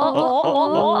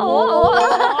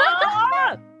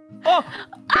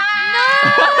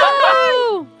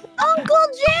 Oh! Uncle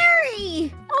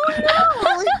Jerry! Oh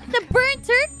no! The burnt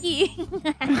turkey!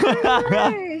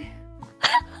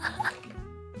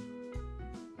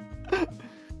 The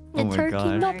Oh my turkey,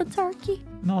 God. not the turkey.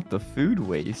 Not the food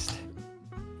waste.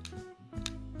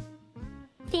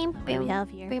 What do we have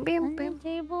here? Bim, bim, bim.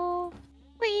 Table.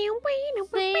 Wee,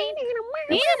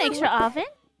 Need an extra oven?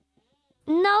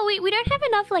 No, we don't have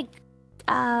enough like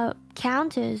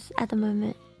counters at the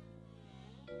moment.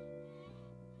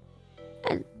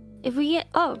 And if we get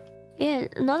yeah,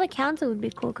 another counter would be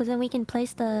cool because then we can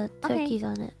place the Okay. turkeys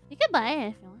on it. You can buy it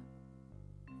if you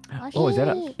want. Oh, is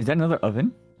that another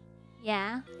oven?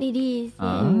 Yeah. It is.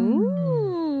 Yeah.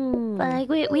 Oh. But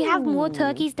like we have more Ooh.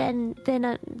 turkeys than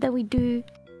we do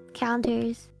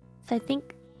counters. So I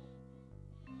think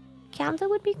counter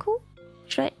would be cool.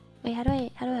 Should I wait? How do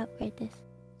I upgrade this?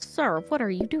 Sir, what are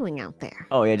you doing out there?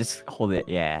 Oh yeah, just hold it.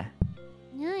 Yeah.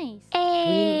 Nice. Hey.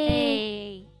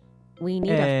 Hey. We need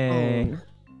Hey. a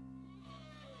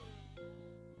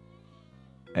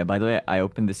phone. By the way, I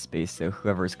opened this space so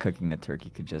whoever's cooking the turkey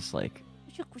could just like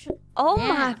Oh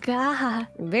Yeah. my god.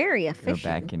 Very go efficient.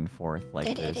 back and forth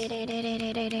like this.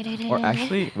 Or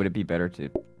actually, would it be better to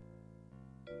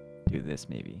do this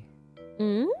maybe?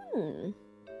 Mm.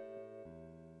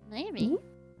 Maybe.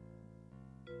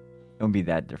 It won't be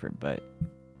that different, but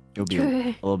it'll be a True.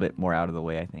 little bit more out of the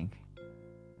way, I think.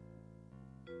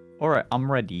 Alright,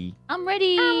 I'm ready. I'm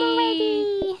ready. I'm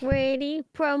ready. Ready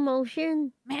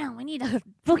promotion. Man, we need a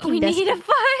booking We need a desk.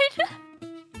 phone.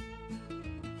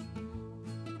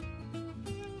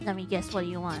 Let me guess what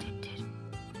you want.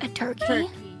 A turkey. Turkey.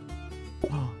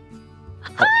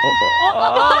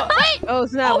 Oh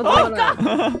snap! What's going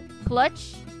on?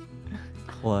 Clutch.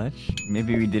 Clutch?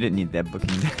 Maybe we didn't need that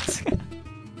booking desk.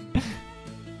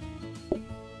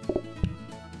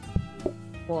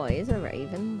 Boy, is a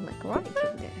raven like writing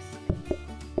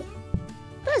this?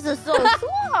 This is so slow.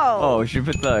 Oh, we should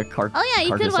put the Oh yeah,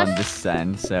 you could carcass on watch.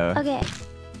 descend, so Okay.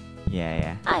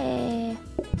 yeah. I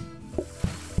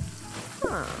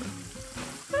Huh.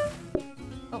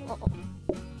 Oh.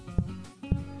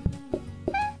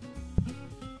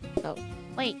 Oh.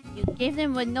 Wait, you gave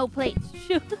them with no plates.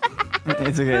 Shoot.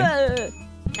 It's okay.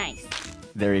 Nice.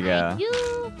 There you go. Thank you.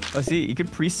 Oh, see, you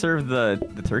could pre-serve the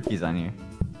turkeys on here.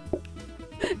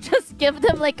 Just give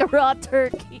them like a raw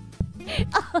turkey.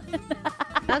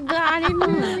 I got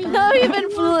it. Not even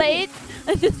plate.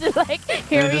 Just like,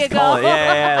 here And we just go. call it.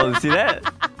 Yeah. See that?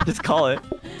 Just call it.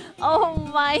 Oh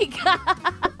my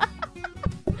god.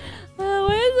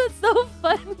 Why is it so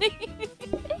funny?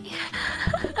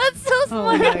 That's so Oh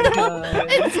smart. my god.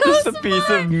 It's so Just a smart. piece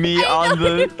of meat on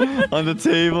the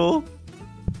table.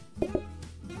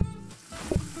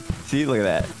 See, look at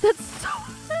that. That's so.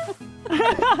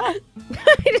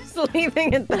 Just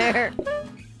leaving it there.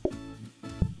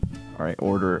 All right,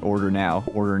 order now.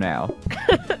 Order now.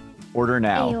 Order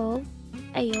now. Ayo.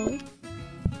 Ayo.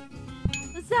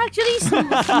 That's actually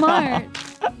so smart.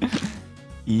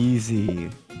 Easy.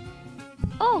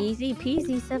 Oh. Easy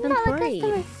peasy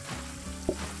 7-3.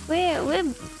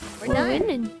 Customer. We're done.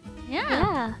 winning.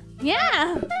 Yeah. Yeah.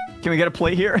 Yeah. Can we get a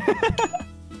plate here?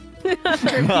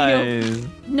 Nice.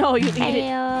 No, you eat it.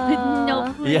 Ayo.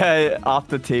 No. Yeah, off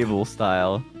the table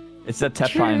style. It's a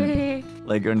teppan, True.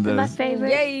 like on My the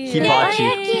favorite.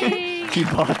 hibachi,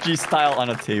 hibachi style on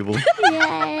a table.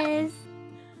 Yes.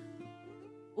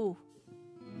 Ooh.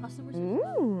 Customers.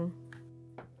 Mm.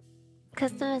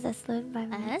 Customers are slowed by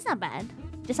me. That's not bad.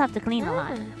 Just have to clean a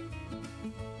lot.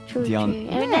 True, Do y'all- true.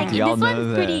 And like, do y'all this know one's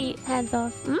that- pretty hands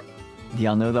off. Hmm? Do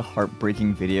y'all know the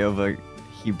heartbreaking video of a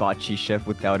hibachi chef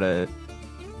without a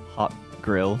hot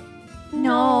grill?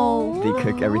 No. They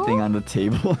cook everything on the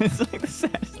table. It's like the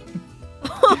saddest thing.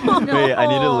 Wait, I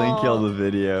need to link y'all the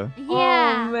video.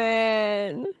 Yeah. Oh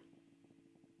man.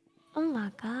 Oh my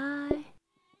god.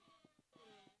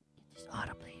 Just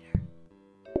autoplater.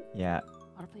 Yeah,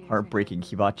 Autoplater. heartbreaking.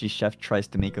 Hibachi chef tries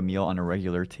to make a meal on a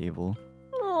regular table.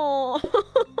 Oh,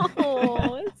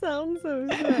 it sounds so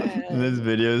sad. And this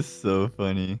video is so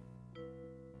funny.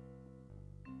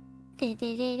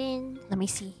 Dun-dun-dun-dun. Let me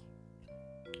see.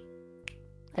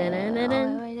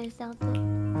 Dun-dun-dun-dun. wait, there's something.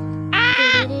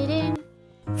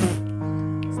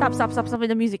 Stop with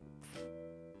the music.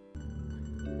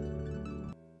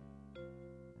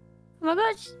 Oh my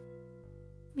gosh.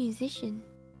 Musician.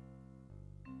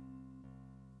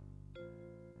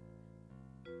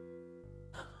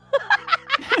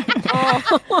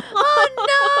 Oh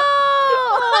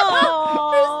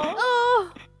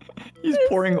He's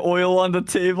pouring oil on the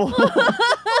table.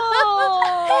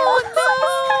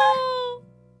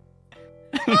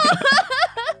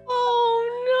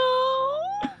 Oh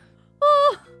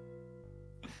no!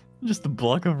 Just a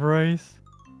block of rice.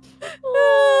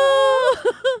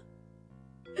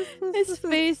 His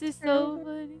face is so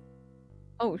funny.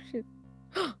 Oh shit.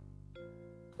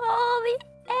 Oh,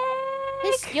 the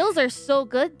His egg. skills are so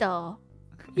good though.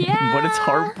 Yeah. But it's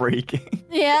heartbreaking.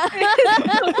 Yeah.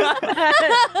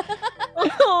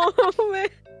 Oh man.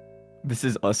 This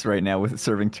is us right now with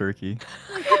serving turkey.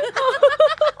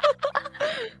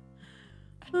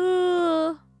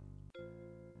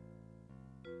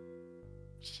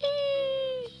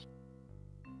 Sheesh.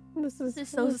 This is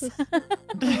so this is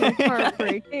sad.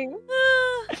 heartbreaking.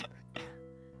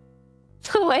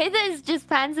 The way that it just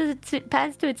pans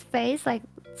to its face, like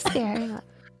staring.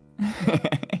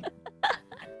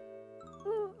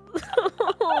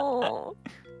 Oh.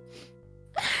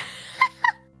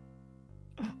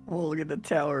 Oh, look at the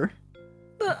tower.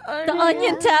 The The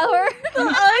onion tower. The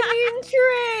onion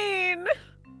train.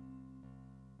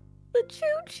 The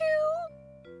choo-choo.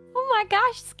 Oh my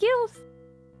gosh, skills.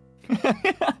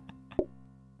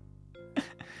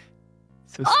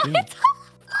 So Oh, sweet. it's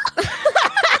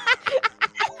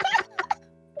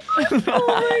Oh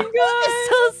my god. It's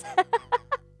so sad.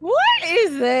 What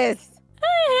is this?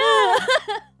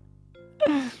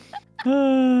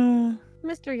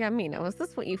 Mr. Yamino, is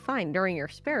this what you find during your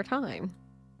spare time?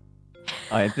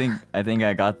 I think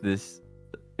I got this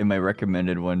in my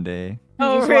recommended one day.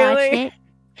 Oh, You just really? watched it?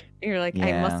 You're like, I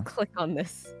Yeah. must click on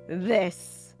this.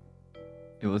 This.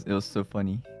 It was so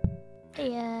funny.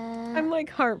 yeah. I'm like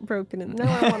heartbroken, and now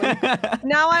I want to.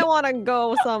 Now I want to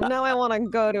go some. Now I want to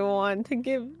go to one to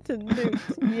give to do.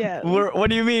 Yeah. What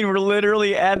do you mean? We're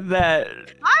literally at that.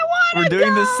 I want We're to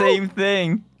doing the go! same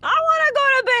thing. I want to go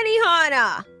to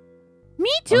Benihana.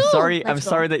 Me too. I'm sorry. I'm Let's go.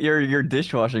 sorry that you're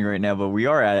dishwashing right now, but we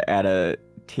are at a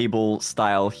table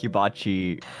style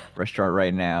hibachi restaurant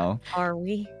right now. Are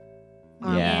we?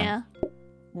 Yeah.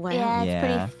 Wow. Yeah, it's Yeah.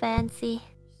 pretty fancy.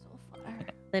 So far.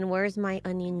 Then where's my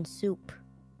onion soup?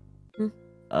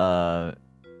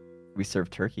 We serve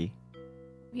turkey.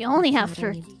 We only have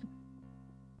turkey.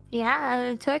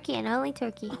 Yeah, turkey and only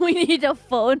turkey. We need a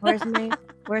phone. Where's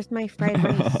my fried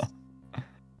rice?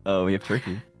 Oh, we have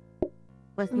turkey.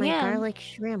 With my Yeah. garlic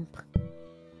shrimp.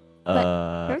 We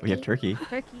have turkey.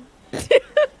 Turkey.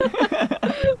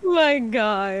 My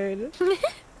god.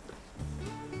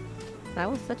 That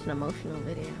was such an emotional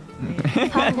video.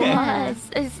 It Yeah. was.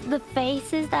 The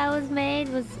faces that was made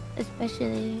was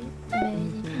especially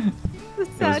amazing. The It was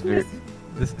sadness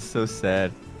this is so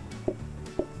sad.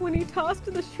 when he tossed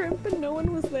the shrimp and no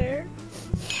one was there.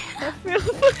 I feel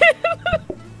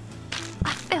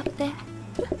I felt that.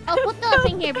 I'll put the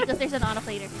thing here because there's an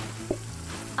autoplater.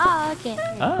 Oh, okay.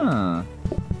 Ah.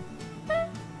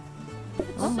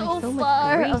 Oh my, So so much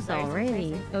far. grease Oh, sorry,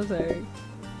 already. Oh, sorry.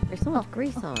 There's so much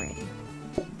grease already.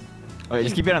 Okay,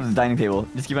 just keep it on the dining table.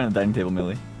 Just keep it on the dining table,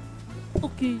 Millie.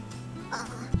 Okay.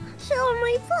 Show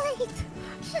my plate!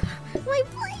 Show my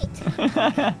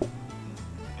plate!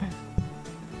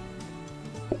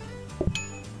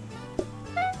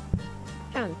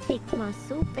 Trying to take my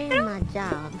soup and my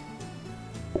job.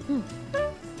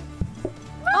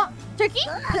 Oh, turkey?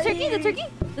 The turkey? The turkey?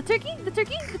 The turkey? The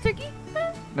turkey? The turkey?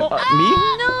 Me?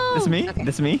 No! This me? Okay.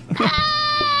 This me?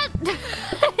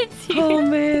 It's you. Oh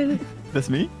man. This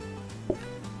me?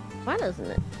 Why doesn't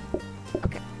it?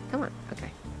 Okay, come on. Okay.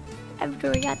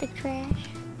 After we got the trash.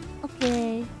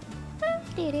 Okay.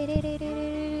 Turkey.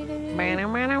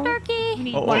 We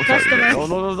need Oh, more sorry. customers. Oh,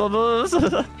 no.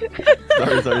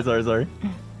 Sorry.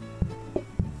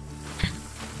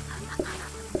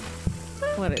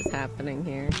 What is happening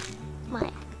here?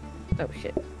 My Oh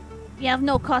shit. We have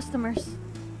no customers.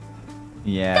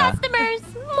 Yeah, customers,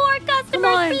 more customers, Come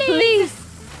on, please.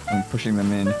 I'm pushing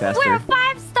them in We're faster. a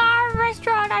 5-star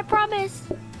restaurant, I promise.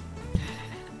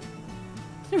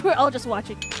 We're all just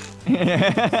watching.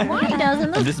 Why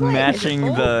doesn't I'm this just play? Is it matching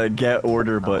full? the get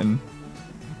order button.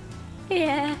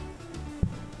 Yeah.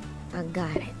 I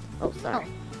got it. Oh, sorry.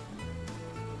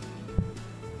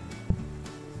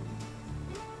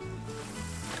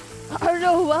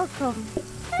 Hello, welcome.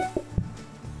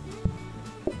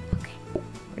 Okay.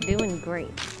 We're doing great.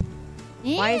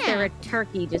 Yeah. Why is there a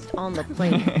turkey just on the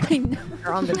plate I know.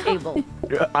 or on the table?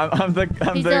 I'm the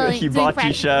doing hibachi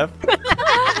practice. chef.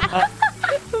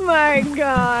 My I'm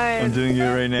God. doing it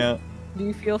right now. Do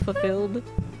you feel fulfilled?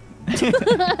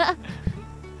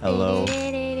 Hello.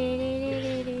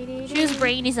 Shu's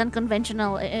brain is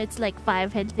unconventional. It's like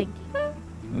 5 head thinking.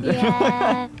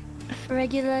 Yeah.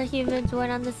 Regular humans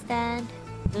won't understand.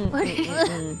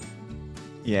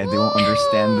 Yeah, they won't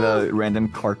understand the random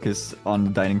carcass on the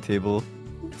dining table.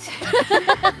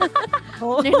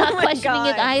 Oh They're not my questioning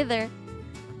it God. either.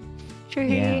 True.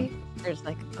 Yeah. There's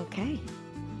like, okay.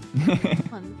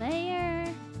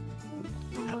 Conveyor.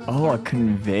 Oh, a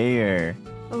conveyor.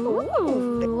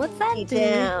 Ooh, what's that Lay do?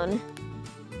 down.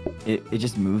 It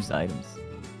just moves items.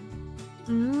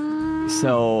 Mm.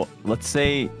 So let's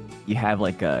say you have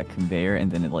like a conveyor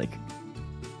and then it like,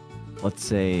 let's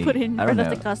say Put it in I don't front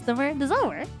know. of the customer. Does that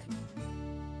work?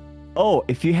 Oh,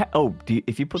 if you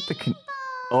if you put the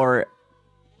or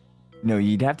no,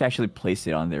 you'd have to actually place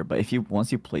it on there. But if you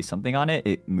once you place something on it,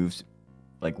 it moves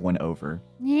like one over.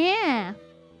 Yeah.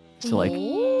 So like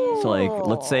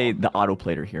let's say the auto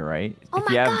plater here, right? Oh If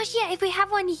my you have, gosh, yeah, if we have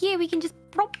one here, we can just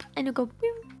prop and it'll go.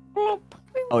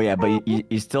 Oh yeah, but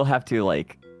you still have to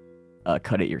like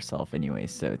cut it yourself anyway.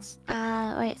 So it's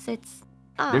Wait, so it's.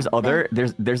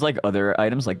 there's there's like other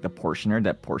items like the portioner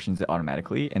that portions it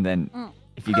automatically, and then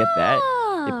if you get that,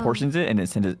 it portions it and it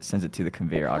sends it to the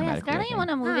conveyor Oh yeah, automatically. I Scarlett, you think. want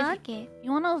to move it? Okay.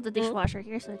 You want to move the dishwasher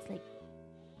here, so it's like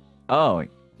Oh,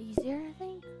 easier, I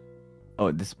think.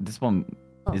 this one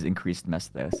Oh. is increased mess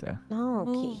though. So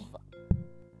Okay. Move.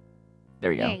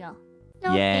 there you There go. you go.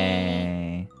 Okay.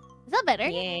 Yay! Is that better?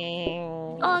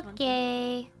 Yeah.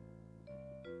 Okay.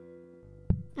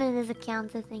 And there's a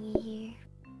counter thingy here.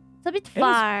 It's a bit is-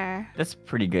 far. That's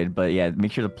pretty good, but yeah,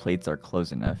 make sure the plates are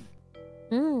close enough.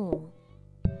 Mm.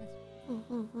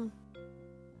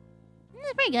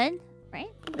 It's pretty good, right?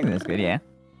 I think that's good. Yeah.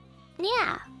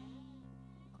 Yeah.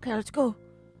 Okay, let's go.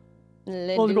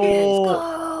 Let's go.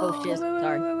 Oh shit,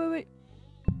 sorry. Wait.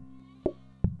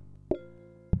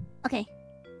 Okay.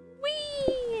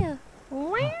 Whee!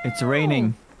 It's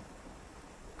raining.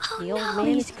 Oh The old no. man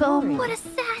Please is come. sorry. What a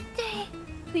sad day.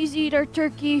 Please eat our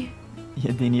turkey.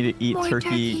 Yeah, they need to eat More turkey.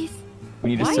 turkeys. We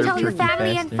need to Why serve Tell your turkey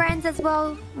family and faster. friends as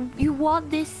well. You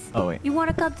want this. Oh wait. You want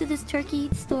to come to this turkey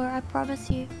store, I promise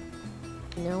you.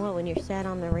 You know what? When you're sad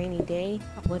on the rainy day,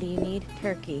 what do you need?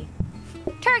 Turkey.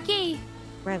 Turkey!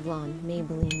 Revlon,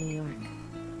 Maybelline, New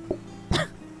York.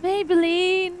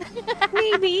 Maybelline.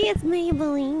 Maybe it's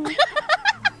Maybelline.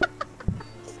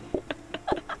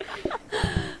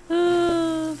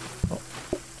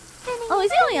 Oh,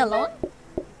 is he only alone?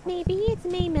 Maybe it's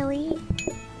Maybelline.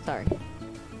 Sorry.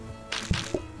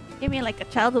 Give me like a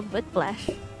childhood whiplash.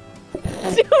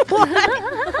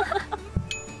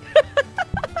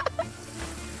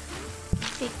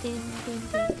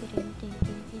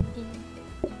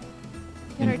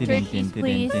 Get our turkeys,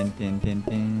 please.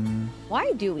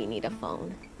 Why do we need a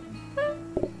phone?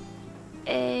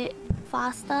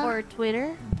 Faster. Or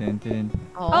Twitter.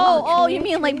 Oh, You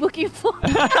mean like booking phone?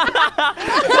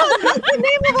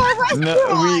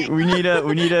 No, we need a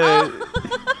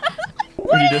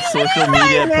social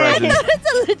media presence.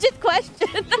 That's a legit question.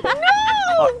 the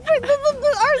name of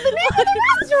the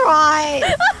restaurant.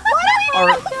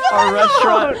 Our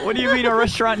restaurant. What do you mean our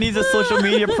restaurant needs a social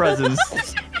media presence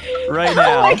right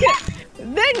now?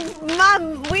 Then,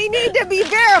 Mom, we need to be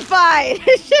verified.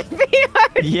 It should be our.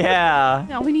 Yeah,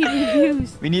 No, we need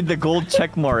reviews. we need the gold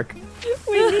check mark.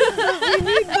 We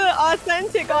need the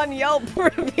authentic on Yelp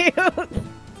reviews.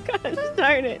 Gosh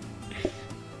darn it.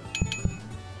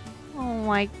 Oh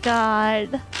my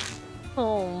god.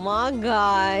 Oh my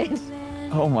god.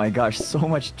 Oh my gosh, so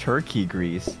much turkey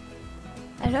grease.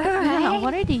 I know, Yeah, right?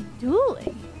 what are they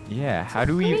doing? Yeah, how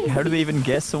do they even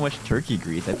get so much turkey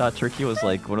grease? I thought turkey was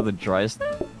like one of the driest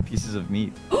pieces of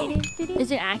meat.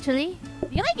 Is it actually? Do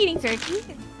you like eating turkey?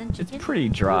 Than It's chicken? pretty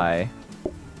dry.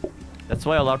 That's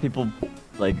why a lot of people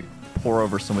like pour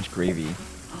over so much gravy.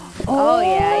 Oh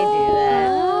yeah, I do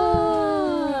that.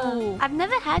 Oh. I've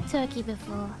never had turkey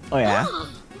before. Oh yeah?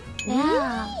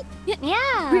 Yeah.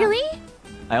 Yeah. Really?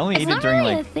 I only It's eat it not during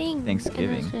really like a thing in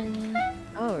Thanksgiving. Australia.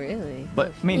 Oh really?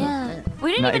 But I mean, Yeah.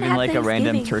 We didn't not even even have like a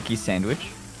random Thanksgiving. turkey sandwich.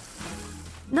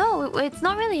 No, it's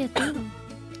not really a thing.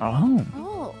 Oh.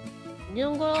 Oh. You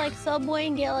don't go to like Subway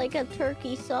and get like a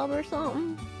turkey sub or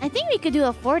something? I think we could do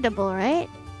affordable, right?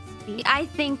 I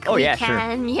think Oh, we yeah, sure.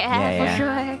 can. Yeah, Yeah, for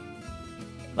sure.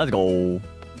 Let's go.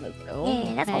 Let's go.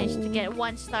 Yeah, that's Managed to get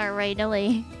 1 star right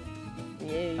away.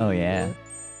 Yeah. Oh yeah.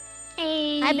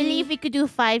 Hey. I believe we could do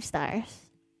 5 stars.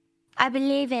 I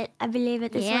believe it. I believe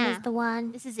it. This one Yeah. is the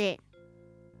one. This is it.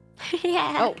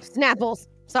 Yeah. Oh, Snapples.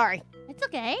 Sorry. It's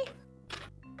okay.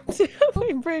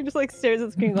 My brain just like stares at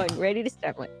the screen going, ready to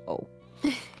start. I'm like, oh.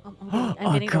 I'm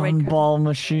A getting the red card. gumball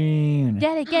machine.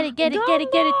 Get it, get it, get it, get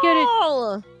it, get it, get it.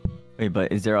 Gumball! Wait,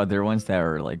 but is there other ones that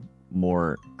are like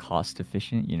more cost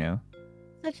efficient? You know?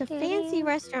 Such a fancy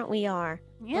restaurant we are.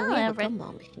 Yeah, Oh, we have a Everett.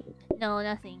 gumball machine. No,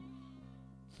 nothing.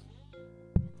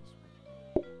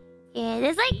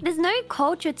 Yeah, there's no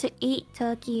culture to eat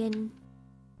turkey in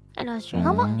Australia.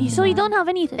 How much? So you don't have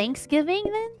any Thanksgiving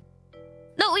then?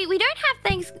 No, we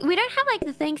don't have like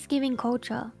the Thanksgiving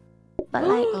culture. But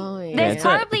like Oh, yeah. there's it's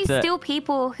probably a- still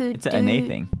people who It's do an NA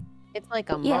thing. It's like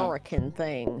a Yeah. American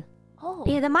thing. Oh.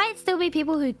 Yeah, there might still be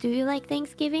people who do like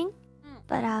Thanksgiving. Hmm.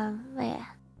 But yeah.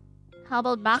 How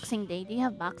about Boxing Day? Do you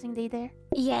have Boxing Day there?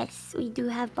 Yes, we do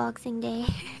have Boxing Day.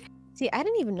 See, I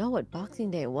didn't even know what Boxing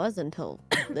Day was until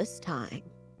this time.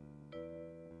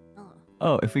 Oh.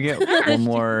 Oh, if we get one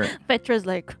more. Petra's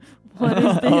like, what is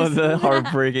this? Oh, the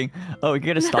heartbreaking. Oh, we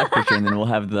get a stock picture and then we'll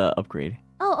have the upgrade.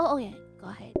 Oh, yeah. Go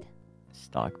ahead.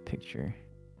 Stock picture.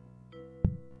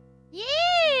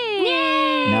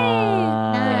 Yay!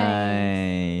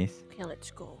 Nice. Okay, let's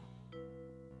go.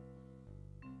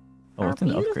 Oh, what's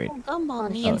an upgrade? Gumball On the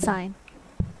machine. inside.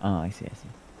 Oh, I see, I see.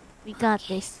 We got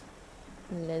this.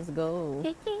 Let's go.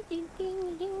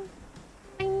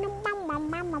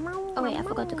 Oh wait, I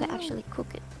forgot to actually cook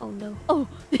it. Oh no. Oh,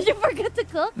 did you forget to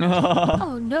cook?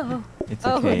 Oh no. It's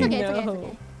Oh, okay. It's okay, it's okay, it's No.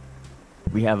 okay.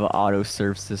 We have an auto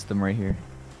serve system right here.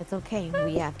 It's okay.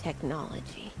 We have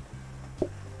technology.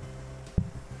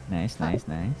 Nice, nice,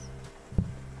 nice.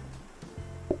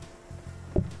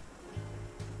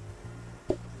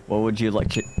 What would you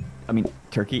like? I mean,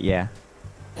 turkey? Yeah.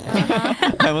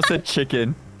 I almost said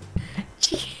chicken.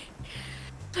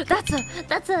 That's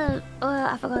a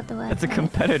I forgot the word. That's a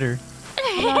competitor.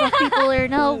 A lot of people are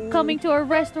now coming to our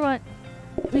restaurant.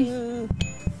 My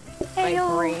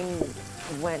Heyo.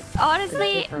 brain went.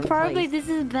 Honestly, different probably place. this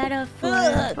is better for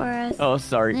us. Oh,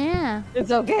 sorry. Yeah.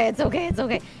 It's okay. It's okay. It's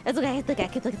okay. It's okay. It's okay.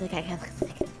 It's okay. It's okay. It's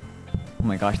okay. Oh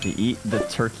my gosh, they eat the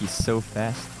turkey so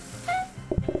fast.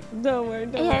 Don't worry.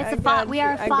 Don't Yeah, it's we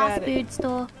are a fast food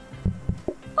store.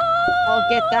 I'll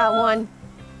get that one.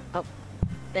 Oh,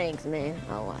 thanks, man.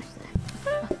 I'll watch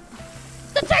that.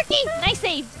 The turkey! Nice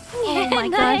save! Oh my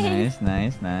gosh. Nice,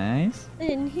 nice, nice.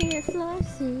 In here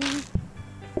flossing.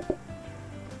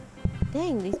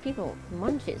 Dang, these people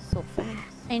munch it so fast.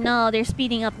 I know, they're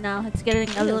speeding up now. It's getting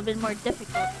a little bit more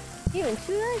difficult. Even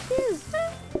 2 ashes.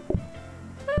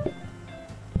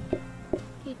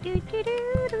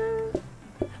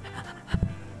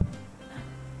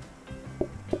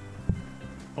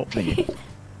 Oh, thank you.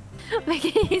 Make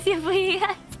it easier for you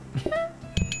guys.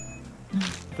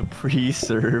 The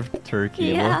pre-served turkey.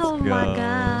 Yeah, Let's oh go. my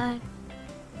god.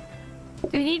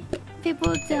 Do we need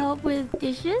people to help with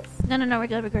dishes? No, we're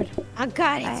good, we're good. I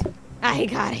got it. I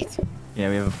got it. Yeah,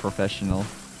 we have a professional.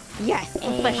 Yes.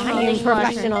 Professional I am dishwasher.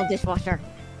 professional dishwasher.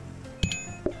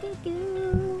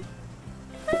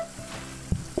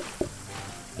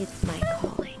 It's my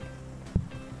calling.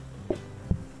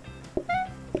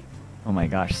 Oh my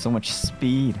gosh, so much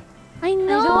speed. I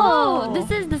No, know! this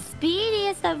is the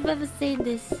speediest I've ever seen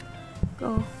this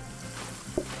go.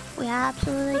 We are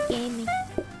absolutely gaming.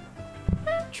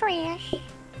 Trash.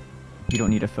 You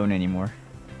don't need a phone anymore.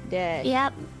 Dash.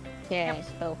 Yep. Cash.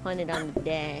 400 on the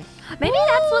dash. Maybe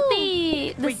that's what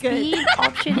the Pretty good. speed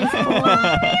option is for.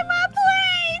 I'm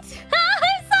sorry.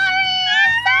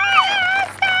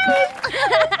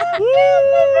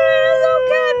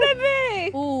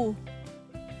 Ooh.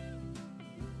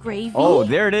 Gravy? Oh,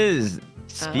 there it is.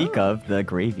 Speak Oh. of the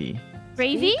gravy.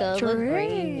 Gravy? Speak of the True.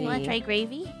 gravy. You wanna try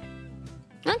gravy?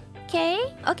 Okay.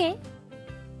 Okay.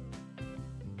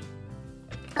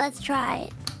 Let's try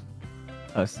it.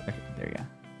 Oh, okay, there you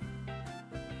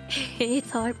It's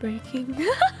heartbreaking.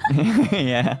 go.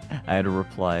 Yeah, I had to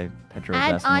reply. Petra was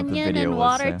Add asking what the onion video and was.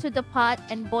 water so- to the pot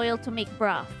and boil to make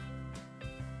broth.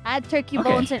 Add turkey Okay.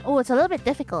 bones and... Oh, it's a little bit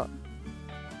difficult.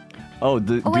 Oh,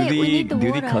 wait, we need the do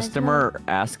the water as customer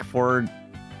ask for?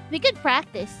 We could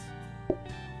practice.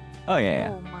 Oh yeah,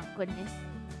 yeah. Oh my goodness.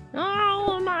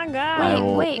 Oh my god. I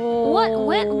will- Wait,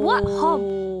 what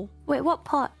hob? Wait, what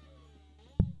pot?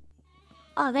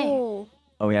 Oh, there. Oh.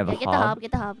 Oh, we have Yeah, a get the hob, hob.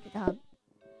 get the hob, get the hob.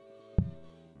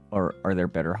 Or are there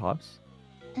better hobs?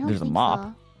 I don't There's a think mop.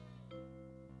 so.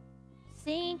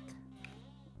 Sink.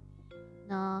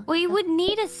 No. We no. would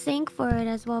need a sink for it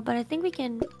as well, but I think we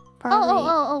can probably...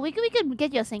 Oh, we could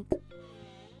get you a sink.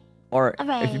 Or if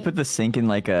you Alright. put the sink in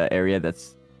like a area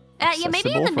that's. Yeah,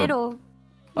 maybe in accessible the for- middle.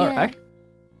 Oh, Yeah.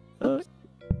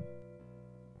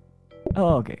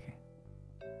 oh, okay.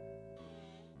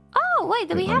 Oh, Oh wait,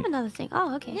 then Wait, we let have me- another thing.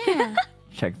 Oh okay. Yeah.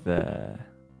 Check the.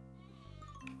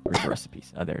 Where's the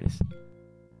recipes? Oh, there it is.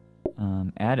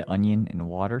 Add onion and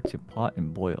water to pot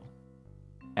and boil.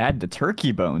 Add the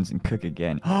turkey bones and cook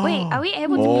again. Wait, are we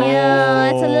able to? Oh,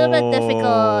 Yeah, it's a little bit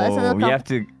difficult. It's a little we have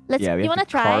to. Let's. Yeah, we You have wanna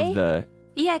to carve try? the.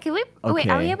 Yeah, can we? Wait,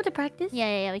 are we Okay. able to practice?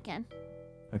 Yeah, we can.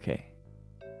 Okay.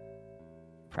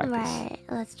 Practice. Right,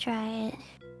 let's try it.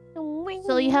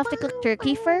 So you have to cook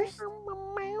turkey first.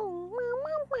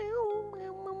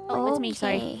 Oh, it's me.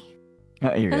 Sorry. Okay.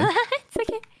 Oh, you're good. It's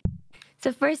okay.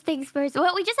 So first things first.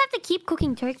 Well, we just have to keep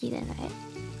cooking turkey then, right?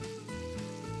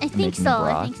 I think Making so.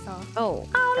 broth. I think so. Oh,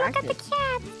 Oh, look at the practice.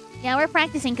 cat. Yeah, we're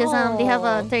practicing because they have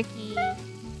a Oh. turkey.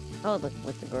 Oh,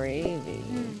 with the gravy.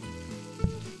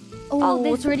 Oh,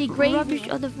 there's it's already gravy. Rubbish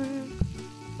on the room.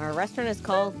 Our restaurant is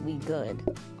called We Good.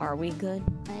 Are we good?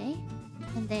 Okay.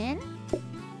 And then.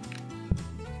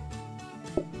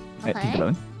 Alright, take Okay. the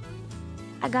bone.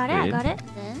 I got it. I Good. got it. And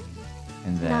then.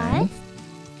 And then. Nice.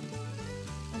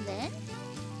 And then.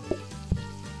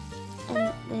 And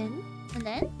then. And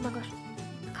then. Oh my gosh.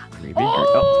 Gravy.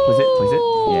 Oh, place it.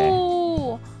 Yeah.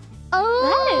 Oh.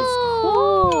 That is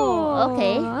cool.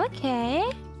 Okay. Okay.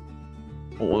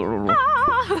 Oh.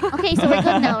 Okay, so we're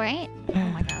good now, right? Oh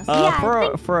my gosh. Yeah,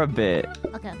 I For a bit.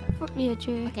 Okay. Yeah,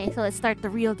 true. Okay, so let's start the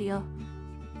real deal.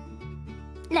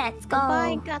 Let's go.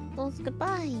 Goodbye, gatos.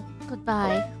 Goodbye.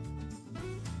 Goodbye.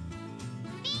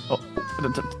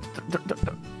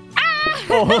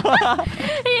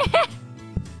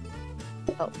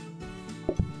 Oh.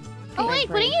 Oh wait,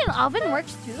 putting it in the oven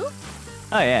works too?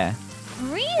 Oh yeah.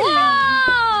 Really?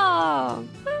 Wow!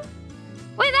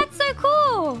 Wait, that's so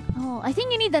cool. Oh, I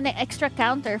think you need an extra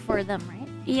counter for them, right?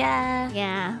 Yeah.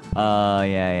 Yeah.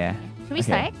 Yeah. Should we Okay.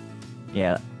 start?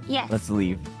 Yeah. Yes. Let's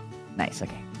leave. Nice.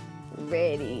 Okay.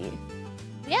 Ready.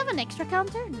 Do we have an extra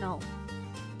counter? No.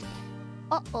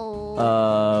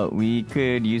 Uh-oh. We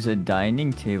could use a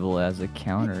dining table as a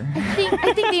counter.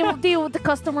 I think the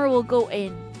customer will go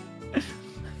in.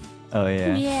 Oh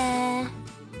yeah. Yeah.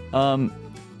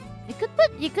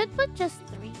 You could put just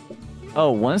 3.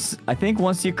 Oh, I think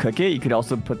once you cook it, you could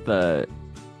also put the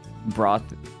broth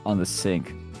on the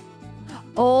sink.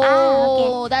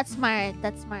 Oh, that's smart.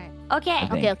 That's smart. Okay.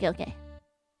 think. Okay.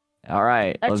 All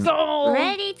right. Let's go.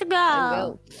 Ready to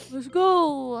go. Let's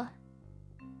go.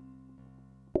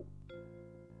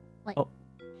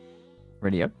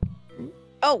 Ready up.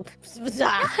 Oh,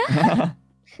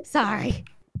 sorry.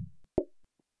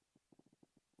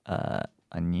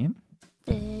 Onion.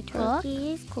 The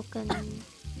turkey is cooking.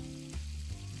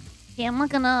 Okay, I'm not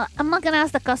gonna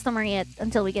ask the customer yet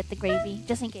until we get the gravy,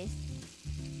 just in case.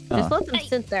 Just Oh, let them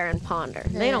sit there and ponder.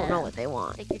 They don't know what they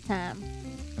want. Take your time.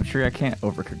 I'm sure I can't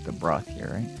overcook the broth here,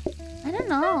 right? I don't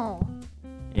know.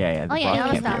 Yeah. The Oh yeah,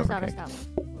 broth no, can't be stop.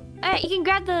 overcooked. Alright, you can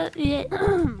grab the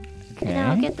and then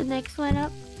I'll Okay. get the next one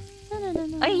up.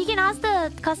 Oh, you can ask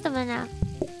the customer now.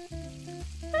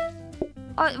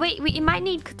 Oh wait, you might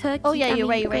need turkey. Oh, yeah, you're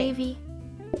right, gravy.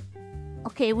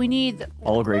 Okay, we need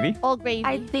All gravy. all gravy.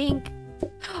 I think.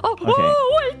 Oh, Okay.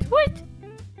 oh wait.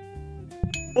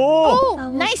 Oh! Oh, That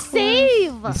was nice close.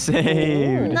 save.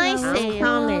 Saved. Nice I'm save.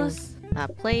 coming. Close.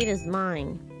 That plate is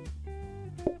mine.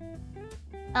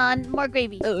 More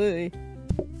gravy. Ugh.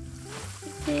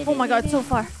 Oh my god, so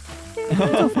far.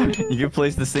 You can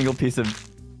place the single piece of.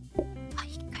 Oh,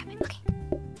 you can grab it. Okay.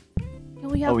 Can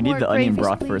we have Oh, we need more the onion gravies,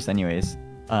 broth please? first, anyways.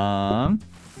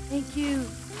 Thank you.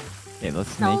 Okay,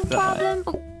 let's No make the. problem.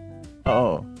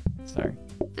 Oh, sorry.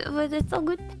 But it's all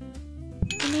good.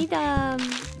 We need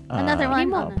Another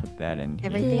one. I'll put that in here.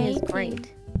 Everything is Plating.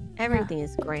 great. Everything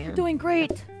is grand. Doing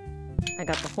great. I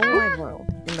got the whole wide world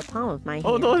in the palm of my hand.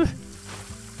 Oh no!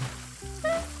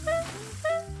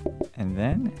 And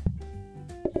then.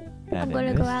 I'm add gonna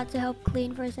in go this. out to help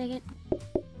clean for a second.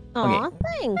 Aw,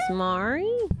 thanks,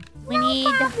 Mari. We need.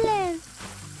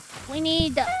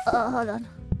 Hold on.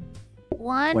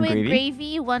 One One with gravy?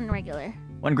 gravy, one regular.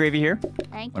 One gravy here.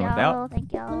 Thank One you. without?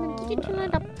 Thank you.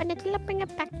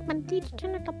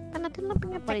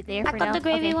 Put it there I for got now. the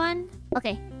gravy Okay. one.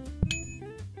 Okay.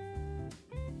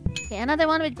 Okay, another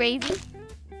one with gravy.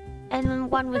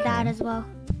 And one with that as well.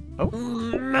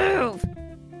 Move.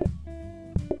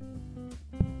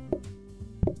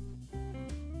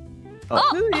 Oh,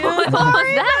 What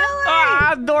was that?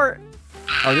 ah, door!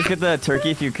 I'll just get the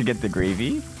turkey if you could get the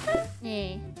gravy.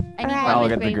 Yeah. I need Alright. one I'll with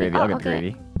get the gravy. I'll get the okay.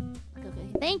 gravy.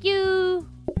 Okay. Thank you.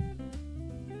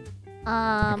 Okay.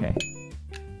 I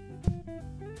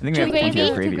think we two have plenty gravy? of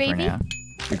Two gravy for gravy? now.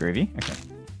 Two gravy? Okay.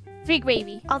 3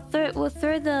 gravy. We'll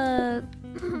throw the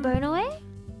burn away.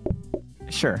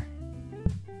 Sure.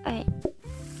 Alright.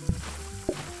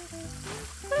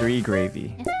 3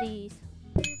 gravy. Yes, please.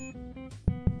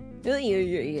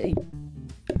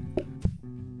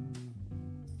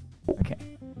 Okay.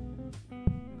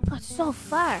 Oh, it's so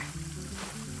far.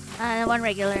 And 1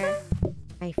 regular.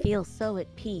 I feel so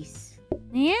at peace.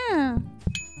 Yeah.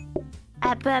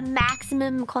 At the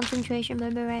maximum concentration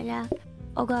moment right now.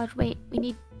 Oh god, wait, we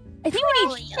need. I think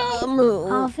we need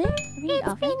oven. We need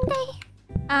oven.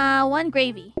 1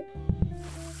 gravy.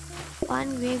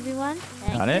 1 gravy one.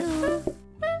 Thank Got it. you.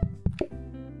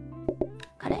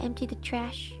 Gotta empty the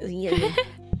trash. Ooh.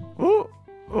 Ooh.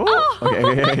 Oh!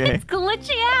 Okay. It's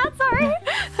glitching out, sorry.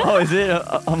 Oh, is it?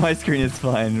 On my screen, it's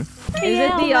fine. Is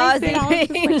it the Aussie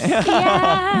thing?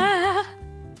 Yeah.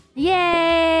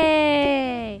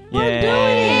 Yay! Yay!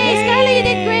 Yay, Scarlett, you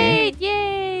did great!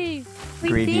 Yay! We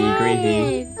Gravy, did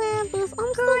gravy. I'm still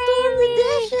doing the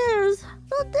dishes.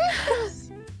 The dishes.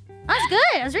 That's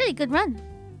good. That was a really good run.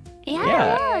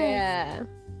 Yeah. Yeah.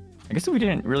 I guess we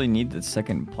didn't really need the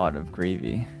second pot of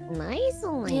gravy. Nice.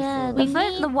 Yeah, We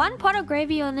the 1 pot of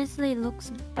gravy honestly looks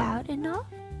about enough.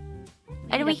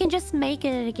 And we can just make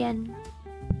it again.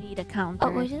 We need a counter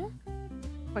Oh, what is it?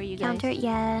 for you guys. Counter,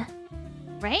 yeah.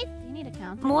 Right? You need a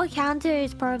counter. More counter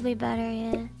is probably better,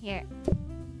 yeah. Here.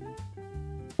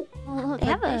 Oh, They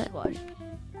have a- dishwasher.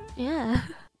 Yeah.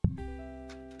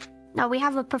 No, we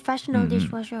have a professional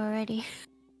dishwasher already.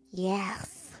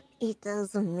 Yes, it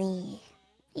does me.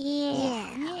 Yeah.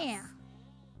 Yeah.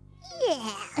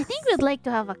 Yeah. I think we'd like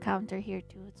to have a counter here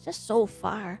too. It's just so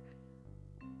far.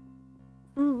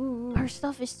 Our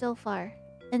stuff is still far.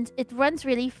 And it runs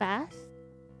really fast.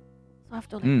 So I have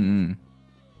to like...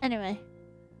 Anyway.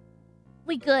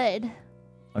 We good.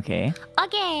 Okay.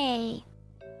 Okay.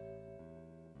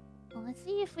 Well, let's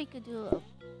see if we could do a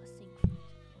sink first.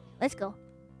 Let's go.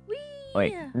 Whee!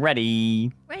 Wait.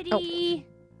 Ready. Ready.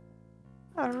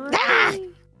 Ah!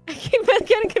 I keep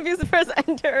getting confused. Press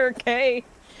enter or K.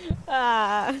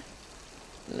 Ah.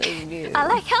 I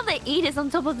like how the eat is on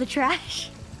top of the trash.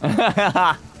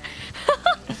 And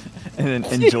then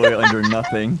enjoy it under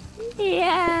nothing.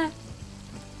 Yeah.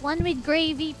 1 with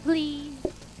gravy, please.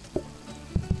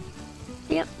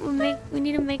 Yep, we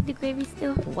need to make the gravy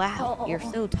still. Wow, you're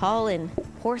so tall and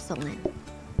porcelain.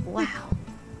 Wow.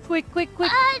 Quick, quick,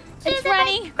 quick. It's Susan,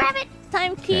 running. grab it.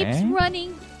 Time keeps Okay.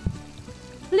 running.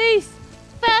 Please.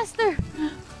 Faster.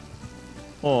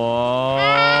 Oh.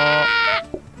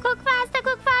 Cook faster,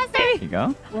 cook faster. There you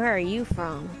go. Where are you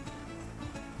from?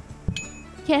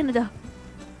 Canada.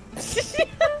 Okay.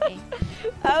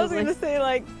 I was gonna say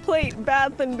like plate,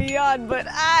 bath, and beyond, but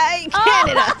Oh!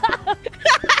 Canada.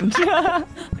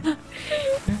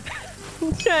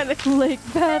 I'm trying to. Like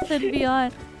Bath and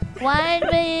Beyond. 1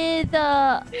 with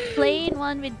plain,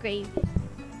 1 with gravy.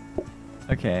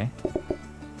 Okay.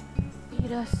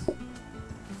 Feed us.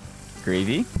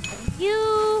 Gravy. Thank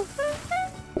you.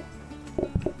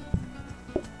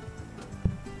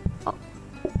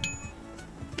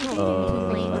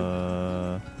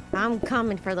 I'm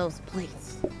coming for those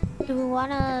plates. Do we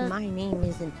wanna? My name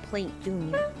isn't Plate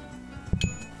Junior.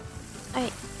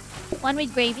 Alright. 1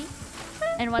 with gravy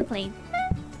and 1 plain.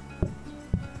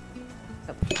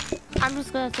 I'm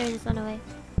just gonna throw this one away.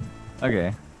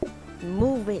 Okay.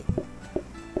 Move it.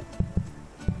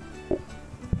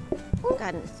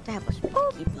 Got an establishment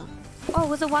to keep up. Oh,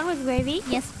 was it 1 with gravy?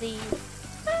 Yes, please.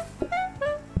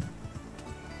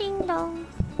 Ding dong.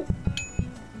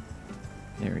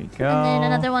 There we go. And then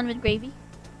another 1 with gravy.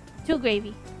 2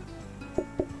 gravy.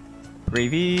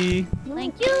 Gravy.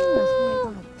 Thank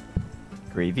you.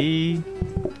 Gravy.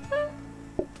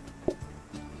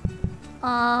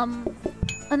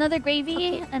 Another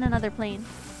gravy and another plain.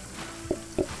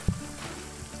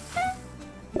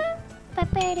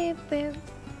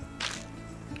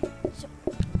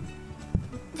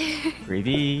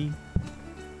 Gravy.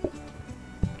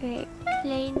 Great.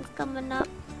 Plane's coming up.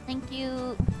 Thank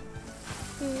you.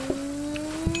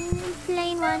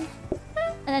 Plain 1.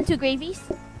 And then 2 gravies.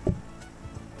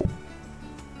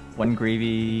 1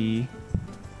 gravy.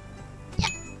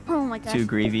 Oh my gosh. 2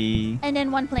 gravy. And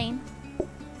then 1 plain.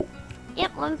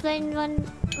 Yep, 1 plain,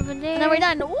 1 over there. And then we're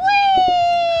done. Whee!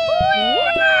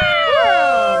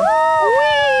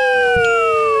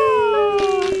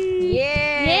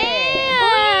 Yeah.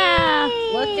 Yeah!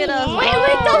 Look at us. Wait,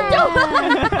 don't.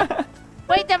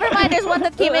 Wait, never mind. There's 1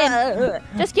 that came in.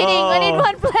 Just kidding. I need Oh.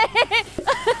 1 plain.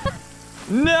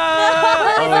 No!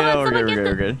 Oh, no, we're good, we're good,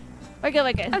 we're good. We're good,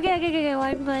 we're good. Okay.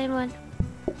 1 plain, 1.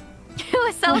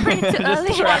 We celebrated too early.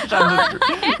 Just trash on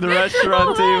the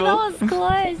restaurant table. That was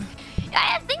close.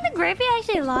 I think the gravy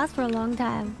actually lasts for a long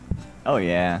time. Oh,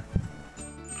 yeah.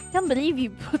 I can't believe you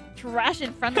put trash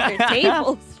in front of your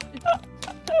tables.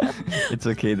 It's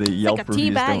okay. The It's Yelp like a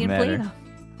reviews teabag don't in matter.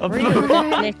 Play-Doh. Read the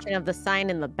definition of the sign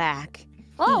in the back.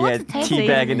 Oh, Yeah, what's the table?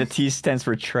 teabag and the T stands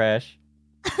for trash.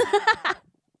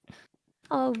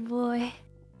 Oh boy.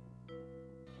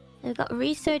 They've got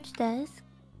research desk.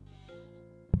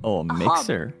 Oh, a A hob.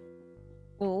 mixer.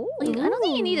 Ooh. Wait, I don't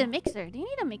think you need a mixer. Do you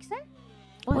need a mixer?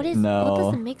 What does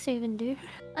No. the mixer even do?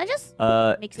 I just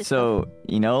Mix it So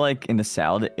you know, like in the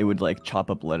salad, it would like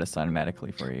chop up lettuce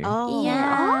automatically for you. Oh.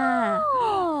 Yeah.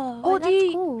 Oh, Oh, that's do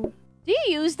you- cool. Do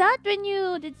you use that when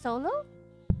you did solo?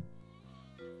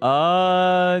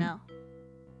 No. No.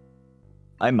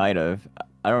 I might have.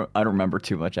 I don't remember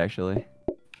too much actually.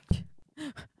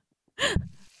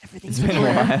 Everything's It's been a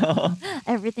while.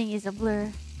 Everything is a blur.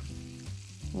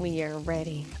 We are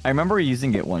ready. I remember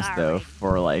using it once though Alright.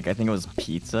 for like I think it was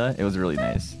pizza. It was really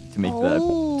nice to make the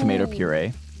tomato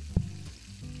puree.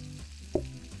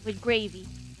 With gravy.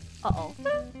 Uh-oh.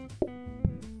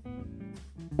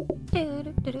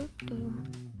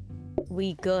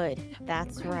 We good.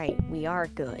 That's right. We are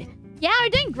good. Yeah, we're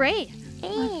doing great.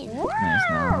 Hey.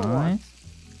 Nice, nice.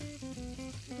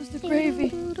 What's the gravy?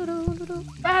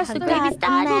 Fast, the Gravy gravy.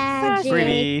 started. Magic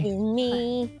Gravy. in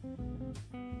me.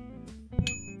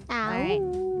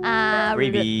 Alright.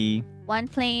 Gravy. One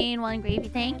plain, one gravy.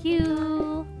 Thank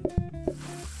you.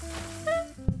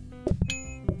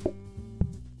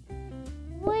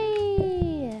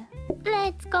 Whee!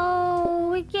 Let's go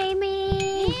with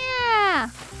gaming. Yeah!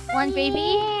 One gravy.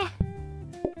 Yeah.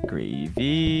 Yes,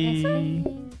 Gravy. please.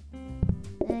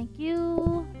 Thank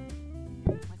you.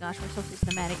 Oh my gosh, we're so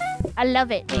systematic. I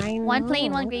love it. Wait, one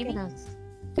plain, one gravy.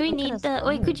 Do we Look at need us the...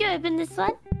 Wait, go. could you open this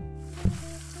one?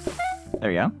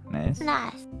 There you go. Nice.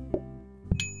 Nice.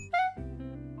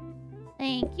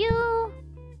 Thank you.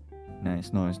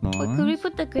 Nice, nice, nice. Wait, could we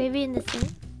put the gravy in the sink?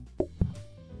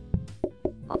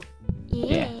 Oh,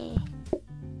 yeah.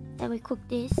 Then we cook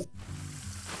this.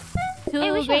 Two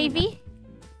Hey, which gravy.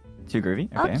 Two gravy?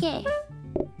 Okay. Okay.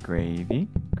 Gravy.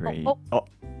 Gravy. Oh,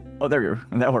 Oh, there you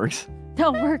go. That works.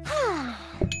 Don't work.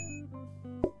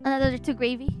 Another two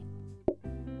gravy.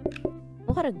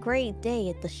 What a great day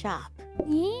at the shop.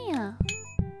 Yeah.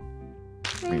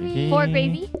 Gravy. Four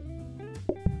gravy.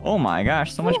 Oh my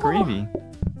gosh, so much gravy.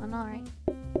 I know, right?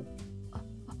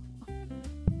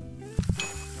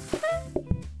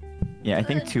 Yeah, I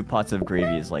think 2 pots of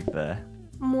gravy is like the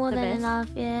More The than best. enough,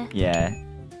 yeah. yeah,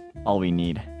 all we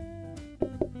need.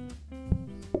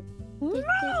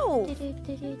 No!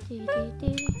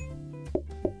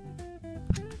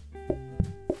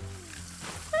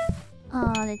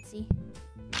 Let's see.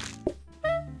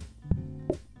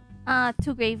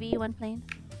 Two gravy, one plain.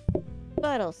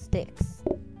 Fiddlesticks.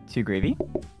 2 gravy.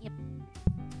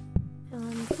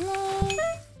 One plate.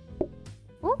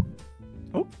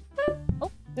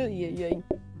 Yeah.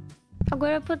 I'm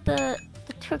gonna put the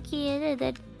turkey in and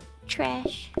then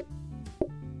trash.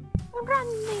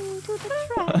 Running to the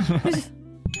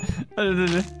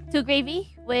trash. Two gravy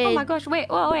with. Oh my gosh, wait,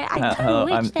 I hello,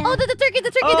 I'm- glitched there. Oh, the turkey in the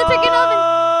oven. Oh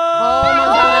my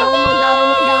god, oh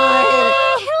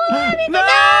my god, No!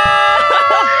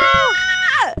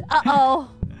 Uh-oh.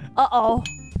 Uh-oh. oh my god.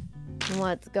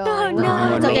 What's going no.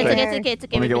 on? It's okay, Real it's quick. okay, it's okay, it's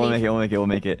okay. We'll We make it, believe. we'll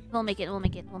make it. We'll make it, we'll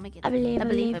make it, we'll make it. I believe, I I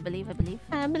believe, believe. I believe, I believe.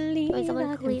 I believe Wait, someone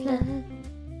I clean can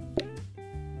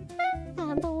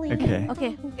fly. I believe Okay.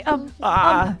 Okay. Okay.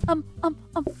 Ah!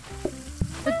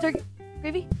 The turkey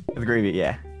gravy? The gravy,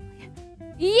 yeah.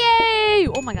 Yay!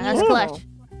 Oh my god, that's Ooh. clutch.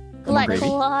 Come on, Clutch. gravy.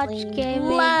 Clutch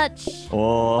gaming. Clutch.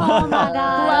 Oh. Oh my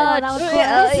god, that was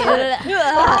close.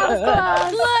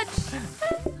 Clutch.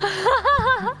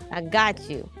 I got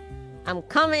you. I'm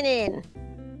coming in.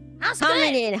 That's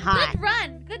Coming good. in hot. Good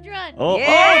run. Good run. Oh,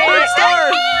 Yeah. oh, 3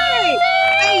 stars!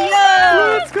 Hey, yo!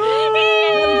 Let's go!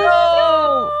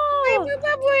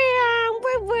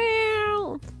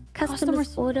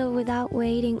 Customers order without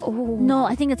waiting. Oh. No,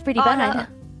 I think that's pretty Oh, bad. no.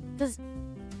 Because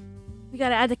we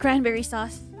gotta add the cranberry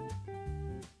sauce.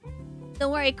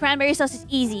 Don't worry, cranberry sauce is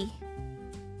easy.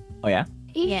 Oh, yeah?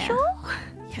 You Yeah. sure?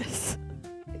 Yes.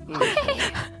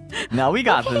 No, we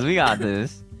got this, we got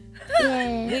this.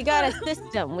 Yeah. We got a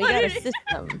system. We got a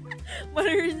system. Butter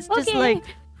is just Okay. like.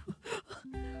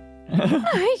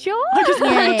 Are you sure? Yeah.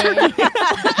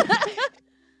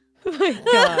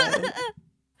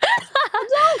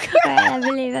 Oh my god. I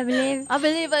believe.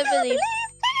 I believe.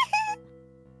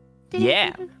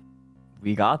 Yeah.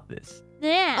 We got this.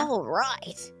 Yeah. All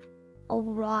right.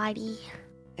 Alrighty.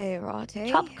 Hey, Rotte.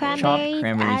 Chopped cranberries,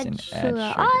 cranberries add and sugar. add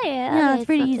sugar. Oh yeah. Yeah, okay, it's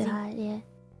pretty not too easy. hard, yeah.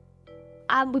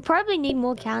 We probably need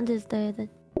more counters though.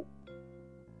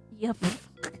 Yep.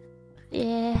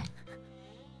 Yeah.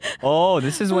 Oh,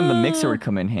 this is when the mixer would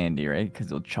come in handy, right? Because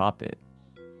it'll chop it.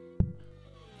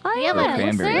 Oh We have yeah. a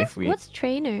cranberry booster? if we. What's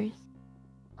trainers?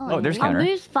 Oh, there's yeah. I'll counter.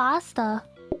 move faster.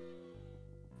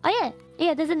 Oh yeah.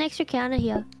 Yeah, there's an extra counter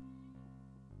here.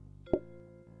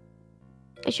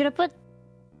 Should I put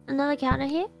another counter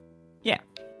here?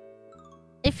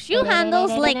 If Shu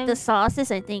handles like the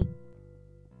sauces, I think.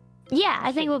 Yeah,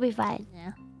 I think we'll be fine.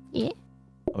 Yeah. Yeah.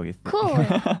 Oh, you Cool.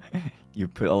 You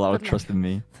put a lot of Good trust in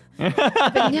me. Wait,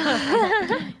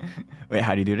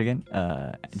 how do you do it again?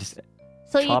 Just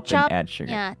So chop you chop. and add sugar.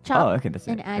 Yeah, chop Oh, okay, that's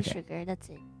it. and add okay. sugar. That's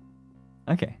it.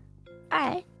 Okay.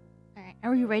 Alright. Alright,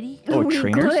 are we ready? Oh, We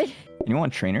trainers? good? You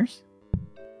want trainers?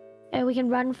 We can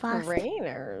run fast.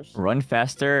 Trainers. Run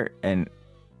faster and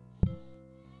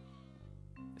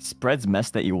spreads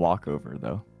mess that you walk over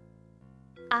though.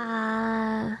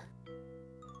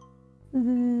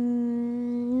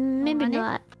 Maybe Run it?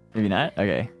 not. Maybe not?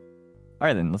 Okay.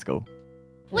 Alright then, let's go.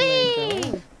 Whee!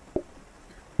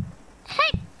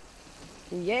 Hey!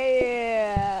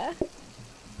 Yeah.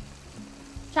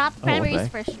 Chop what cranberries the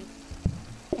first, Shu.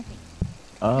 I think.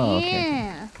 Oh, okay.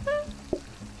 Yeah.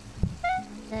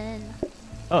 And then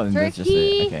Oh, then that's just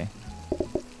it. Turkey. Okay.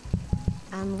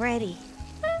 I'm ready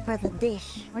for the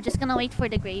dish. we're just gonna wait for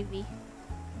the gravy.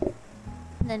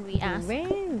 And then we ask.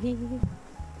 Ready.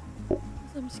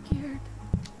 I'm scared.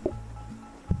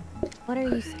 What are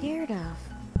you scared of?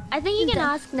 I think you can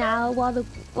ask now while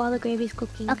the gravy's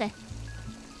cooking. Okay.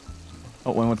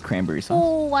 Oh, one with cranberry sauce.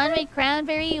 Oh, one with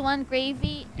cranberry, one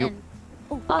gravy, Yup. and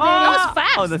Oh, that was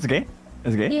fast. Oh, that's okay.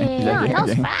 That's okay. Yeah, Is yeah, okay? that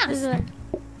was Okay. fast. This one.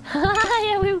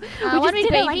 Yeah, we One just with did it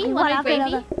gravy, like one one with after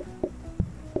gravy.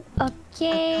 another.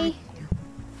 Okay.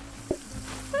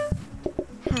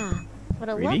 Huh. What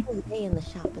a Gravy? Lovely day in the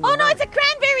shop. in Oh the no, lot. it's a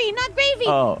cranberry, not gravy.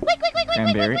 Oh, Wait.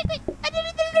 cranberry.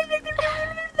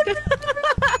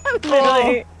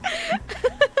 Really?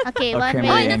 Okay, Oh, one cranberry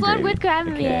Oh, with, and this one gravy. with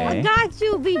cranberry. Okay. I got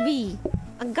you, BB.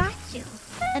 I got you.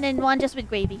 and then one just with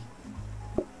gravy.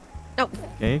 No,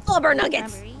 Okay. flubber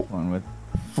nuggets. Cranberry. One with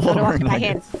I'm gonna wash flubber my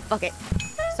nuggets. hands. Fuck it.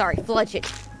 Sorry, fludge it.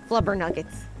 Flubber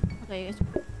nuggets. Okay,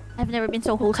 I've never been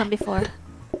so wholesome before.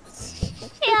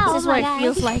 Yeah, This is what it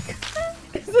feels like.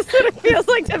 This is what it feels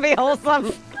like to be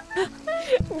wholesome.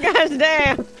 Gosh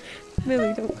damn.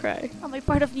 Millie, don't cry. I'm a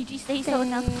part of Niji say so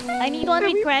now. I need one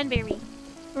with cranberry.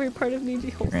 Are we part of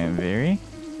Niji wholesome? Cranberry.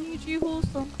 Niji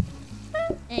wholesome.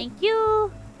 Thank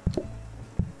you.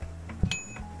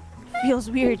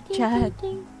 Feels weird, Chad.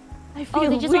 I feel Oh,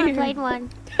 they just weird. want plain one.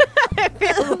 It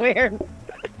feels weird.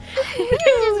 This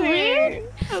is weird.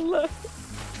 I love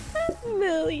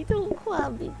Millie, don't cry,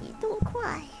 baby. Don't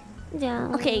cry. Yeah.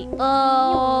 Okay,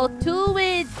 two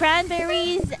with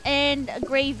cranberries and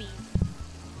gravy.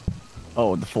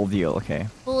 Oh, the full deal. Okay.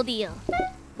 Full deal.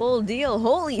 Full deal,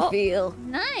 Holyfield.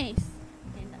 Nice.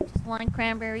 Okay, now just one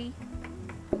cranberry.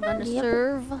 I'm gonna Yep.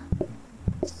 serve.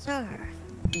 Serve.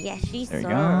 Yes, she's There you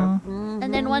served. go.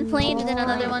 And then one plain and then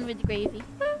another one with gravy.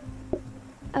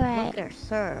 Alright. Look at her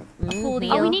serve. A full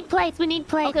deal. Oh, we need plates. We need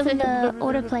plates Okay, in the okay.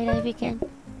 order plate if you can.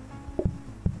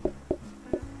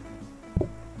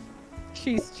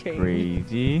 She's changed.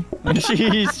 Gravy.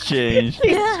 She's changed.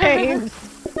 She's changed.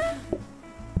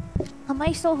 Am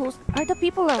I so host? Are the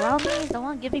people around me the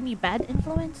one giving me bad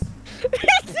influence?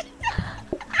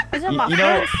 Is it my You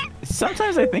know, friends?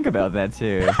 sometimes I think about that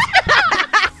too.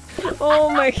 Oh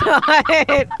my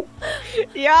god.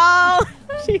 Y'all.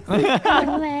 She's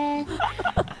Oh, man.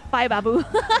 Bye, Babu.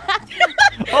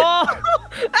 Oh!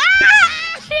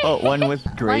 Oh, one with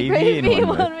gravy, gravy, and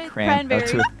one one with with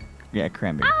cranberry. yeah,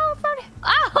 cranberry. Oh, sorry.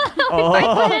 Oh, Oh.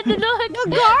 I put it in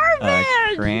the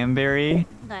garbage. Cranberry,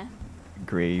 Okay.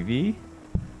 gravy.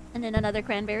 And then another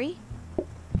cranberry.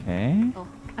 Okay. Oh,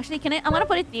 actually, can I? I'm gonna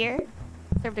put it here.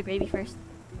 Serve the gravy first.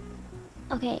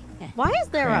 Okay. Why is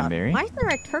there Cranberry. why is there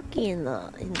a turkey in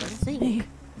the sink?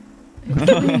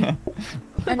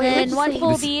 And Wait, then which one thing?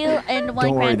 full deal and one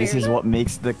Don't worry, cranberry. this is what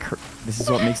makes the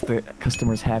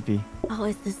customers happy. Oh,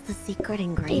 is this the secret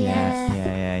ingredient?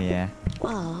 Yeah. Yeah.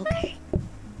 Oh, okay.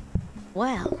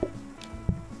 Well.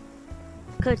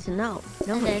 Good to know.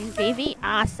 No, And then gravy.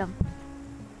 Awesome.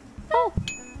 Oh.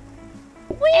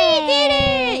 We did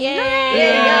it! Yay!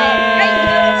 Yay!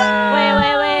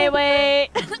 Wait.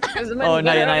 Oh,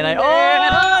 night.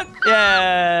 Oh,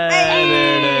 yeah. There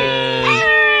it is.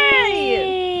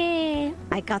 Hey.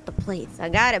 I got the plates. I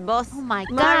got it, boss. Oh my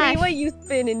Mari, gosh. what you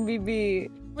spinning, BB?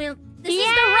 Well, this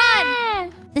is the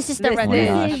run. This is the This run. Oh my is-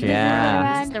 gosh, This is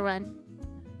yeah. This is the run.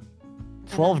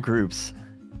 12 groups.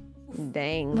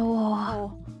 Dang.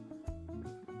 Whoa.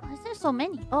 Why is there so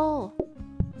many? Oh.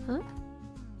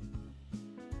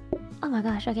 Oh my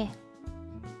gosh, okay.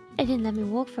 It didn't let me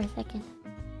walk for a second.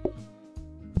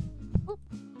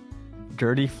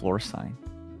 Dirty floor sign.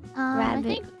 Right. I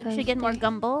think we should get more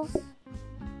gumballs.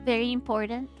 Very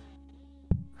important.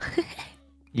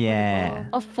 Yeah.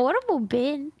 Affordable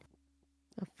bin.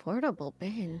 Affordable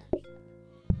bin.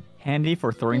 Handy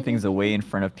for throwing things away in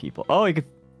front of people. Oh, you could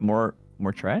more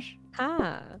trash?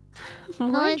 Ah.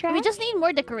 No, we just need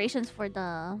more decorations for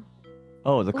the.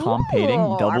 Oh, the calm painting,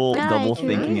 Ooh, double our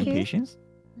thinking and true. patience?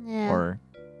 Yeah. Or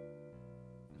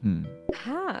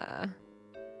Ah.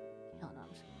 Hold on,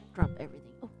 I'm just gonna drop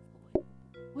everything. Oh,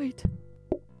 wait.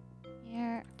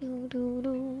 Here,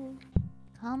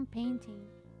 calm painting.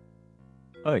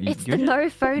 Oh, It's the no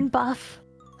phone buff.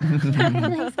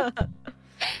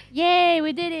 Yay,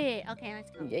 we did it. Okay,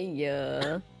 let's go.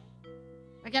 Yeah.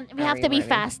 We have to be ready?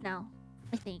 fast now.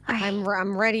 I think.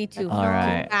 I'm ready to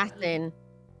Alright. fasten.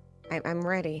 I'm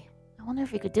ready. I wonder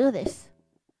if we could do this.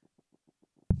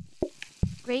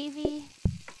 Gravy.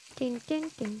 Ding, ding,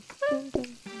 ding, ding,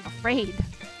 ding. I'm afraid.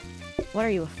 What are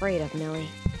you afraid of, Millie?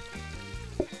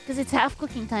 Because it's half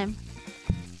cooking time.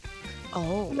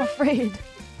 Oh, I'm afraid.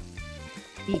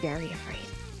 be very afraid.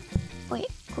 Wait,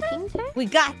 cooking time? We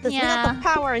got this. Yeah. We got the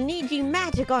power of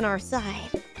NIJIMAGIC on our side.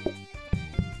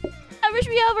 I wish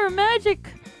we have our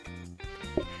magic.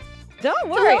 Don't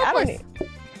worry. I help don't us. need.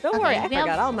 Don't worry. I we have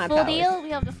forgot all my full powers. deal. We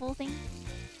have the full thing.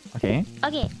 Okay.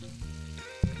 Okay.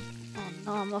 Oh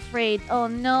no, I'm afraid. Oh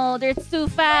no, it's too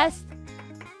fast.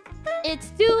 It's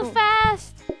too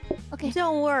fast. Okay.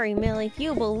 Don't worry, Millie. If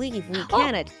you believe, we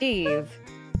can achieve.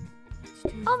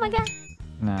 Oh my god.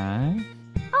 Nice.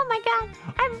 Oh my god.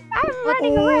 I'm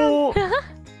running around.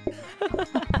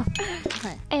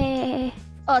 Okay.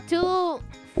 Oh, two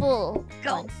full.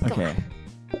 Go. ones. Okay.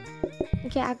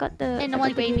 Okay, I got the. And the I one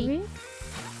got the gravy.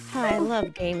 I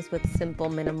love games with simple,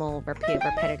 minimal,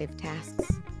 repetitive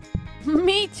tasks.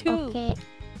 Me too. Okay.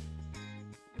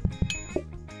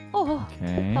 Oh,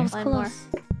 Okay. That was one more. close.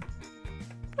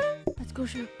 Let's go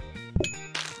shoot.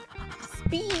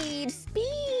 Speed,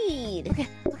 speed. Okay.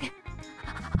 Okay.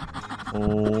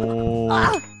 Oh.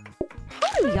 Ah!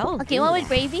 How do y'all Okay, do one that? with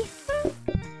gravy.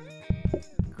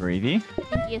 Gravy.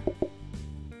 Thank you.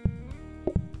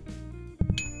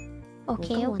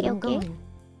 Okay, I'm okay, okay. going.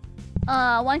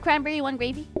 One cranberry, one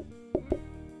gravy.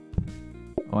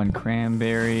 One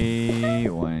cranberry.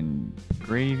 One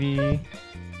gravy.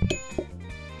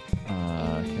 Okay.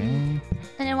 And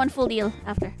then one full deal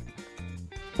after.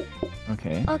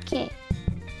 Okay. Okay.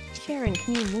 Sharon,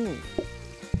 can you move?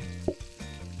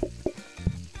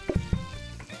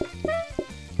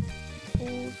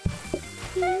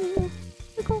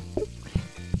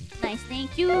 Nice,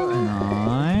 thank you.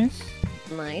 Nice.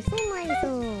 Nice, nice.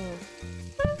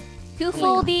 Two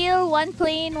full deal, one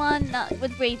plain, one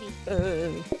with gravy.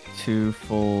 Two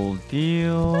full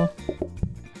deal.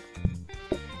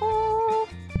 Oh.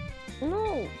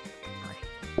 No.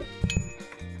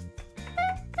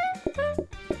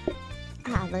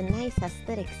 Ah, the nice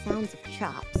aesthetic sounds of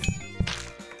chops.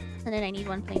 And then I need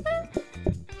one plain too.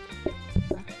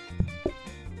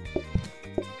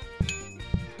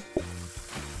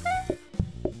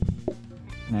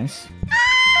 Nice.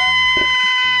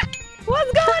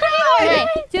 What's going on? Okay,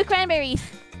 two cranberries.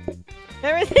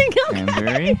 Everything okay?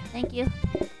 Cranberry. Thank you.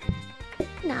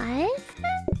 Nice.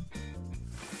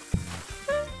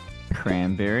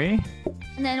 Cranberry.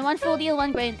 And then one full deal,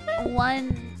 one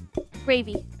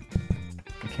gravy.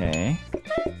 Okay.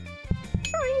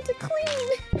 Trying to clean.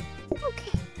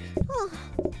 Okay. Oh.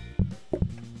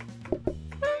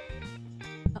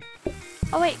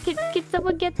 Oh wait, can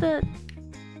someone get the?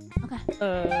 Okay.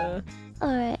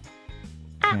 Alright.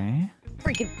 Okay.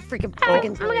 Freaking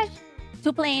Oh my gosh.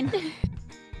 Two plain.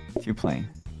 Two plain.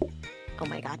 Oh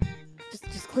my god.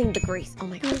 Just clean the grease. Oh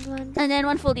my god. There's one. And then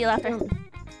one full deal after.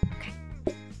 Okay.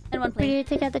 And one We plain. need to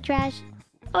take out the trash.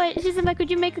 Oh wait, Shizuma, could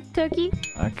you make a turkey?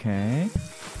 Okay.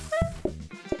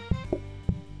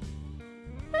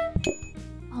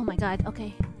 Oh my god,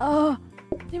 okay. Oh,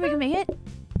 think we can make it?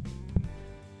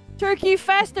 Turkey,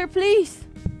 faster, please!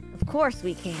 Of course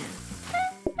we can.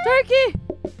 Turkey!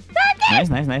 Nice,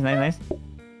 nice, nice, nice, nice. Can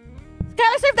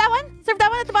I serve that one? Serve that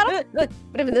one at the bottom? Look,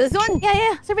 whatever this one. Yeah,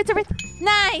 yeah, serve it, serve it.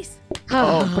 Nice!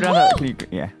 Oh, put it on the. Can you,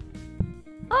 yeah.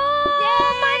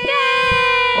 Oh my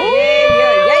god!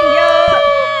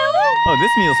 Oh,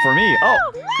 this meal's for me. Oh,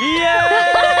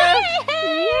 yeah!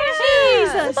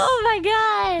 Jesus! Oh my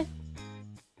god!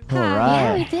 All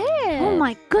Yeah, we right. did. Oh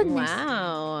my goodness.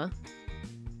 Wow.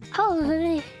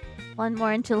 Holy. One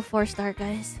more until 4-star,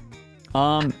 guys.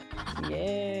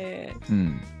 Yeah.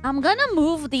 I'm gonna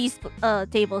move these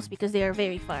tables because they are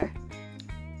very far.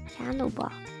 Candle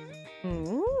box.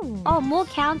 Ooh. Oh, more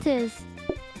counters.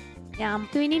 Yeah,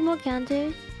 Do we need more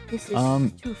counters? this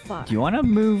is too far. Do you want to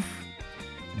move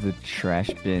the trash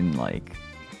bin like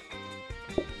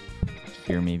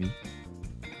here maybe.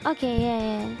 Okay,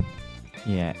 yeah.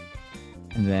 Yeah.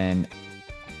 And then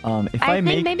if I I think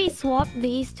make maybe swap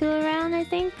these two around, I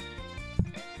think.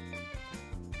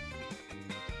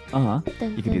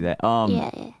 you can do that.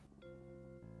 yeah.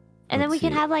 And then we let's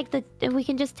can see. have like we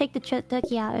can just take the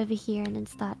turkey out over here and then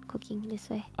start cooking this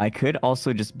way. I could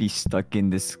also just be stuck in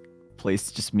this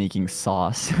place just making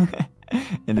sauce.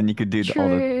 And then you could do all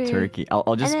the True. turkey.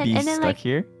 I'll just then- be and then, stuck like-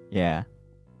 here. Yeah.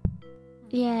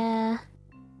 Yeah.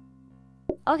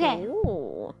 Okay.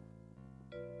 Ooh.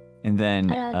 And then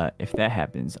Uh, if that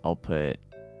happens, I'll put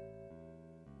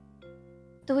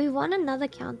Do we want another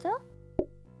counter?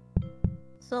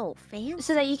 So fancy.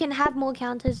 So that you can have more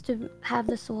counters to have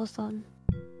the sauce on.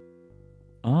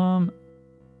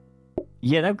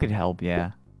 yeah, that could help,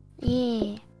 yeah.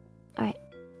 Yeah. Alright.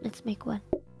 Let's make one.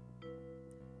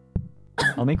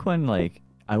 I'll make one like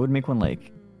I would make one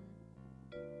like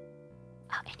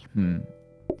Oh, anyway.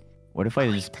 What if I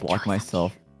Oh, just the block choice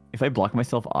myself? If I block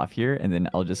myself off here and then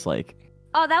I'll just like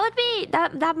Oh, that would be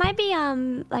that might be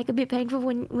like a bit painful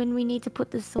when we need to put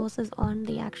the sauces on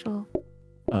the actual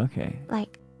okay.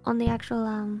 like on the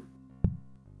actual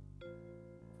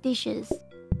dishes.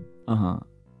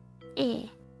 Yeah.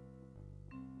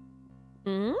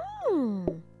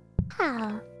 Mmm.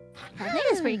 Ah. I think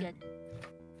it's pretty good.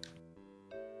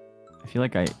 I feel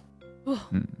like I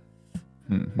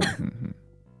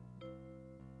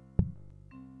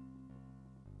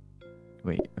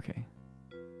Wait, okay.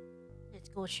 Let's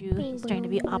go, Shu. It's trying to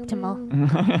be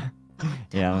optimal.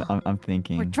 Yeah, I'm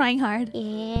thinking. We're trying hard.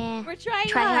 Yeah. We're trying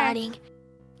Try hard. harding.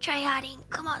 Try harding.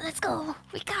 Come on, let's go.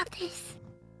 We got this.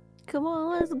 Come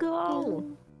on, let's go.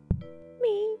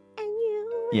 Me and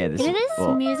you. Yeah, this You know, is this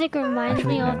well, music reminds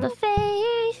actually, me of no. the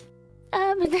face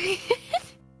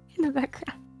in the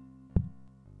background.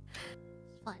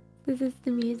 Fun. This is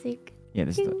the music. yeah,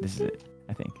 this is it,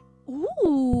 I think.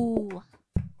 Ooh.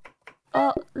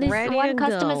 Oh, this Ready one to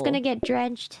customer's go. gonna get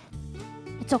drenched.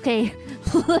 It's okay.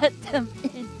 Let them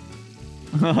in.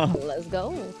 Let's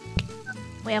go.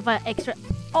 We have an extra.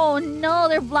 Oh no,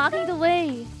 they're blocking the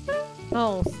way.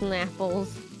 Oh, snapples.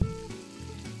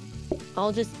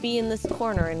 I'll just be in this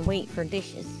corner and wait for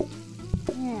dishes.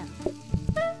 Yeah.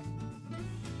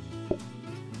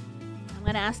 I'm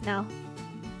gonna ask now.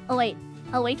 Oh wait,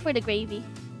 I'll wait for the gravy.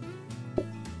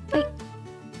 Wait.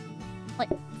 Wait.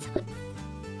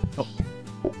 Oh.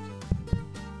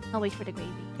 I'll wait for the gravy.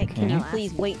 Hey, can you I'll ask.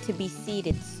 please wait to be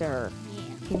seated, sir?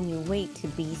 Yeah. Can you wait to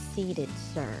be seated,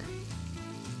 sir?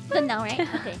 Good now, right?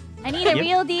 Okay. I need a Yep.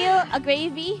 real deal, a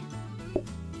gravy.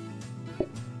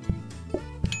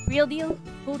 Real deal,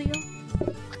 full deal.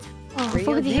 Oh, Real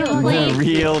fuck deal. you. Please.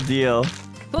 Real deal.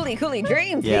 Coolie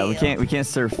dreams. Yeah, we can't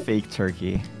serve fake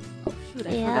turkey. Oh shoot, I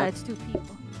Yeah. forgot it's 2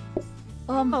 people.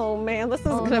 Oh man, this is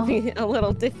Oh, gonna no. be a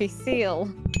little diffy seal.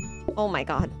 Oh my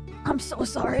god. I'm so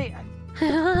sorry.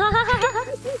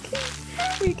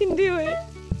 We can do it.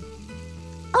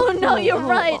 Oh no, you're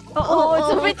right. Oh, it's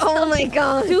a bit oh my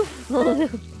god. too.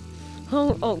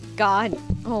 Oh god.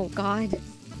 Oh god.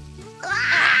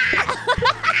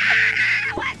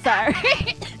 Sorry.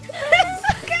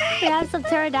 We have some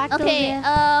pterodactyls Okay, here.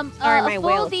 Sorry, a my full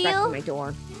whale stuck deal. in my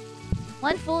door.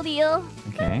 1 full deal.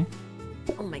 Okay.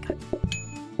 Oh my god.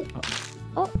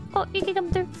 Oh, you can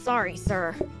come through. Sorry,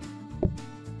 sir.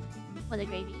 For the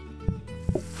gravy.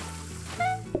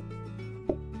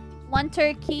 1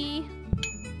 turkey.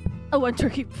 Oh, 1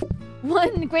 turkey.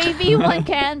 1 gravy, 1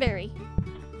 cranberry.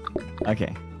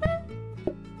 Okay.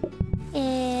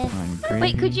 Yeah. On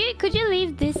Wait, gravy. could you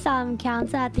leave this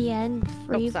counter at the end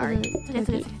free for sorry. the It's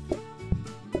turkey? okay.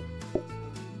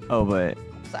 Oh, but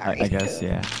Sorry. I guess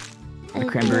yeah. The I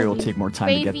cranberry will love you. take more time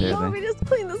to get Gravy. there. Oh, Then. we just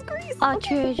clean this grease. Oh,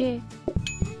 true.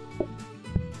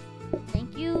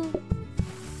 Thank you.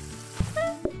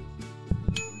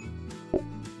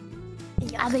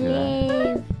 I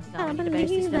believe. God, I need a better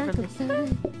system from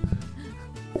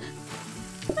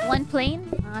this. 1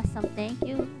 plain. Awesome, thank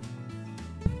you.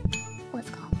 Let's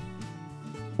go.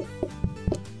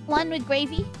 1 with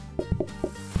gravy.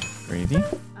 Gravy.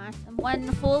 Awesome.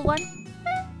 1 full one.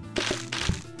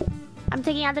 I'm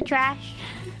taking out the trash.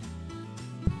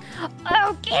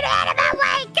 Oh, get out of my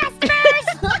way, customers!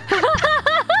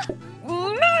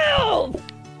 No!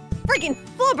 Freaking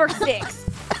flubber sticks!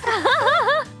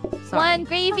 1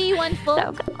 gravy, 1 full.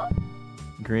 So go.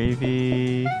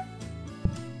 Gravy.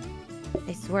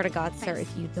 I swear to God, sir, if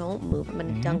you don't move, I'm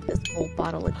gonna dunk this whole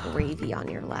bottle of gravy on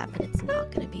your lap and it's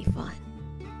not gonna be fun.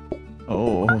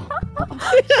 Oh.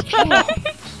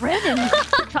 Brennan,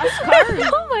 trust card.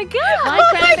 Oh my god! 1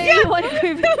 cranberry, 1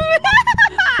 gravy.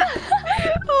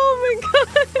 Oh my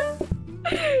God!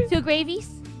 gravies.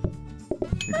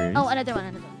 The graves? Oh, another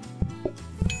one.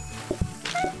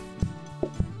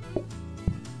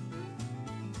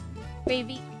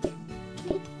 Gravy.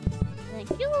 Thank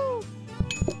you.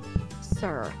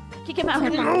 Sir. Kick him out.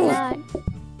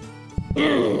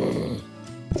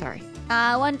 Sorry.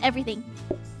 One everything.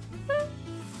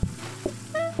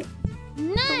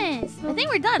 Nice. I think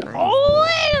we're done. Oh,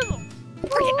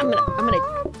 Okay, I'm gonna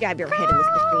grab your head in this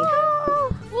machine.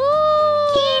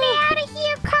 Get out of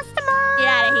here, customer! Get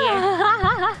out of here.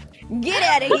 Get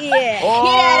out of here! Oh,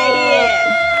 Get out of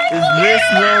here! Is this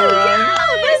the run?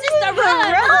 This is the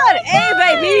run. Run! Hey,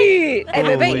 baby! Hey,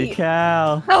 Holy baby!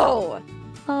 cow. Oh!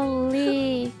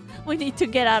 Holy. We need to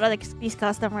get out of these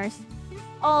customers.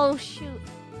 Oh shoot.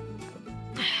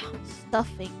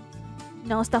 Stuffing.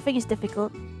 No, stuffing is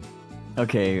difficult.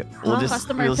 Okay, we'll just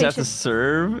Customer have to patience.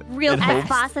 serve. Real and As hope-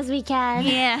 fast as we can.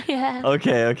 Yeah. Yeah.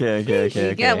 Okay.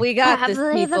 Yeah, we got I this,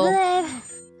 believe, people. I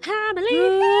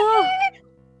believe.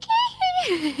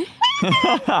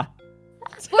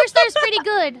 Four stars pretty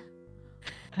good.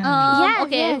 Yeah,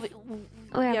 Okay. yes.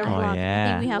 We are Oh, wrong. I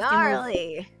yeah. think we have to move.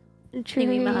 Gnarly. I think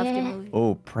we might have to move.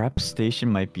 Oh, prep station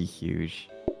might be huge.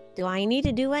 Do I need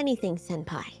to do anything,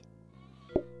 Senpai?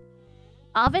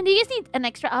 Oven? Do you guys need an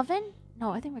extra oven?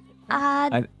 No, I think we're good.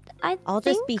 I'll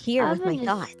just be here with my oven is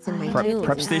thoughts and my fine. tunes.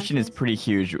 Prep station is pretty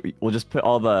huge. We'll just put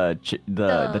all the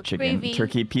The chicken gravy.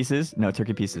 turkey pieces. No,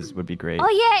 turkey pieces would be great. Oh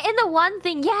yeah, in the one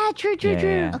thing. Yeah, true.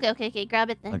 Yeah. Okay.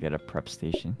 Grab it then. I'll get a prep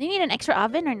station. Do you need an extra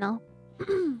oven or no?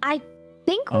 I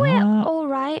think we're Uh, all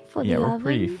right for Yeah, the we're oven.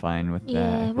 pretty fine with that. I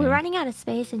Yeah, we're think. running out of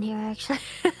space in here actually.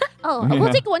 Oh, Yeah.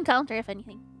 we'll take one counter if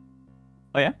anything.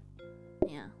 Oh yeah.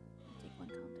 Yeah. We'll take one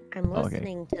counter. I'm Oh, okay.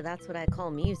 listening to That's What I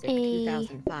Call Music Eh.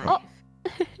 2005. Oh.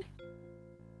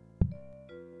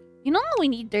 You know we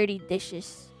need dirty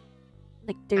dishes.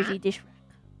 Like dirty dish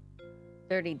rack.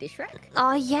 Dirty dish rack?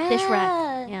 Oh yeah. Dish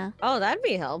rack. Yeah. Oh, that'd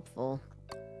be helpful.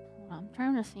 Hold on, I'm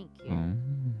trying to think here.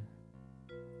 Mm.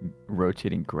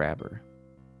 Rotating grabber.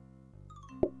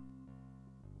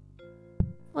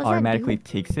 What's that Automatically do?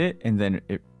 takes it and then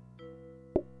it.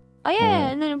 Oh yeah,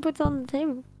 and then it puts it on the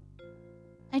table.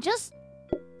 I just...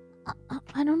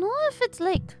 I don't know if it's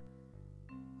like...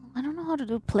 I don't know how to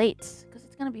do plates. Because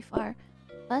it's going to be far.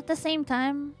 But at the same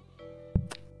time...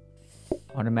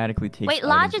 Automatically takes. Wait,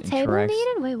 larger items, table interacts-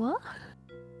 needed? Wait, what?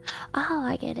 Oh,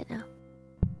 I get it now.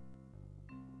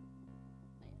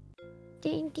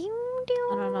 Ding, ding, ding.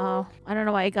 I don't know. I don't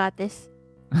know why I got this.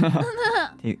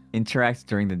 It interacts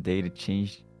during the day to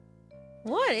change.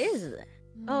 What is that?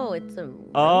 Oh, it's a.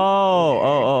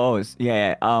 Oh.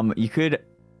 Yeah. You could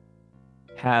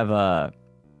have A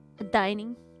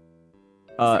dining.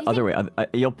 other way.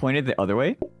 You'll point it the other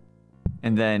way,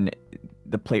 and then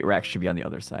the plate rack should be on the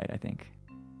other side. I think.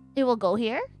 It will go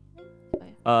here?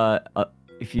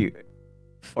 If you,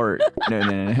 or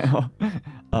no.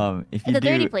 If you The do.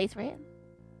 dirty place, right?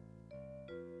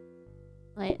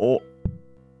 Wait. Oh,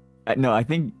 no. I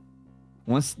think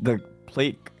once the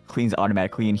plate cleans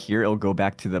automatically in here, it'll go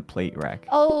back to the plate rack.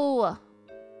 Oh.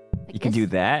 You can do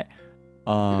that.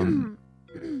 that.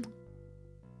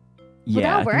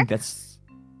 Yeah, I work? think that's.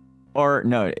 Or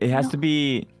no, it has No. to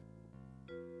be.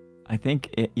 I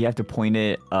think you have to point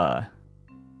it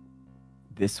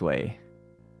this way,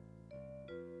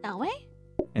 That way?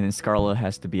 and then Scarlet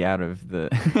has to be out of the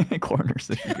corner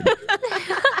so she can.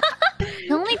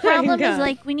 The only problem is God.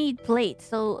 like we need plates,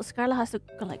 so Scarlet has to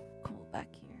go back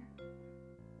here.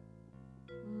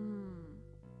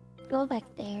 Go back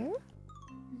there.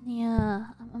 Yeah,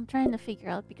 I'm trying to figure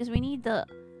out because we need the.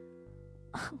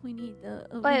 We need the.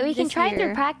 Wait, we can this try here.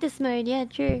 through practice mode. Yeah,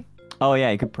 true. Oh yeah,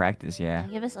 you could practice. Yeah.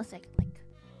 Give us a second.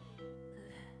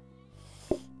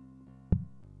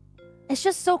 It's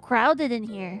just so crowded in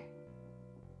here.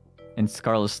 And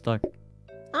Scarlet's stuck.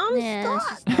 I'm Yeah, it's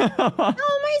stuck. just- How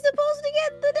am I supposed to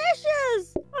get the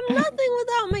dishes? I'm nothing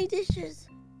without my dishes.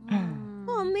 Mm.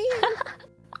 Oh man.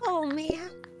 Oh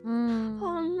man. Mm.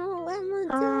 Oh no, what am I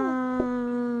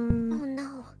gonna do? Oh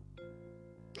no.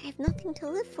 I have nothing to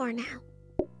live for now.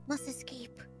 Must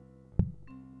escape.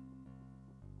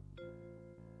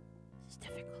 It's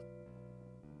difficult.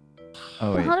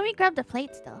 Oh Well, how wait. do we grab the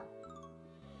plates though?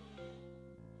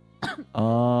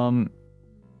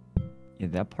 Yeah,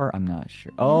 that part I'm not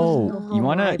sure. Oh, you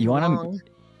wanna.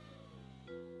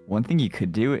 One thing you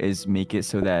could do is make it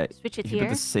so that Switch it if you put here.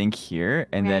 the sink here,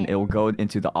 and then Right. it will go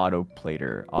into the auto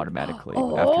plater automatically after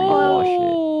you wash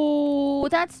Oh,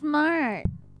 that's smart.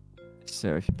 it.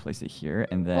 So if you place it here,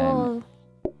 and then Oh,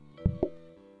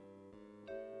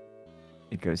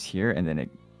 it goes here, and then it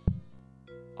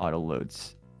auto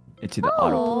loads into the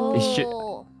auto. It should.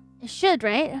 Oh. It should,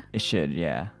 right? It should.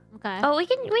 Yeah. Okay. Oh, we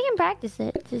can practice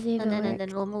it to see if And it then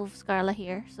works. we'll move Scarla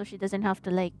here so she doesn't have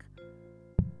to like.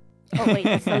 Oh wait,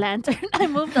 it's the lantern. I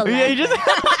moved the Yeah, lantern. you just.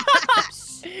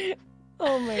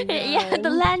 Oh my god. Yeah, the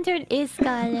lantern is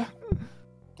Scarlet.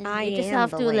 And I you just am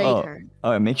have the to like. lantern.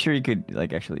 Oh, make sure you could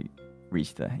like actually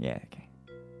reach the. Yeah. Okay.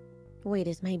 Wait,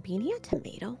 is my beanie a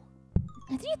tomato?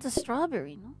 I think it's a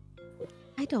strawberry, no?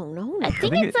 I don't know. I now.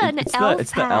 think it's an elf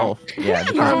It's the hat. elf. Yeah.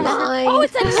 The Come elf. on. Oh,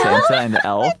 it's an elf. Santa and the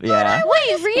elf. Yeah.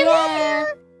 Wait, really? Yeah.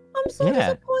 I'm so Yeah.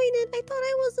 disappointed. I thought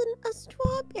I was a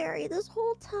strawberry this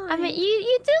whole time. I mean,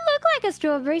 you do look like a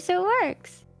strawberry, so it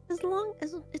works. as long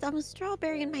as I'm a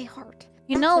strawberry in my heart.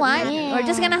 You That's know what what? matters. We're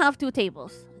just gonna have 2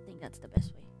 tables. I think that's the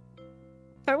best way.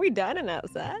 Are we done and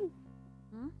outside?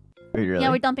 Wait, really? Yeah,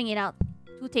 we're dumping it out.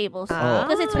 2 tables. Oh.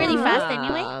 Because it's really fast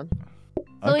anyway. Ah.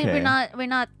 So Okay. we're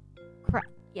not.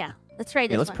 Yeah, let's try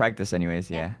this Yeah, let's one. practice anyways.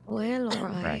 Yeah. Well,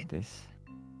 alright. Practice.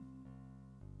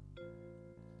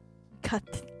 Cut.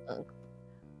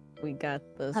 We got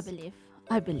this.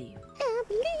 I believe.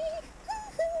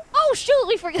 Oh shoot,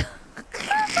 we forgot.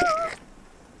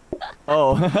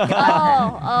 Oh.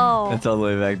 oh. That's all the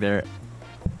way back there.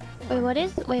 Wait,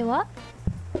 what? What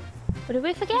did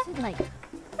we forget? Is it like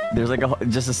There's like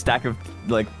just a stack of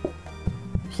like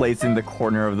plates in the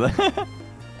corner of the.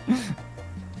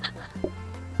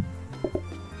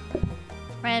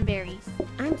 cranberries?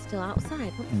 I'm still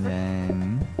outside. What the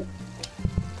And frick?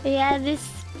 then. Yeah, this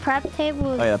prep table.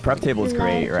 Oh yeah, the prep table is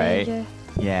great, right?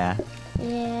 Yeah.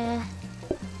 Yeah.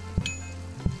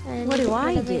 And What do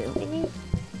I whatever do? thingy.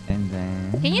 And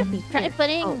then. Can you Be try good.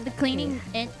 putting Oh, the cleaning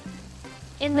in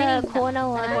In cleaning the corner in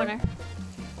one? the corner?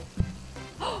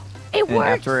 It And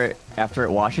works. after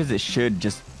it washes, it should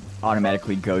just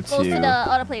automatically go to. Goes to the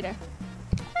autoplater.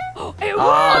 It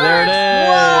Ah, there it is.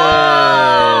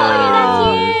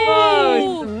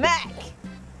 Oh, smack!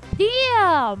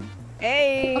 Damn.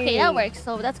 Hey! Okay, that works.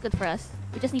 So that's good for us.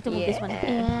 We just need to move this one.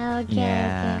 Yeah, okay,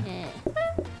 Yeah. okay.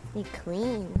 Yeah. Be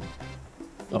clean.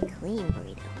 Be Oh. clean,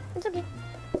 burrito. It's okay.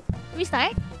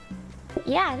 Restart.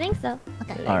 Yeah, I think so.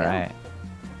 Okay. All right.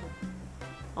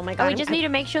 Oh my Oh, god. we just need to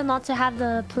make sure not to have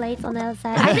the plates on the other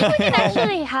side. I think we can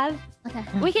actually have... Okay.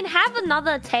 We can have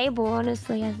another table,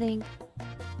 honestly, I think.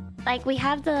 Like, we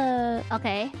have the...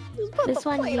 Okay. Just put this the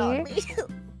one plate on here. me.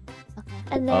 Okay.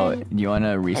 And Oh, then... do you want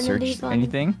to research these ones.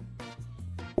 anything?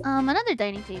 Another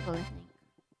dining table, I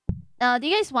think. Do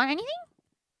you guys want anything?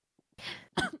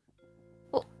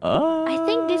 I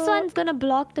think this one's gonna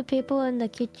block the people in the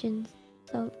kitchens.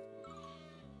 So...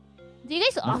 Do you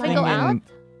guys often Nothing go out?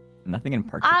 Nothing in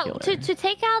particular. To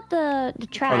take out the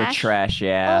trash. Oh, the trash,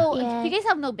 yeah. Oh, Yeah. do you guys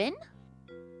have no bin?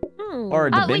 Or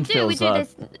the bin we fills do up.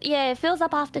 this. Yeah, it fills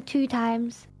up after 2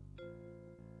 times.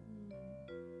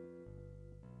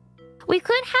 We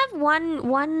could have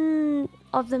one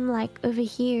of them like over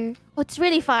here. Oh, it's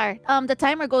really far. The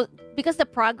timer goes because the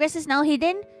progress is now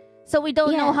hidden, so we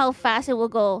don't know Yeah. how fast it will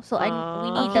go. So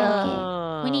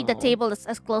we need the Oh. table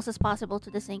as close as possible to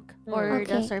the sink or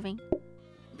the Okay. serving.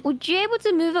 Would you able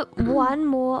to move it one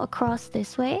more across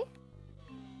this way?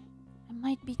 It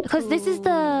might be Because this is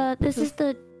the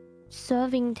too-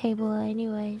 serving table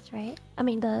anyways, right? I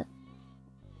mean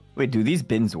Wait, do these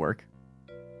bins work?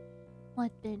 what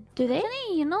bin? do they?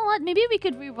 Actually, you know what? Maybe we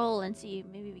could re-roll and see.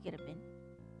 Maybe we get a bin.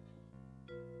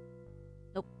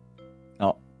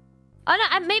 Oh, Oh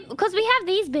no, maybe because we have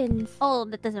these bins. Oh,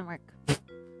 that doesn't work.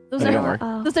 Those That are don't work.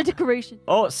 Oh. those are decoration.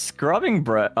 oh, scrubbing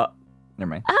brush. Never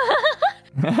mind.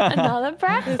 Another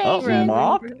prep Oh, station.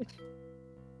 mop.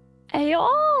 Ayo.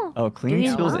 Oh, cleaning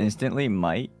you spills mop? instantly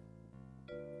might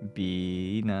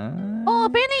be nice. Oh,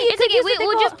 apparently you It's could okay. use the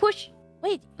We'll decor. just push.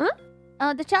 Wait.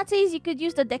 Huh? The chat says you could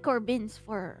use the decor bins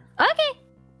for. Okay.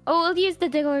 Oh, we'll use the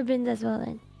decor bins as well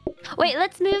then. Wait,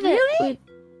 let's move it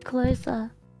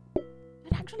closer.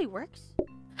 It actually works.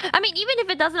 I mean, even if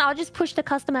it doesn't, I'll just push the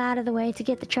customer out of the way to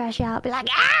get the trash out. Be like,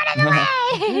 out of the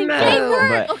way! They work.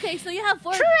 But- Okay, so you have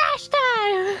 4 Trash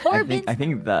time! 4 bins. I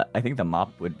think the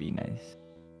mop would be nice.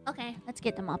 Okay, let's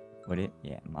get them up. Would it?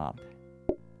 Yeah, mop.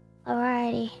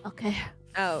 Alrighty. Okay.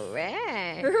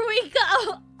 Alright. Here we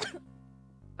go.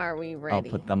 Are we ready? I'll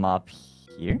put the mop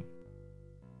here.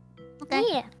 Okay.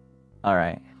 Yeah. All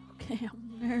right. Okay,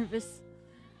 I'm nervous.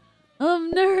 I'm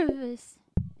nervous.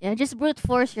 Yeah, just brute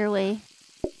force your way.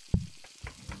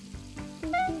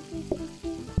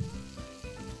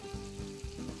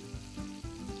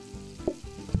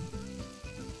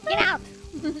 Get out!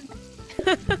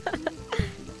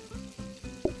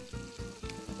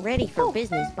 Ready for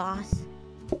business, boss.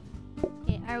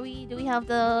 Okay, do we have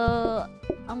the...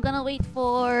 I'm gonna wait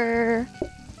for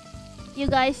you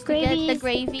guys to get the Gravies.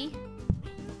 gravy.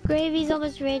 Gravy's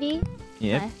almost ready.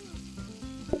 Yep. Okay.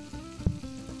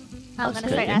 I'm Just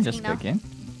gonna start cooking, asking now.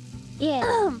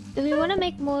 Yeah. Do we want to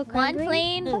make more One cranberry?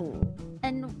 plain Ooh.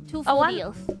 and 2 Oh, full one-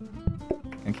 deals.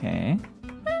 Okay.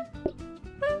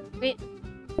 Wait.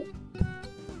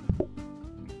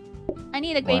 I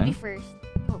need a gravy One. first.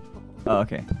 Oh,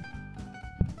 okay.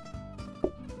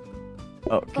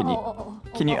 Oh, can you?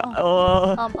 Can you?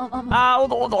 Ow,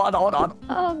 Hold on.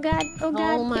 Oh god. Oh Oh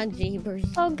god. my jeebers.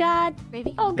 Oh god.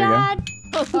 gravy. Oh There you go. god.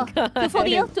 Oh god. 2 full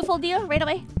deal. 2 full deal. Right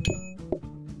away.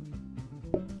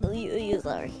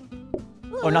 Sorry.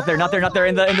 Oh, not there.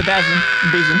 In the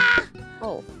basin.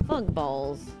 Oh, fuck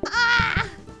balls. Ah!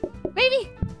 Gravy.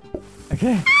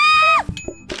 Okay.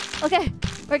 Okay.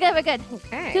 We're good.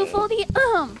 Okay. 2 full deal.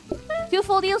 2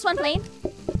 full deals. 1 plain.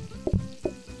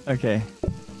 Okay.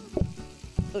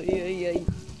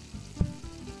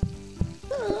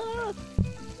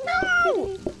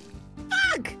 No!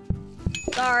 Fuck!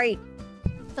 Sorry.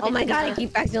 It's okay, Oh my it's god, I okay.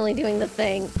 keep accidentally doing the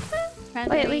thing.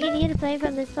 Cranberry. Wait, we can need to play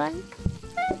from this one?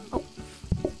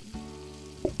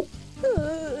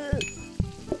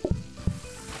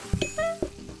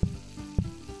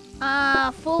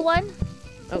 Full one.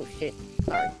 Oh shit.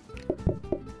 Sorry.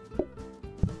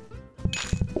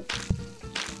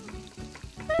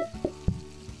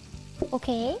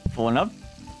 Okay. Pulling up.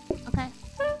 Okay.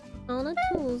 On a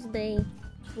Tuesday.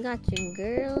 Got your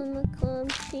girl in the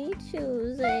club, she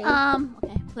Tuesday.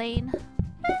 Okay. Plain.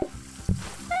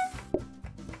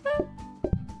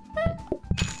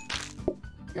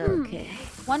 Okay.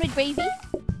 1 with gravy.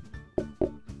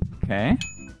 Okay.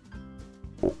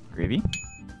 Gravy.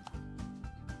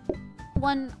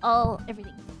 1 all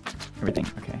everything. Everything.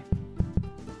 Okay.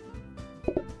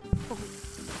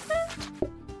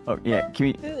 Oh yeah. Can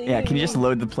we? Yeah. Can you just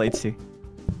load the plates too?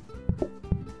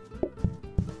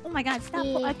 Oh my god, stop.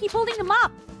 Yeah. I keep holding them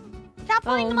up. Stop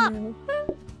holding them up. no.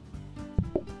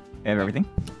 We have everything.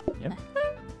 Yep.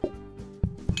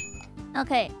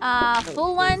 Okay,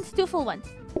 full ones, 2 full ones.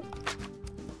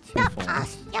 Stop full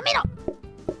us. Yamino.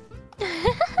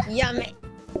 Yummy.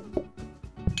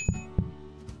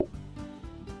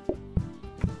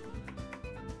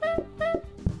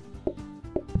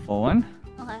 Full one.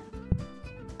 Okay.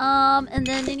 And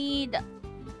then we need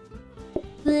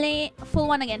full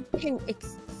one again.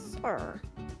 It's sir.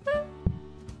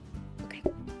 Okay.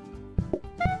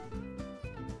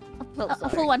 A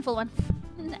full one, full one.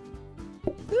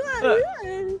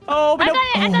 Oh, but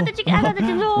I got the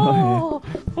chicken. No.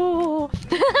 Oh.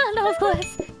 That was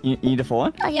close. You need a full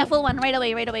one? Oh yeah, full one. Right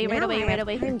away. Now I have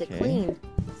time to Okay. clean.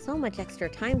 So much extra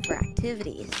time for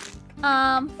activities.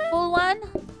 Full one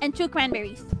and 2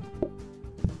 cranberries.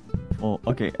 Well,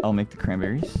 okay. I'll make the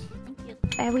cranberries.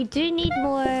 Thank you. We do need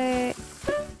more.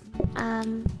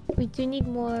 We do need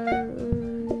more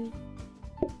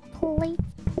plates.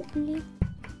 Please.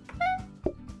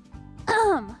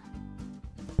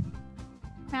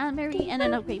 Cranberry and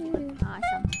then a gravy one.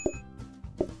 Awesome.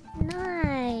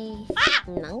 Nice.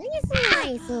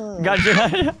 Nice.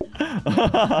 Gotcha.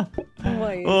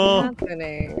 What is Oh.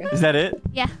 happening? Is that it?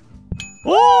 Yeah.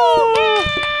 Woo!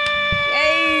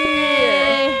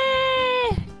 Yay!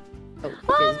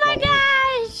 Oh my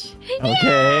gosh!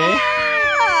 Okay.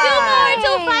 2 more,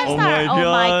 2 5 Oh star. my Oh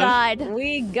my gosh. god.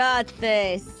 We got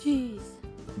this. Jeez.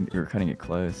 You're cutting it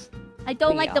close. I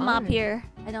don't We like the mop are. here.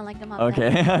 I don't like the mop.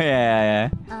 Okay. yeah.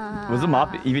 Was the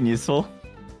mop Uh, even useful?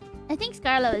 I think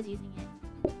Scarla was using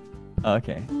it.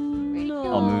 Okay. No,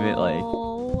 I'll move it, like,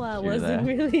 I here wasn't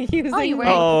there. really using. Oh, you were. it.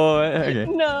 Oh, okay.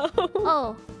 No.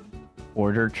 Oh.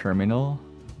 Order terminal,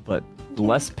 but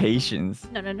less patience.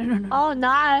 No. Oh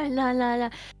no.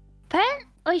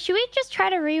 Wait, should we just try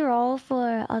to re-roll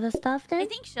for other stuff then? I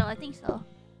think so.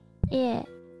 Yeah.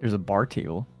 There's a bar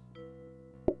table.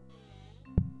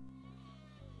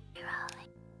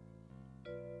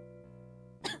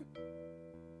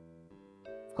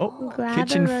 Oh, Grab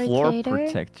kitchen a floor rotator.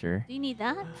 protector. Do you need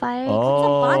that? Fire.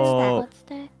 Oh. What's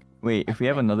that? Wait, if we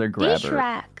have another Dish grabber,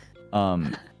 rack.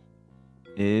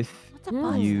 if What's a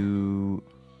pot? you,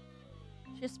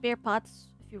 Just spare pots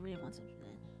if you really want something.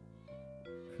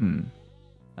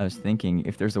 I was thinking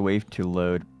if there's a way to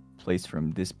load plates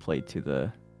from this plate to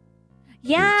the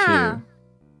Yeah.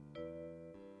 two,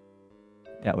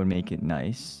 that would make it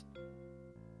nice.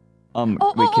 Oh, wait,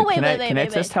 wait, can wait, I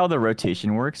wait, test how the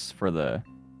rotation works for the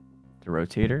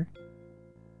rotator?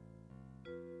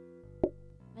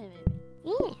 Wait.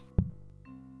 Yeah.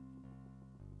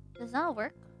 Does that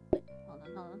work? Wait,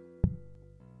 hold on.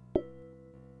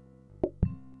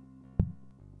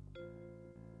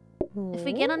 If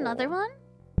we get another one?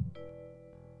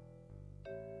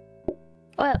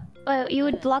 Well, you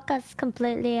would block us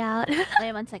completely out.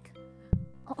 Wait 1 sec.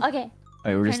 Okay.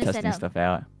 Wait, we're just Trying to set testing up. stuff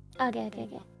out. Okay.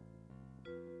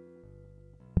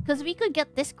 Because we could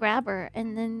get this grabber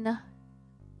and then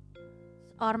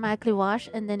automatically wash,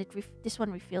 and then this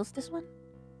one refills this one.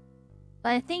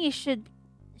 But I think it should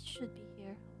be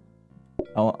here.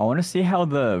 I want to see how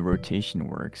the rotation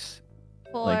works.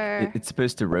 For Like it's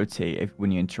supposed to rotate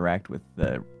when you interact with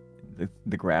the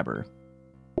grabber.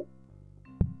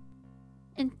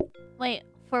 and wait,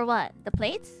 for what? The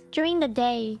plates? During the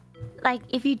day, like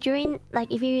if you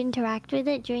interact with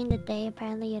it during the day,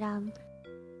 apparently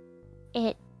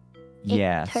it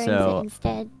Yeah, turns so it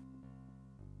instead.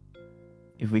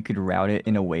 if we could route it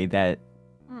in a way that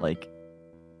like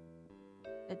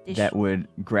The dish, that would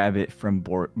grab it from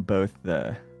both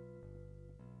the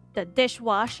the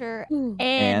dishwasher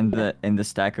and the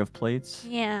stack of plates.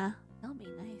 yeah, that'll be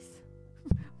nice.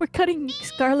 We're cutting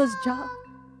Scarlett's job.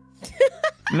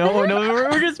 No,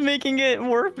 we're just making it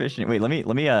more efficient. Wait, let me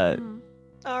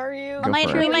Are you? Go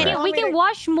for it. We can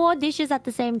wash more dishes at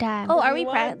the same time. Oh, are we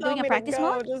doing a practice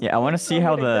mode? Yeah, I want to see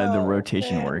how the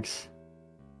rotation works.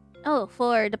 Oh,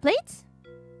 for the plates?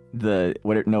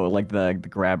 Like the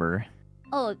grabber.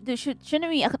 Oh, shouldn't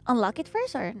we unlock it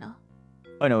first or no?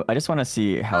 Oh no, I just want to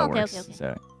see how okay, it works. okay.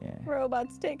 So yeah.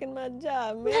 Robot's taking my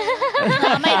job, man.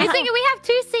 I think we have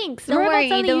 2 sinks. Don't Robot's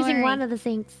worry, only don't using worry. one of the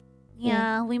sinks.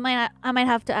 Yeah, I might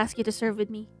have to ask you to serve with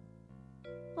me.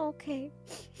 Okay.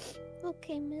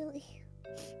 Okay, Millie.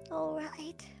 All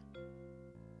right.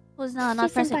 Who's not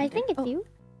present? I think it's you.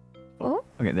 Oh.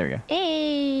 Okay, there we go.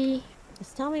 Hey.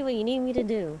 Just tell me what you need me to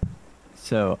do.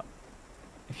 So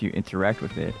if you interact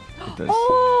with it, it does.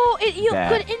 Oh, you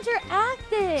that. could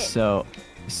interact it. So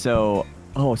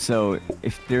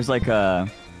if there's like I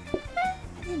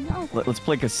didn't know. let's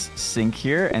play like a sink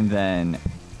here, and then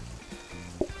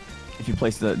if you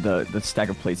place the stack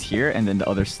of plates here, and then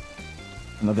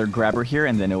another grabber here,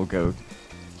 and then it will go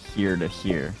here to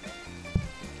here.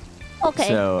 Okay.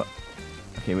 So,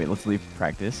 okay, wait, let's leave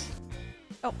practice.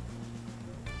 How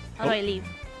do I leave?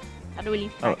 How do we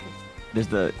leave Oh. practice? There's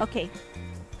the Okay.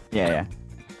 yeah.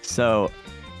 So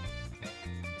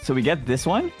we get this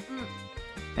one, Mm.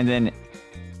 and then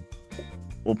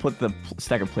we'll put the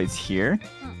stack of plates here,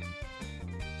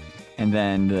 and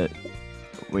then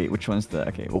wait, which one's the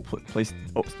okay? We'll place.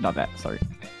 Oh, not that. Sorry.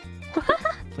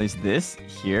 Place this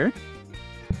here.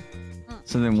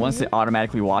 So then once it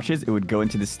automatically washes, it would go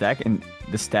into the stack, and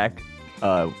the stack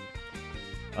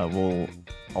will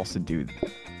also do.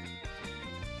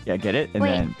 Yeah, get it, and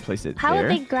Wait, then place it How there,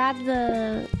 would they grab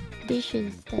the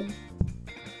dishes then?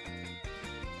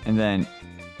 and then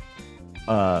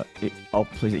I'll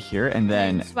place it here, and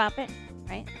then swap it,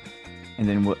 right? and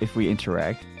then if we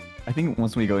interact, I think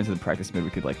once we go into the practice mode,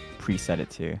 we could like preset it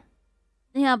too.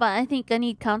 Yeah, but I think I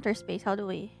need counter space. How do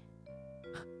we?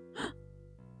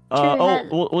 that-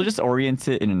 We'll just orient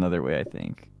it in another way, I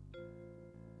think,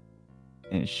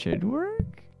 and it should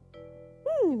work.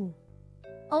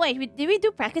 Oh wait, did we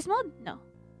do practice mode? No.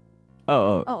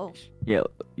 Oh. Yeah,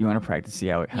 you want to practice, see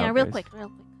how it Yeah, real goes? quick.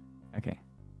 Okay.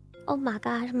 Oh my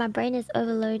gosh, my brain is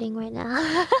overloading right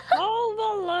now.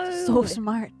 Overload. So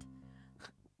smart.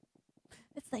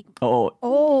 It's like Oh.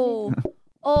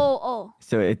 oh.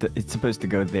 So it's supposed to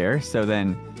go there. So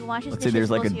then, You wash his let's say dishes,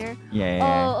 there's like goes a here.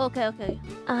 yeah. Oh, okay.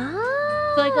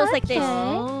 Ah. So it goes like this.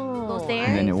 okay. Goes there.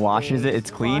 And then it washes it. It's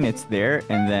clean. It's there.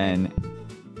 And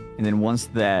then once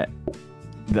the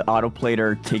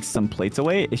autoplater takes some plates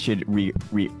away, it should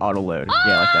auto load.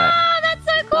 Yeah, like that. Oh, that's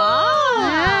so cool.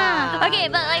 Ah. Okay,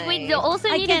 but like we also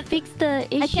I need to can't- fix the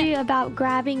issue about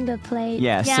grabbing the plate.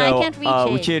 Yeah. Yeah, so I can't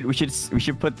reach it. we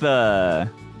should put the.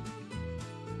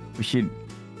 We should.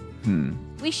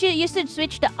 You should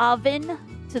switch the oven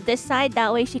to this side.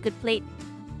 That way she could plate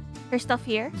her stuff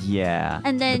here. Yeah.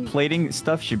 And then the plating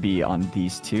stuff should be on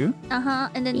these two.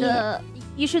 and then Yeah.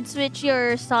 you should switch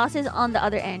your sauces on the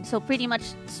other end. So pretty much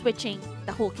switching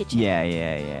the whole kitchen. Yeah.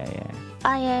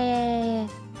 Oh yeah.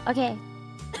 Okay.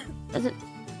 Is it?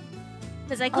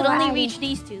 Because I could only Alrighty. reach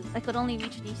these two.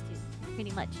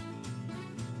 Pretty much.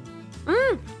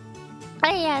 Oh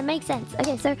yeah, it makes sense.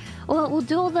 Okay, so we'll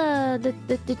do all the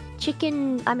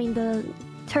chicken. I mean the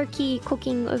turkey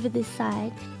cooking over this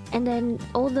side, and then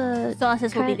all the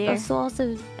Sauces will be there.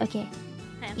 sauces. Okay.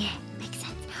 Okay. Yeah, makes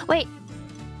sense. Wait.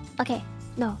 Okay.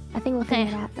 No, I think we'll figure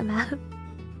it out somehow.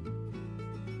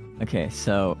 Okay.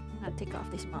 So I'll take off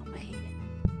this mop. I hate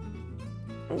it.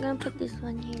 I'm gonna put this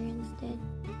one here instead.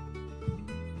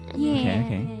 Yeah.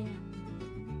 Okay.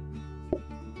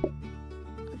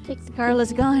 I'll take the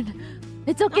Carla's gone.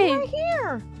 It's okay. I'm right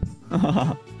here.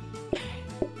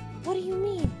 What do you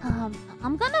mean?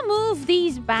 I'm gonna move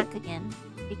these back again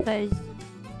because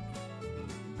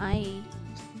I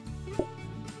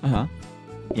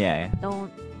Yeah.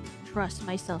 don't trust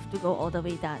myself to go all the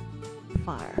way that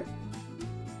far.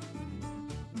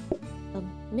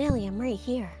 Millie, I'm right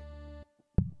here.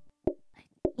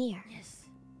 Here. Yes.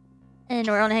 And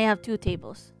we only have 2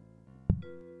 tables.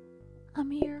 I'm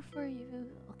here for you.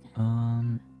 Okay.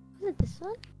 Is it this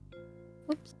one?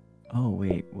 Whoops. Oh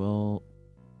wait. Well.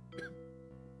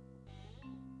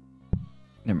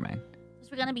 Never mind.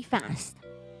 Because we're gonna be fast.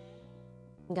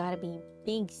 Gotta be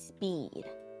big speed.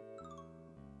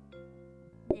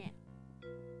 Yeah.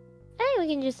 Hey, we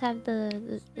can just have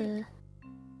the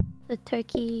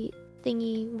turkey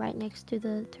thingy right next to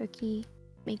the turkey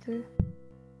maker.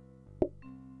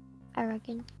 I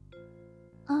reckon.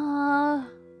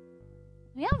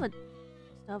 We have a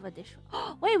still have a dish.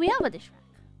 Wait, we have a dish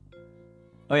rack.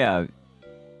 Oh yeah.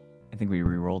 I think we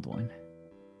re-rolled one.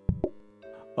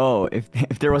 Oh, if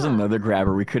there was another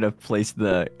grabber, we could have placed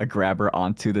a grabber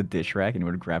onto the dish rack and it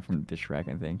would grab from the dish rack,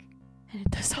 I think. And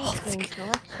it does all this.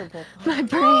 Intellectual. My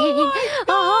brain.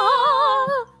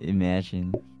 Oh!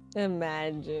 Imagine.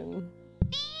 Imagine.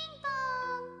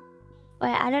 Wait,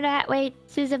 I don't know. Wait,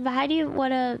 Susan, but how do you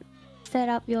want to set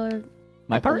up your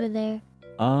My part? over there?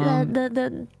 Uh-huh.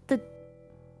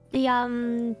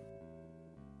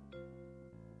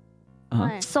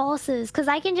 What? Sauces, because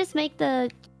I can just make the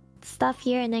stuff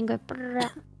here and then go. Brrrr.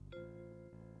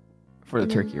 For the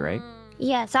turkey, right?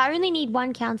 Yeah, so I really need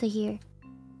 1 counter here,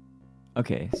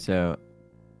 Okay, so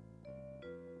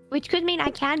which could mean I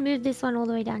can move this one all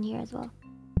the way down here as well.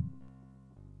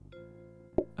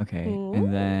 okay,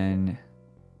 and then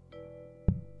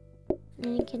And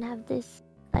then you can have this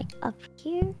like up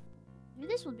here. Maybe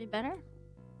this would be better.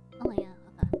 Oh yeah,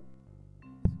 okay.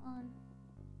 This one.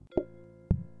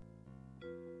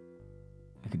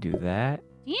 I could do that.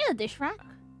 Do you need a dish rack?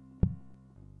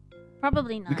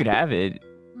 Probably not. We could have it.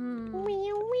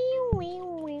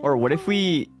 Or what if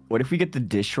we get the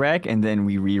dish rack and then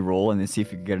we re-roll and then see if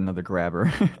we can get another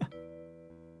grabber?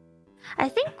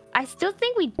 I still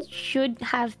think we should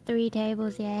have 3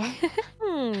 tables, yeah.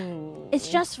 It's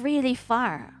just really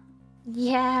far.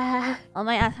 Yeah.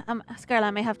 Scarla,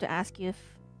 I may have to ask you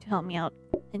to help me out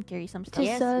and carry some stuff.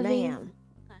 Yes, serving. ma'am.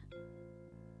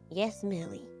 Yes,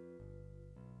 Millie.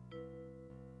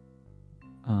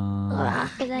 Is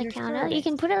that a Your counter? You service.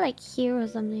 can put it like here or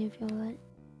something if you want.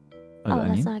 Oh, Oh, the that's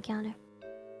onion? not a counter.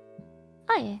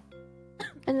 Oh yeah.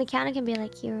 And the counter can be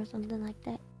like here or something like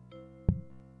that.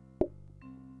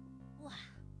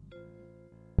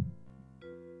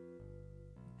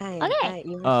 Okay.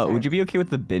 Would you be okay with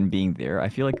the bin being there? I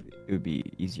feel like it would be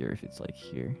easier if it's like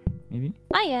here, maybe.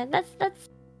 Oh yeah, that's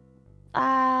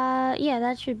yeah,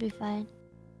 that should be fine.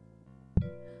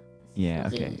 Yeah.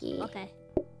 Okay. Yeah. Okay.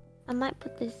 I might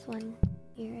put this one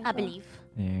here. as I well. believe.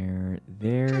 There.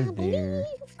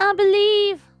 I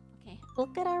believe. Okay.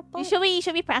 Look at our butt. Should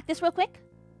we practice real quick?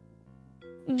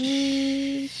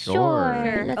 Sure.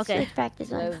 Sure. Let's Okay. practice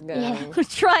one. Let's go. Yeah. We're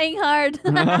trying hard.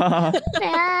 Ah.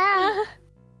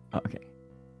 Okay.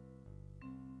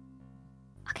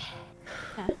 Okay.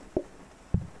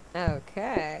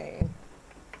 Okay.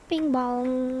 Bing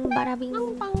bong, bada bing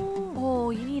bong. Oh,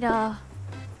 you need a.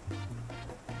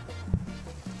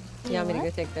 You want me to go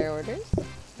take their orders?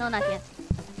 No, not yet.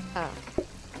 Oh.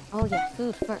 Oh yeah,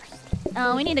 food first.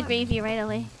 We need a gravy right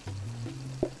away.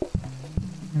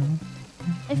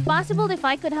 If possible, if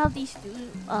I could have these 2,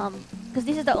 because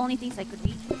these are the only things I could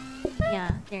reach.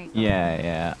 Yeah, there you go.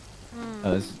 Yeah. I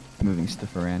was moving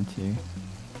stuff around too.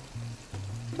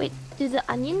 Wait, do the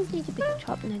onions need to be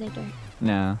chopped? No, they don't.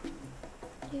 No.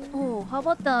 Oh, how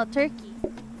about the turkey?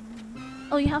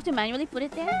 Oh, you have to manually put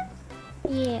it there?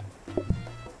 Yeah.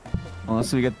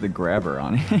 Unless we get the grabber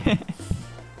on it.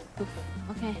 Oof.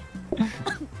 Okay.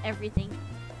 Everything.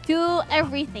 Do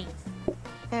everything.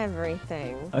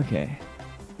 Everything. Okay.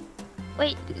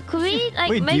 Wait, could we like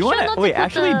Wait, make do you sure want not to to wait? put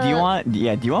Actually, the...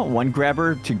 do you want one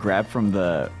grabber to grab from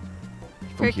the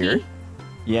Turkey? here?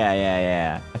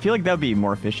 Yeah. I feel like that would be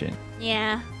more efficient.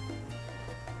 Yeah.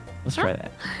 Let's try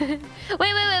that. wait,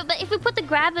 but if we put the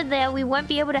grabber there, we won't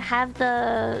be able to have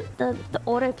the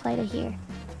autoplater here.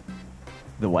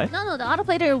 The what? No, the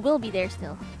autoplater will be there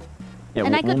still. Yeah,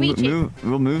 And I could reach it.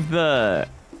 We'll move the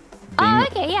thing Oh,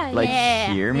 okay, yeah, like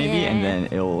yeah. here maybe, Yeah. and then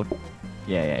it'll.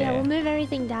 Yeah. We'll move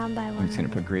everything down by one. I'm just gonna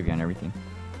put gravy on everything.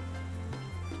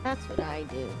 That's what I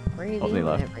do. Gravy Oh, they and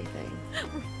left. everything.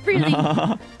 Really?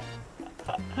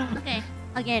 Okay.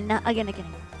 Again.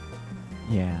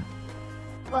 Yeah.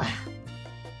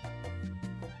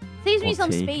 Saves me We'll some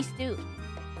take- space too.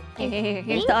 I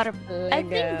Here's the auto. I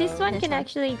think this one This can one.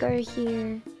 actually go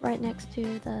here, right next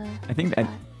to the... I think that.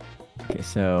 Okay,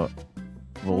 so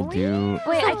we'll do.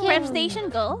 Wait, I does the prep can't- station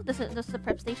go? Does the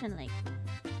prep station like?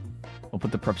 we'll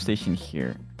put the prep station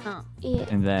here, Oh, Yeah.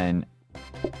 and then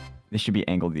this should be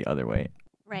angled the other way.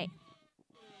 right.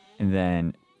 And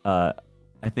then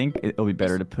I think it'll be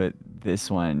better to put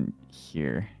this one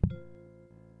here.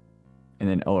 And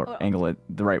then angle it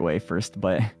the right way first,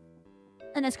 but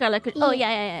And then Scarlet could. Oh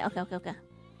yeah. Okay.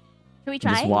 Should we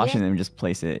try? just wash and then just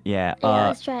place it. Yeah. Yeah,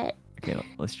 let's try it. Okay,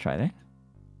 let's try that.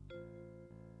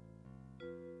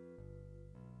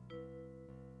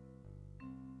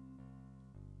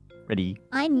 Ready?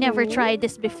 I never tried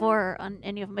this before on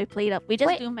any of my plate up. We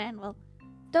just do manual.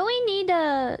 Don't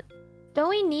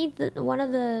we need one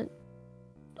of the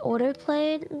order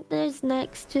platers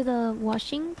next to the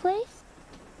washing place?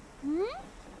 Hmm?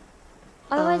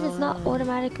 Otherwise, it's not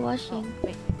automatic washing.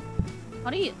 Wait. How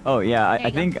do you? Oh yeah,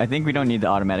 There you I think we don't need the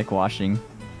automatic washing.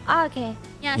 Ah, okay.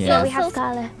 Yeah. Yeah. So We have so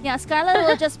Scarlet. yeah, Scarlet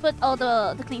will just put all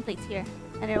the clean plates here,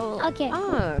 and it will. Okay.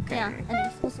 Oh, okay. Yeah, and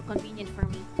it's also convenient for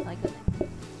me. So I could.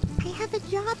 I have a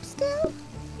job still?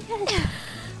 Yes.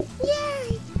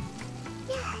 Yay!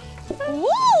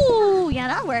 Woo! Yeah,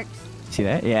 that works. See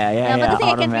that? Yeah, Yeah, but the thing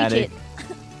I can't reach automatic. it.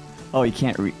 Oh, you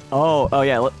can't reach. Oh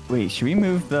yeah. Wait, should we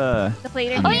move the? The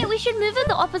plater. Oh here. yeah, we should move it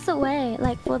the opposite way,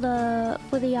 like for the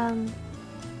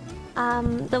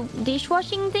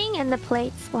dishwashing thing and the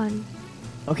plates one,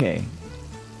 Okay.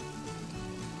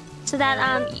 so that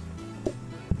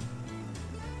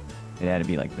It had to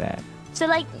be like that. so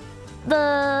like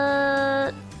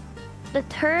the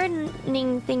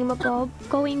turning thingamabob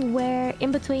going where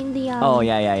in between the Oh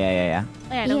yeah. Oh, yeah,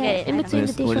 I don't get it. in I don't between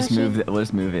get the it. We'll just move dishwashing. it. We'll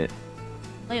just move it.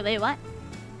 Wait, what?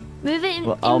 Move it in,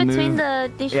 Well, I'll in between move-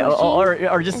 the dishwashing. Yeah,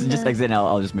 or just and the- exit and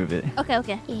I'll just move it. Okay.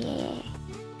 Yeah.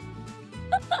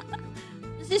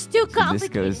 This is too So this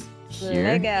complicated. goes There you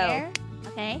here, go. Here.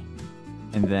 Okay.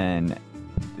 and then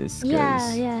this goes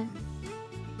Yeah.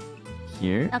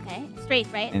 here, Okay. Straight,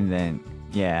 right? and then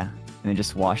yeah, and then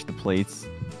just wash the plates.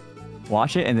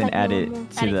 Wash it and then Like add it normal.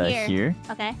 to Add it the here. here.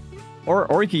 Okay.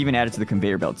 Or you can even add it to the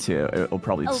conveyor belt too. It'll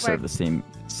probably Over. serve the same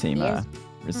Yes.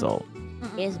 result.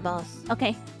 Yes, boss.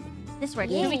 Okay. This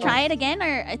works. Yeah. Should we try it again,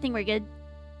 or I think we're good?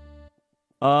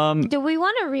 Do we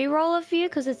want to re-roll a few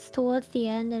because it's towards the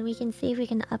end and we can see if we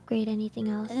can upgrade anything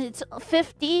else? It's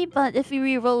 50, but if we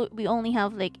re-roll, we only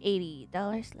have like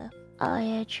 $80 left. Oh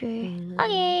yeah, true. Mhm.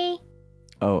 Okay.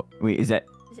 Oh wait, is Are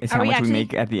how we much we actually-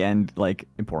 make at the end like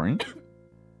important?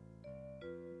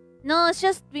 No, it's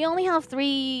just we only have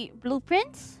 3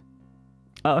 blueprints.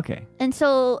 Oh okay. And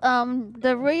so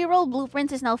the re-roll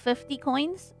blueprints is now 50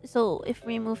 coins. So if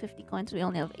we remove 50 coins, we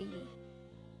only have 80.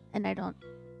 And I don't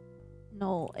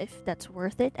know if that's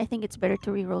worth it. I think it's better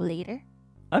to re-roll later.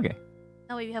 Okay.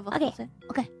 That way we have a Okay. full set.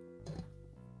 Okay.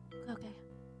 Okay.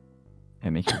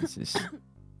 And make sure this is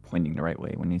pointing the right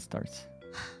way when it starts.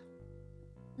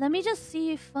 Let me just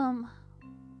see if I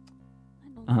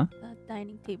don't Uh-huh. the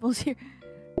dining tables here.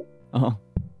 Oh.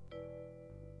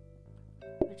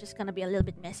 We're just gonna be a little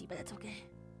bit messy, but that's okay.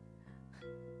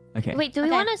 Okay. Wait, do we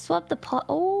Okay. want to swap the pot?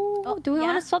 Oh, do we yeah?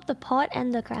 want to swap the pot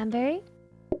and the cranberry?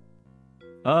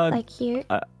 Like here?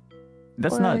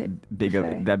 That's or not big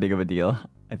prefer? of that big of a deal.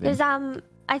 I think. There's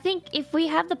I think if we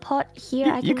have the pot here,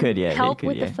 You- I you can could, yeah, you help could,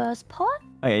 with yeah. the first pot,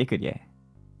 Oh yeah, you could, yeah.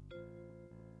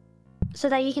 so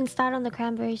that you can start on the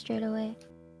cranberry straight away.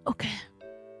 Okay.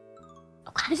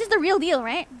 This is the real deal,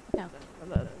 right? Okay.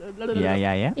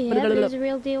 Yeah. Yeah, there's a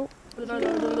real deal.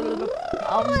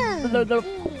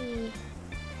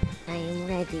 I am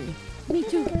ready. Me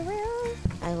too.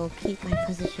 I will keep my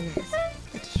position as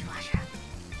the dishwasher.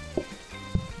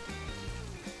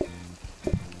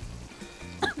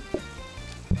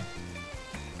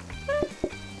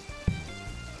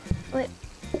 Wait,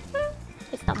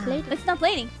 it's not played. It's not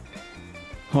plating.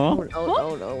 Huh?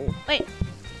 Oh no. Wait.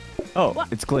 Oh,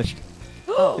 What? it's glitched.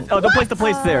 Oh. Oh, don't place the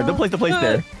plates there. Don't place the plates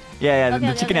there. Yeah, Okay,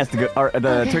 the okay, chicken okay. has to go, or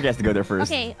the turkey has to go there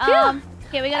first. Okay.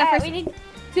 Okay, we gotta Alright, first we need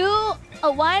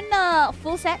 1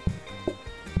 full set.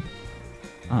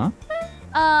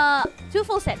 Uh-huh. 2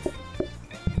 full sets.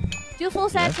 2 full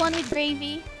sets. Yes. 1 with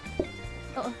gravy.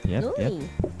 Oh, Yep, yep. Ooh.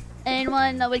 and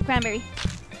 1 with cranberry.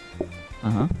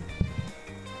 Uh-huh.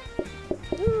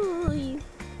 Ooh,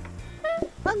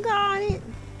 I got it.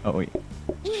 Oh, wait.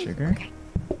 Sugar?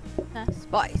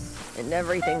 Spice and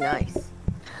everything nice.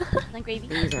 Then gravy.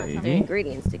 These are the Gravy.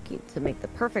 ingredients to make the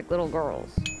perfect little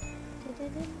girls.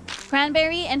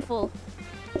 Cranberry and full.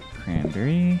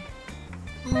 Cranberry.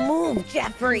 Move,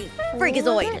 Jeffrey!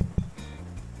 Freakazoid!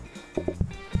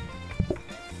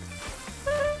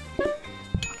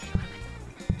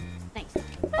 Thanks.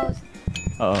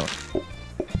 Oh.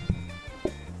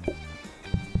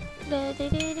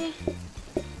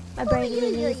 My brain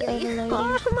is overloading.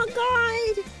 Oh my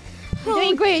god. We're doing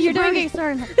doing great. You're doing great,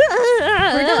 Starla.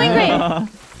 We're doing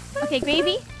great. Okay,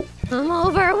 gravy. I'm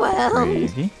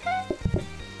overwhelmed. Gravy.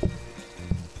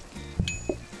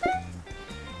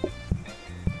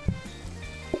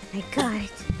 I got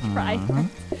it. Tryhards.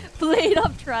 Played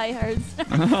up tryhards.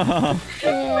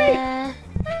 Yeah.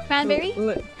 Cranberry?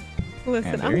 Listen,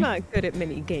 Cranberry? I'm not good at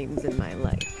mini games in my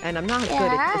life, and I'm not good at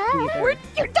Yeah. this either.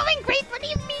 You're doing great. What do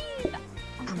you mean?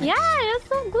 Yeah, that's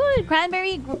so good.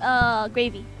 Cranberry,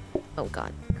 gravy. Oh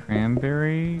God.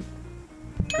 Cranberry.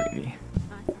 Gravy.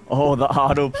 Oh, the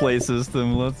autoplay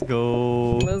system. Let's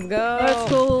go. Let's go. Let's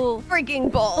go.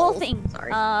 Freaking balls. Full thing.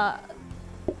 Sorry.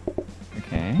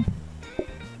 Okay.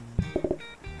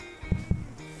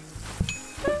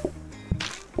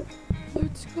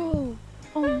 Let's go.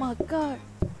 Oh my god.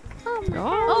 Oh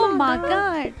Oh my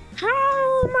god.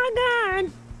 Oh my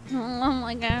God. Oh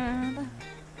my god.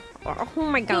 Oh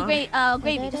my Two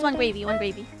gravy. Just one gravy. One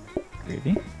gravy.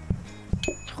 Gravy.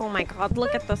 Oh my God.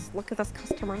 Look at this. Look at this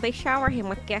customer. They shower him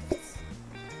with gifts.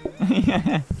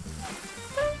 Yeah.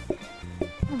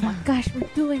 Oh my gosh, we're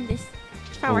doing this.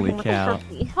 Shower Holy him with cow. a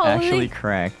turkey. Actually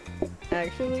cracked.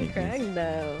 Actually, Take this. cracked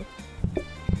though.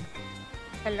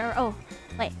 Hello. Oh,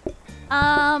 wait.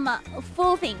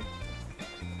 Full thing.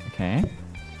 Okay.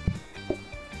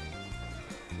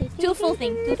 Two full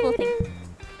thing. Two full thing.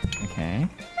 Okay.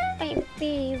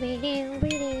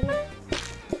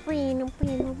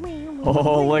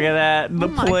 Oh, look at that. The Oh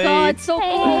my plate. god, so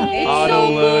cool. Hey. It's Auto so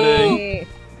cool. loading. Hey,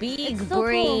 big It's so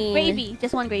brain. cool. Gravy.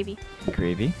 Just one gravy.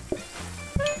 Gravy.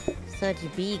 Such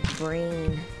big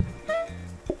brain.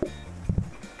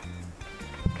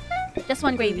 Just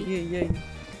one gravy. Yeah.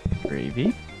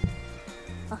 Gravy.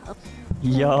 Uh-oh.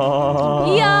 Yo.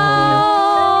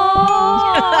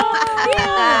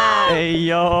 Hey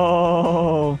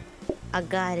yo. I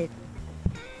got it.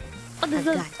 Oh, this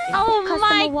I is got it. Oh Customer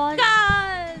my one.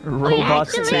 god.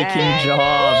 Robots actually taking did.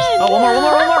 jobs. Oh,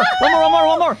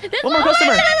 one more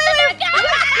customer.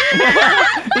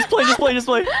 Just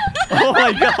play. Oh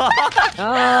my god.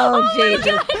 Oh,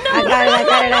 Jesus. I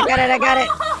got it.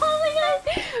 Oh my god!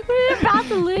 We're about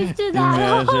to lose to that.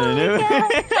 Imagine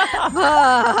Oh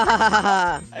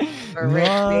my god. We're rich,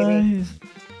 baby. Nice.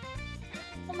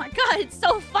 Oh my god, it's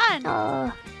so fun.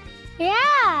 Oh. Yeah.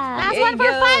 Last There one you for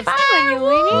go. 5 star. when you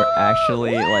win it. We're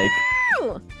actually like,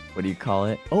 Woo! what do you call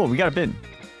it? Oh, we got a bin.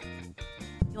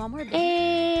 You want more?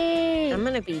 Hey. I'm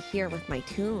gonna be here with my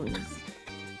tunes.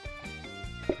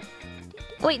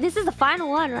 Wait, this is the final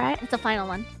one, right? It's the final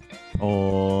one.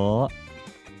 Oh.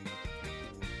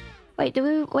 Wait,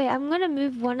 wait, I'm gonna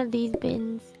move one of these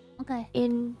bins Okay.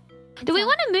 in. Do we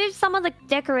want to move some of the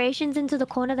decorations into the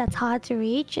corner that's hard to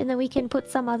reach, and then we can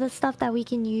put some other stuff that we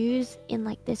can use in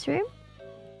like this room?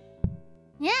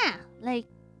 Yeah, like.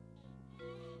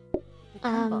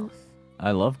 Um,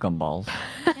 I love gumballs.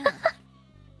 Yeah.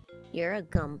 You're a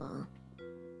gumball.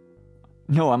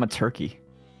 No, I'm a turkey.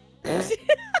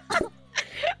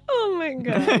 Oh my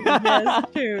God.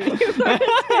 That's true. You are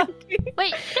a turkey.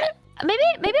 wait,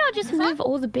 maybe I'll just move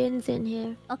all the bins in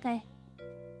here, Okay.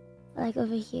 like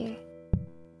over here,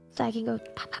 so I can go.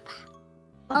 Pa, pa, pa.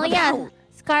 Oh yeah,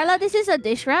 Scarla, this is a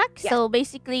dish rack. Yeah. So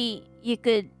basically, you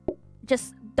could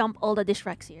just dump all the dish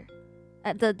racks here.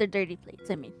 The dirty plates.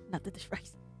 I mean, not the dish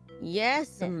racks.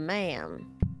 Yes, Yeah. ma'am.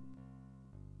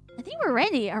 I think we're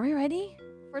ready. Are we ready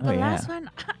for the Oh, last yeah. one?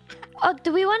 Oh,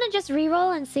 do we want to just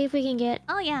re-roll and see if we can get?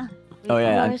 Oh yeah. Oh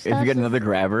yeah, More if we stuff. get another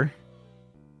grabber.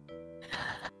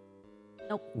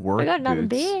 Nope. Work We got another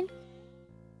boots, bin.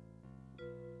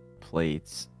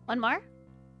 plates. One more.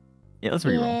 Yeah, let's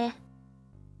reroll. Yeah.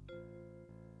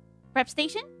 Prep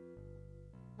station.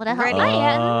 What the hell? Ready. Not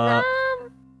yet. Uh,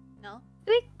 No.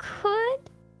 We could.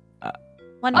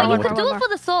 One Oh, more. you one could more, do one more. more. For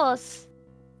the sauce.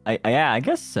 yeah, I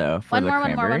guess so. For One the more.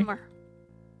 cranberry. One more.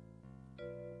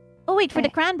 Oh wait, for the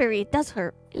Okay. cranberry, it does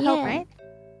help, Yeah. right?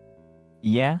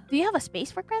 Yeah. Do you have a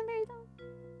space for cranberry though?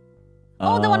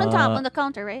 Oh, the one on top, Uh, on the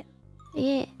counter, right?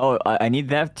 Yeah. Oh, I need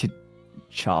that to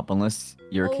chop, unless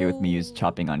you're okay with me Oh.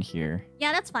 chopping on here.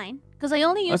 Yeah, that's fine. Because I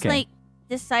only use Okay. like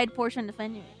this side portion of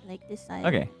anyway, like this side.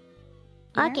 Okay.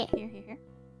 Here, Okay. Here.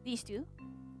 These two.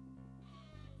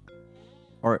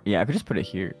 Or yeah, I could just put it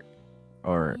here.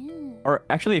 Or Yeah. or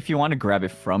actually, if you want to grab it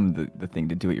from the thing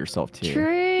to do it yourself too. True.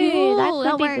 Ooh, that could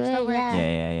that be works, good. that works.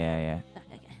 Yeah. Yeah.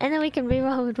 Okay. And then we can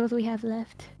reroll with what we have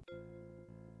left.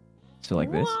 So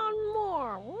like this. One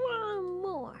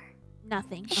more.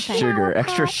 Nothing. Okay. Sugar,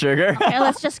 extra sugar. Okay,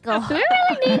 let's just go. Do we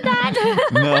really need that?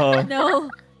 No. No.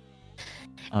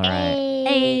 All right.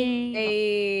 Hey.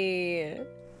 Hey.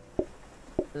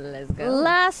 Let's go.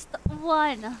 Last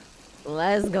one.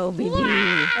 Let's go, baby.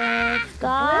 Let's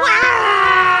go.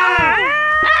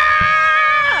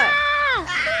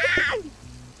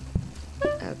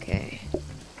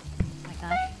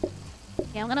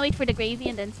 gonna wait for the gravy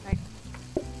and then start.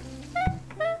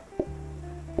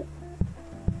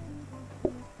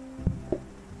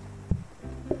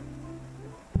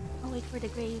 I'll wait for the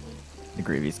gravy. The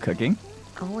gravy's cooking.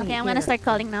 Oh, Okay, I'm gonna start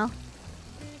calling now.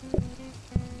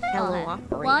 Hello, Hold on.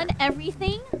 operator. One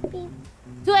everything.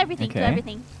 Two everything. Two Okay.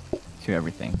 everything. To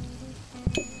everything.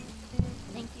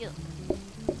 Thank you.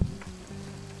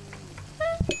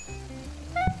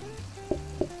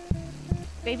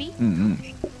 Gravy.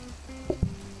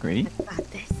 Gravy?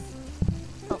 Got this.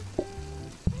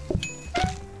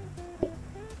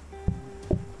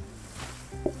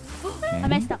 I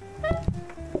messed up.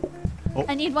 Oh.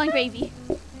 I need one gravy.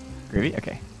 Gravy?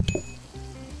 Okay.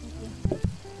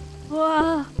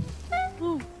 Wow.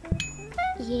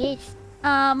 Yes.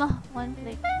 One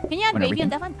plate. Can you add One gravy on everything?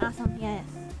 that one? Awesome. Yes.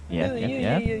 Yeah,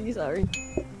 yeah, yeah. You sorry.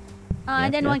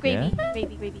 And then Yep, one yep, gravy. yeah.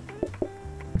 Gravy.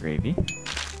 Gravy.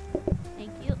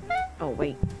 Thank you. Oh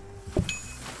wait.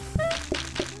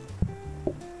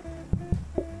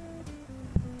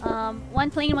 One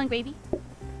plain, one gravy.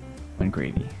 One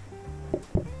gravy.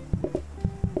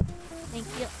 Thank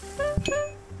you.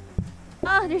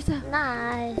 Oh, there's a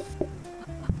Nice.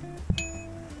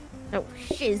 Oh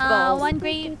shiz balls. one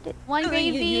gravy, one Oh,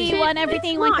 gravy, you- one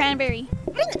everything, one mine. cranberry.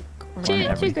 Two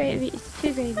everything. gravies.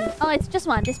 Two gravies. Oh, it's just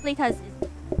one. This plate has.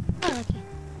 Oh,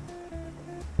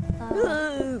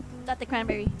 okay. Got the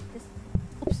cranberry. This.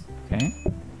 Oops. Okay.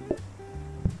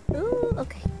 Ooh,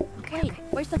 okay. Wait.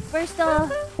 Where's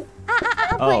the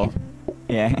Oh. plate?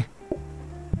 Yeah.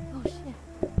 Oh shit.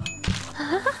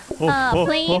 Oh,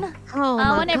 Plain. Oh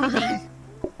my One god. everything,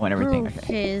 One everything. Oh, Okay.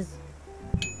 shiz.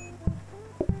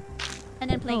 and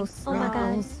then plain. Oh, Oh my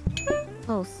god. snapples.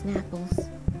 Oh, snapples.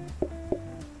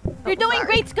 You're doing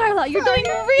great, Scarla. You're doing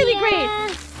really great.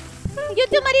 You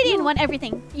do Marilyn. One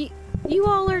everything. You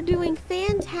all are doing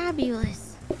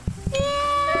fantabulous.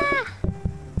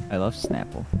 I love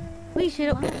Snapple. We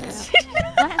should.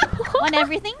 One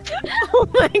everything. Oh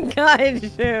my god,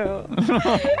 shoot.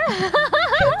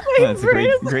 That's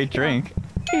a great drink.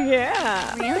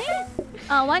 Yeah. Really?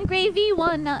 One gravy,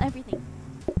 one everything.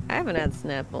 I haven't had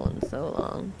Snapple in so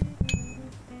long.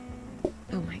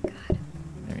 Oh my god.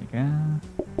 There you go.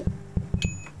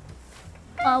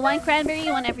 One cranberry,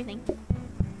 one everything.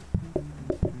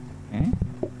 Okay.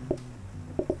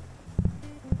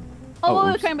 Oh,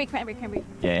 oops. cranberry.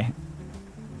 Yeah.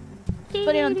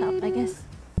 Put it on top, I guess.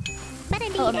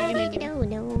 Oh,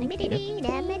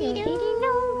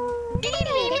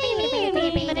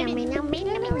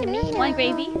 one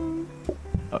gravy.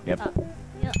 Oh, yep.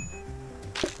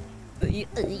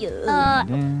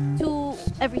 Two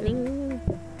everything.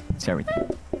 It's everything.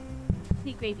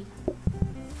 Three gravy.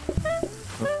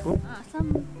 Oop, oop.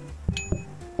 Awesome.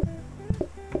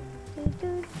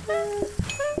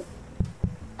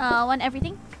 One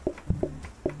everything.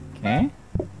 Okay.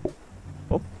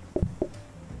 Oh.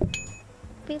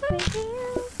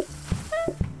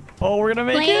 Oh, we're gonna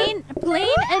make it. Plain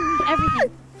and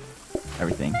everything.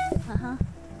 Everything.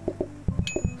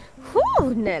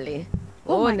 Whew, Nelly.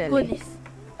 Oh my Nelly. goodness.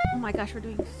 Oh my gosh, we're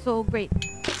doing so great.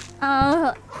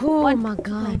 Oh One my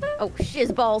god. Oh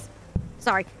shiz balls.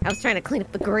 Sorry, I was trying to clean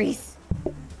up the grease.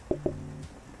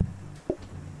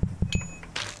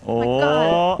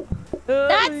 Oh.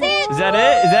 That's it. Is that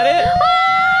it? Is that it?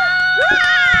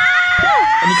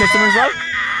 Any customers left?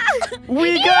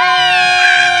 We got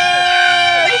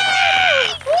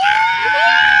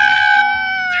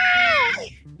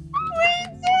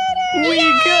We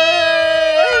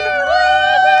good!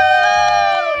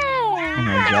 Oh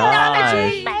my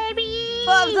gosh.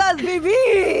 Bob's us,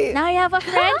 baby. Now you have a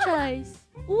franchise.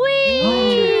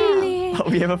 Wee!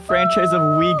 We have a franchise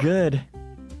of We Good.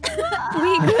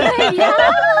 We good, yeah.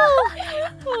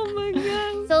 Oh my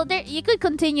god. So there, you could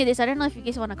continue this. I don't know if you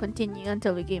guys want to continue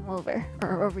until we game over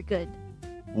or we're good.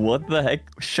 What the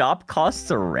heck? Shop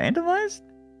costs are randomized?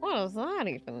 What does that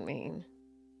even mean?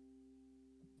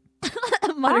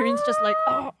 Muttering's just like,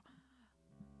 oh.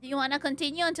 Do you want to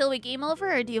continue until we game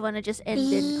over, or do you want to just end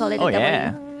and call it a Oh, W?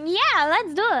 yeah. Yeah,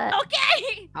 let's do it.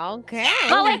 Okay. Okay.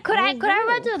 Oh wait, could I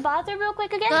run to the bathroom real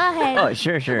quick again? Go ahead. Oh,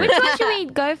 sure. Which one should we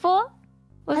go for?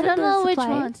 Was I it don't the know which supply?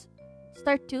 ones.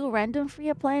 Start 2 random free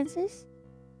appliances.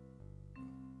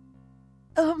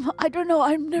 I don't know.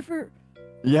 I'm never.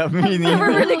 Yeah, me Never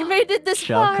neither. really made it this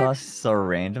Shop far. costs are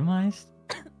randomized?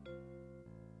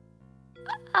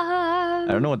 I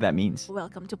don't know what that means.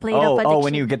 Welcome to Plate Up Oh, when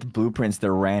Addiction. you get the blueprints,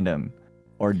 they're random.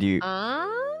 Or do you...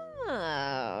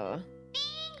 Oh.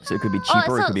 So it could be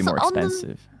cheaper or it so- could be so more on the-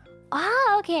 expensive.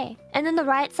 Ah, okay. And then the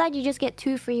right side, you just get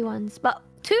 2 free ones. But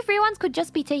 2 free ones could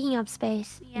just be taking up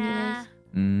space. Yeah.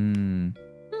 Anyways.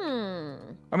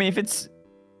 I mean, if it's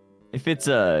If it's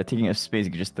taking up space,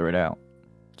 you can just throw it out.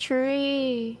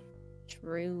 True.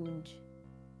 True.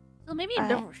 So maybe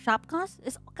the shop cost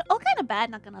is all kind of bad.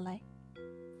 Not gonna lie.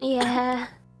 Yeah.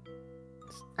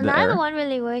 The Neither error? one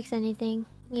really works anything.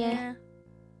 Yeah.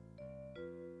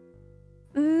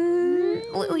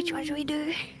 Which one should we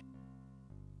do?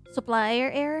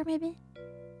 Supplier error maybe.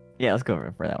 Yeah, let's go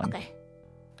for that one. Okay.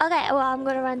 Okay, well, I'm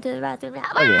gonna run to the bathroom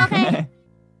now. Okay.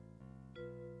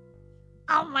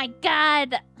 Oh my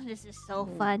god, this is so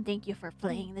fun. Thank you for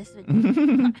playing this with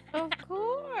me. Of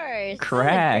course.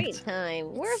 Cracked. It's a great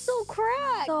time. We're so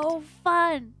cracked. So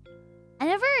fun. I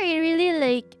never really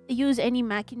like use any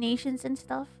machinations and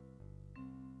stuff.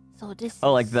 So this.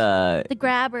 Oh, like is- the the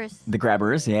grabbers.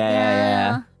 grabbers.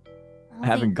 Yeah. don't I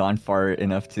haven't think- gone far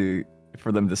enough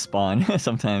for them to spawn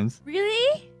sometimes.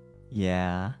 Really?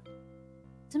 Yeah.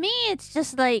 To me, it's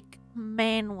just like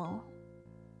manual.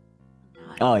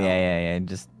 Oh yeah.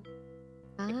 Just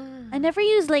I never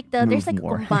use like the. There's like Move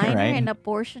more, a combiner right? and a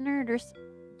portioner. There's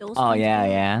those. oh ones, yeah, right?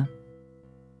 yeah.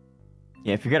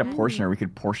 Yeah, if you get a Mm. portioner, we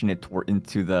could portion it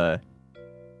into the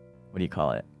what do you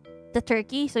call it? The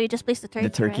turkey. So you just place the turkey.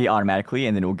 The turkey right? automatically,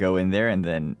 and then it will go in there, and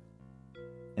then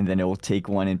it will take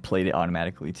one and plate it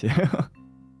automatically too.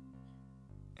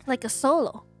 Like a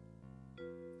solo.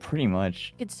 Pretty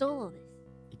much. You could solo this.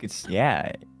 You could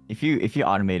yeah. If you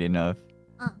automate enough.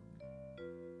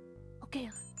 Okay.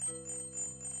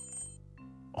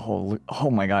 Oh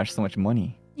my gosh, so much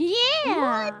money.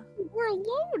 Yeah. We're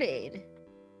loaded.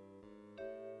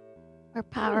 We're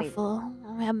powerful.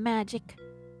 We have magic.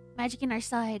 Magic in our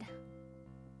side.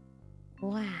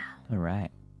 Wow. All right.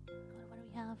 What do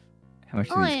we have? How much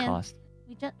do Oh, these yeah. cost?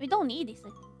 We don't need these. I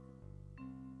think.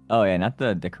 Oh yeah, not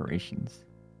the decorations.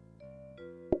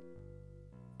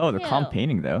 Oh, the calm Yeah.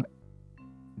 painting though.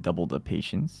 Double the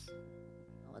patience.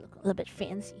 Oh, look a little bit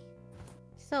fancy.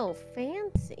 So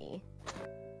fancy.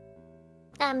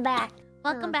 I'm back.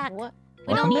 Welcome back. What?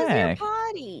 We Welcome don't need back.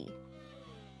 Potty.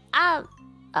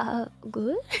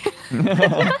 Good?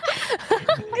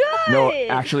 No,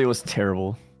 actually, it was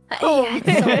terrible. Yeah,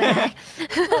 it's so bad.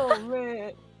 Oh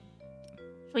man.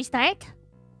 Should we start?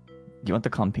 Do you want the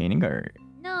calm painting or?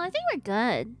 No, I think we're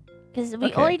good. Because we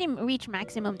Okay. already reached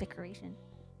maximum decoration.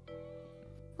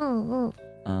 Mm-hmm.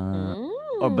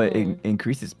 Oh, but it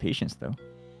increases patience though.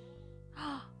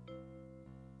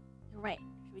 You're right.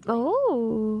 Should we do it?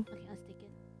 Oh. Okay, let's take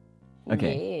it.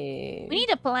 Okay. We need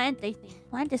a plant, I think.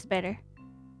 Plant is better.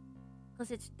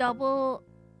 Because it's double.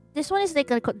 This one is like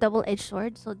a double-edged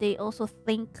sword, so they also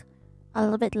think a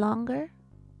little bit longer.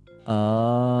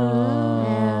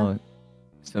 Oh.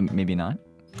 So maybe not.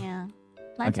 Yeah.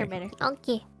 Plants Okay. are better.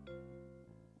 Okay.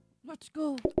 Let's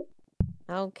go.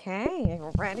 Okay.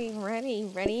 Ready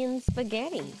in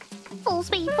spaghetti. Full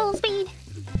speed, full speed.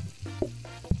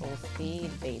 Full speed,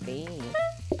 baby.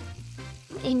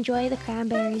 Enjoy the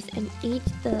cranberries and eat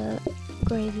the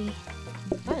gravy.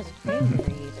 What does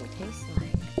cranberry even taste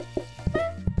like?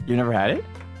 You never had it?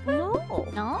 No.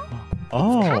 No?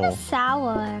 Kind Oh. of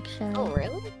sour, actually. Oh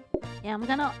really? Yeah, I'm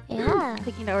gonna Yeah.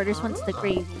 picking the orders once the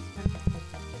gravy.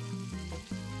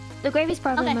 The gravy's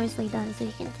probably Okay. mostly done, so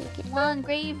you can take it. 1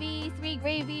 gravy, 3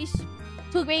 gravies,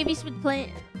 2 gravies with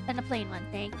plain and a plain one.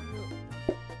 Thank you.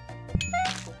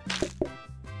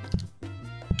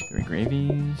 3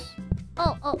 gravies.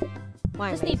 Oh,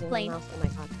 Why Just need amazing plain. mouse? Oh my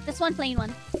god. this one plain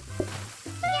one.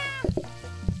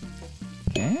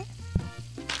 Okay.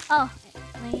 Oh,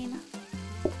 plain.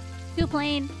 2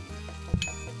 plain.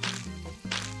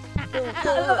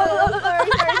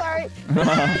 Sorry.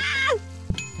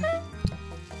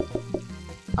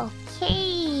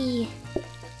 Okay.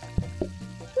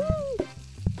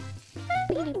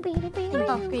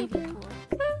 Oh, gravy. Cool.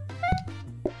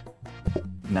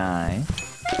 Nice.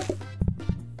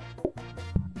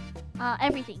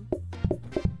 Everything.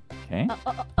 Okay.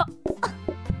 Oh.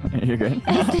 You're good.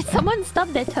 Did someone stop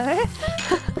the turret?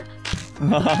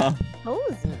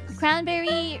 Hoses.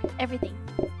 Cranberry, everything.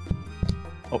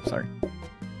 Oh, sorry.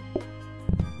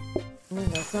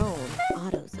 Nino zone.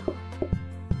 Auto zone.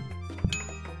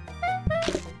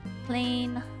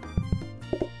 Plain.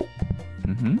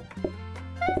 Mm-hmm.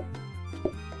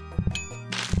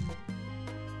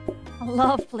 I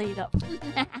love Play-Doh.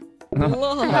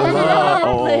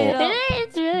 Oh.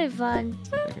 It's really fun.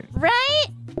 Right?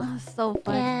 Oh, so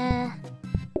fun. Yeah.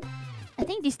 I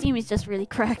think this team is just really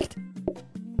cracked.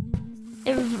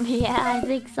 Yeah, I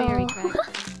think so. Very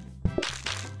cracked.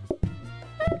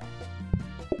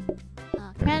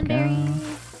 Cranberry.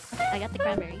 Okay, I got the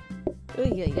cranberry.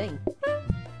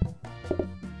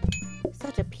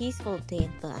 Such a peaceful day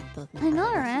at the I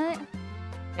know, right?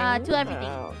 To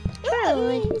everything.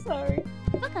 Really? Sorry.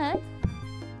 Okay.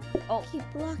 Oh. Keep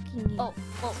blocking you. Oh.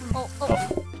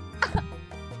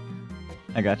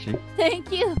 I got you.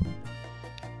 Thank you.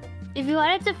 If you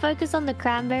wanted to focus on the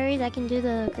cranberries, I can do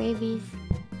the gravies.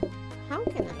 How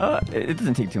can I? It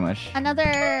doesn't take too much.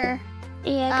 Another.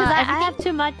 Yeah, because I everything? have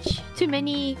too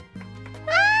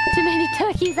many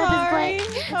turkeys at this Sorry. point.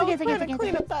 okay, I was it's okay, trying it's to okay,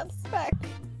 clean it's up that speck.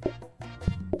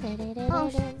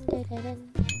 Oh,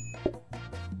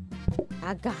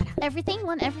 I got him. everything?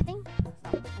 Want everything?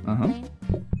 Uh-huh. Plain.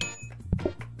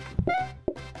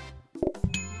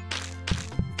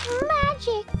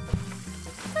 Magic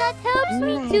that helps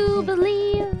me to Magic.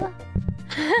 believe.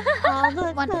 All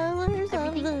the One. colors of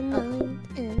Everything. the night.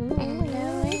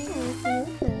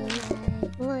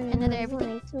 Another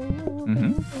everything.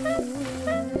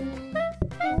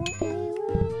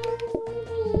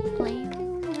 Plain.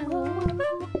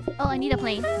 Oh, I need a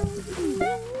plane.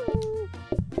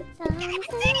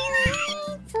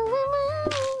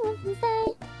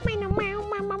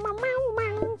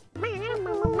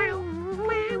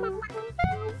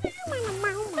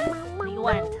 What do you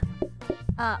want?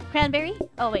 Cranberry?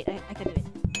 Oh wait, I can do it.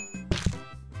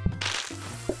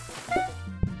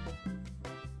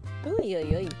 Oy,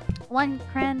 oy, oy. One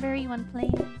cranberry, one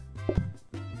plain.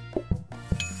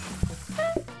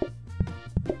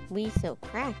 We so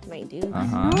cracked, my dude.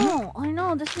 Uh-huh. No, I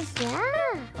know this is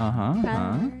Uh-huh.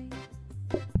 cranberry.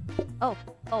 Oh,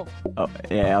 Oh,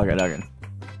 yeah, all good. oh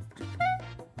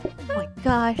my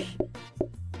gosh.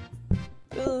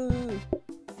 Ooh.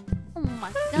 Oh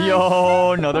my gosh.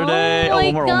 Yo, another day. Oh Oh, my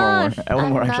one more. gosh. One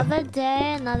more, actually. Another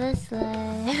day, another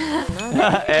sleigh.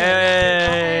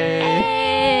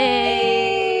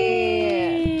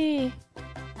 Hey!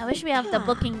 I wish we have the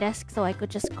booking desk so I could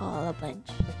just call a bunch.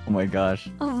 Oh my gosh.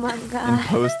 Oh my In god.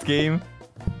 post game?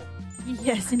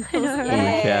 Yes, in I know, those. right?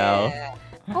 Holy cow.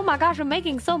 Oh my gosh, we're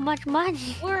making so much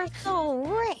money. We're so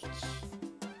rich.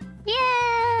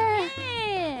 Yeah!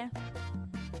 Yeah.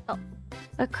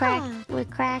 We're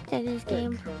cracked at this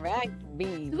game. Correct,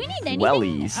 bees. Do we need anything?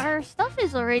 Wellies. Our stuff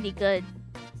is already good.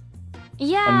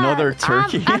 Yeah. Another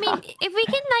turkey. I mean, if we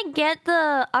can like get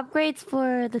the upgrades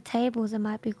for the tables, it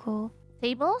might be cool.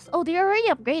 Tables? Oh, they're already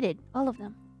upgraded. All of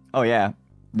them. Oh, yeah.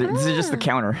 This is just the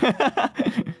counter.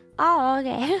 Oh,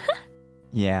 okay.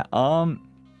 Yeah,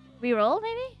 Reroll,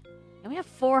 maybe? And we have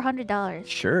 $400.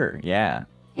 sure, yeah.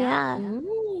 Yeah.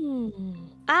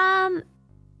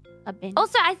 A bin.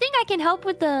 Also, I think I can help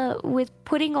with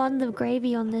putting on the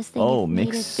gravy on this thing. Oh, if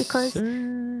needed, mixer. because I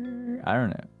don't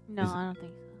know. No, is- I don't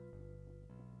think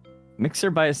so.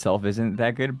 Mixer by itself isn't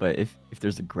that good, but if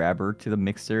there's a grabber to the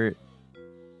mixer,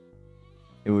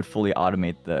 it would fully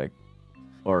automate the,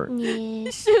 or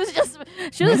yeah.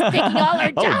 She was taking all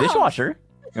our jobs. oh, dishwasher.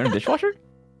 You want a dishwasher?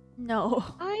 No.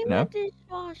 I'm No? a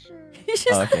dishwasher. She's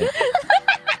Oh, okay.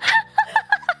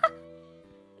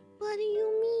 What do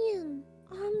you mean?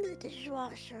 I'm the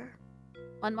dishwasher.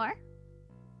 One more.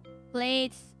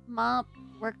 Plates, mop,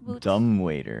 work boots.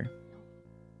 Dumbwaiter.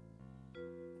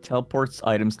 Teleports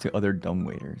items to other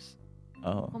dumbwaiters.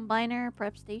 Oh. Combiner,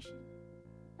 prep station.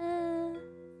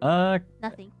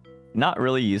 Nothing. Not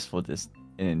really useful this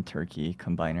in Turkey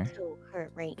combiner. So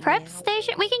hurt right Prep now.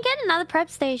 station? We can get another prep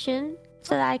station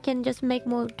so that I can just make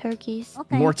more turkeys.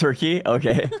 Okay. More turkey?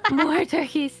 Okay. More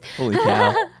turkeys. Holy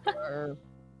cow.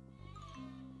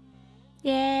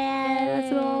 Yeah,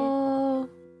 let's go.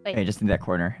 Wait. Hey, just in that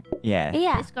corner. Yeah.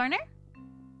 Yeah, This corner?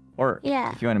 Or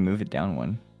yeah. if you want to move it down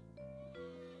one.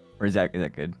 Or is that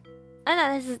good? Oh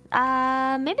no, this is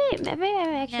maybe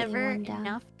I actually Never one down.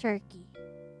 enough turkey.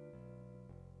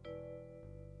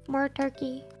 More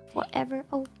turkey. Whatever.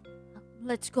 Oh,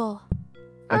 Let's go.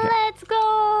 Okay. let's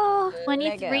go.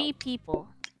 23 people.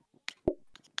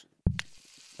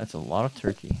 That's a lot of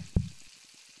turkey.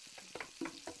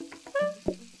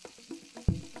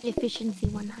 Efficiency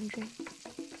 100.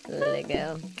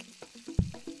 Lego.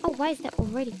 Oh, why is that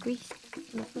already greased?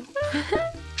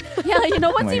 Yeah, you know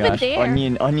Oh what's my even gosh. there?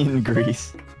 Onion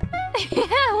grease. Yeah,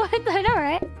 what? I know,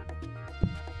 right?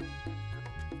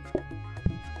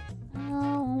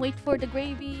 Oh, wait for the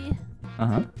gravy.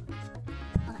 Uh-huh.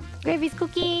 Gravy's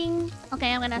cooking.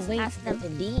 Okay, I'm gonna Wait ask for them. the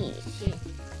dish. Okay.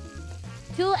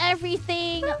 2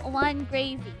 everything, 1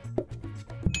 gravy.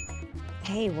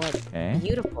 Hey, what Okay.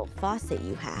 beautiful faucet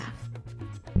you have.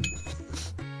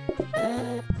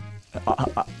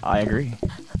 I agree.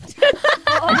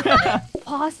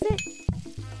 Faucet?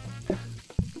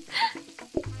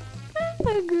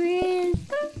 Agreed.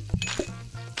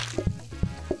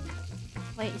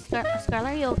 Wait, Scarlet,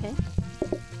 are you okay?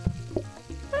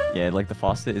 Yeah, like the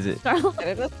faucet, is it? Scarlet? Did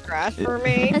it just crash for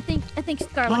me? I think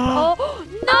Scarlet. Oh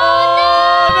no!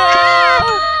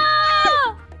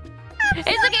 no!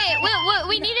 It's okay.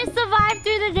 we need to survive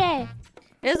through the day.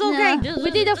 It's okay. Nah, Just,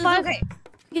 we did a it's 5. okay.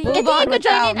 I Move think on you could join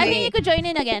without in. I think me. you could join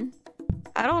in again.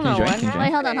 I don't Can know you what join? Can you join?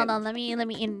 Wait, hold on, happened. Let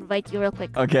me invite you real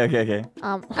quick. Okay. Okay,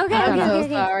 I'm okay, so okay.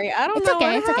 sorry. I don't It's know okay,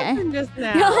 what it's okay. happened just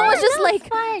now. No, I was just No, like, it's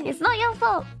fine. It's not your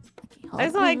fault. I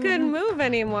thought I couldn't move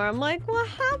anymore. I'm like, what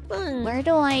happened? where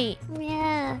do I?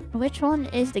 Yeah. Which one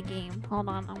is the game? Hold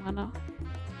on, I'm gonna.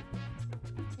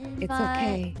 It's invite-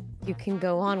 okay. You can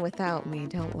go on without me.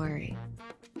 Don't worry.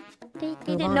 They Move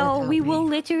didn't on know. without We me. will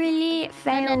literally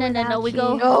fail. No, we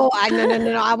go- No,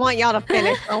 no. I want y'all to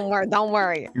finish. Don't worry. Don't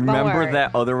worry. You Don't remember worry.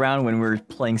 that other round when we were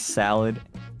playing salad?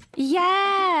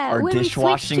 Yeah. Our when we switched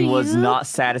dishwashing to was you, not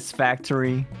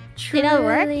satisfactory. Did that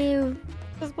work? truly-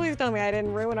 Just please tell me I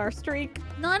didn't ruin our streak.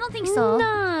 No, I don't think so.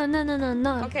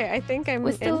 No. Okay, I think I'm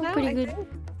We're still in now, pretty I good. think.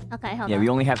 Okay, hold Yeah, on. we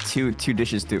only have two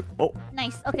dishes too. Oh,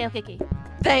 Nice. Okay.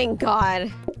 Thank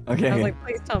God. okay. I was like,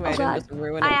 please tell me I Oh, God. didn't just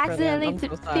ruin it I for them. accidentally I'm so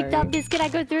picked sorry. up this. Can I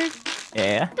go through?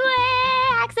 Yeah.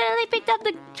 I accidentally picked up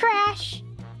the trash.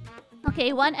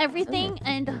 Okay, one everything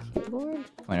and Keyboard?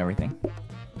 Find everything.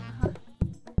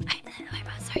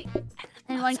 Sorry.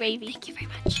 one gravy. Thank you very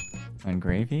much. And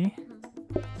gravy.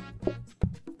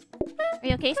 Are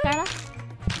you okay, Scarla?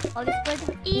 All is good.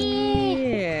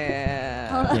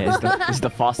 Yeah. Yeah, is the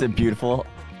faucet beautiful?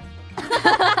 Oh,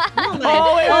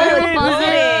 Oh, wait, wait,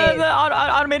 wait. The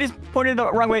automated pointed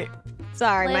the wrong way.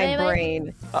 Sorry, Wait, my wait, wait.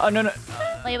 brain. No.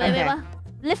 Wait. Okay.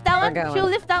 Lift that We're one. going. She'll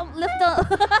lift the.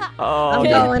 Oh, I'm okay.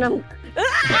 going.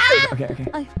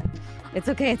 Okay. It's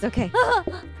okay. It's okay.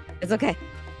 It's okay.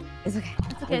 It's okay.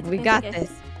 okay, We it's got okay.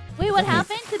 this. Wait, what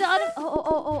happened to the other?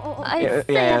 Oh. Yeah,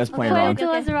 that's pointed wrong. Pointed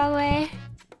towards the wrong way.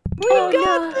 We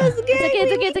got this game.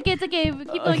 It's okay.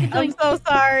 Keep going. I'm so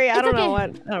sorry. I It's don't know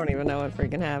okay. what. I don't even know what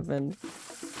freaking happened.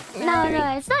 No,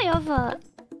 it's not your fault.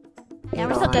 Yeah,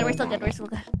 we're still good. We're still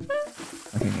good.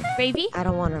 Okay. Gravy? I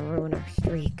don't want to ruin our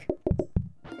streak.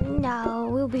 No,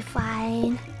 we'll be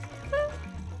fine.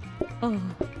 Oh.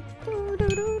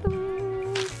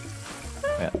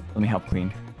 Yeah, let me help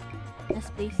clean. Yes,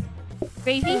 please.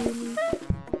 Gravy?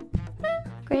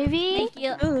 Gravy? Thank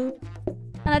you. Ooh.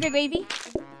 Another gravy?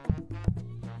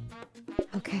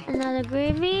 Okay. Another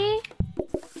gravy?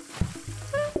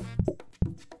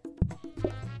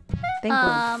 Thank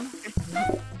God.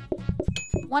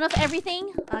 One of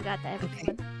everything? I got that.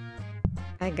 Okay.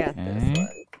 I got this Okay.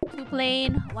 one. 2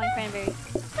 plain, 1 cranberry.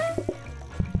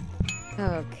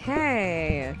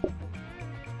 Okay.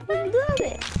 I love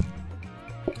it.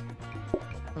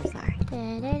 I'm sorry.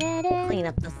 Da-da-da-da. Clean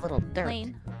up this little dirt.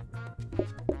 Plain.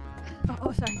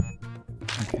 Oh, sorry.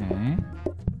 Okay.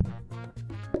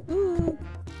 Ooh.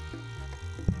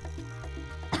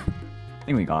 I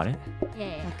think we got it.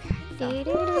 Yeah. Okay.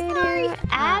 Sorry. One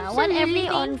Absolutely everything.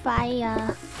 on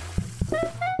fire.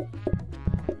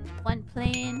 1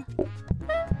 plain.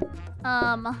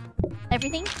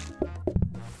 Everything?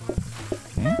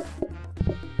 Okay.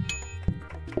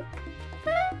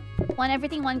 1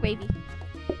 everything, 1 gravy.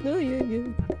 Oh, yeah.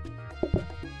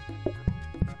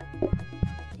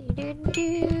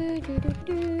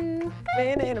 Do-do-do-do-do-do.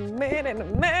 Man.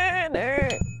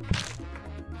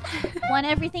 1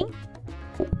 everything?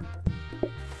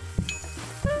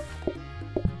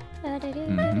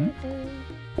 Da-da-do-do-do.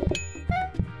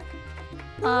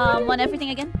 1 everything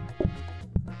again?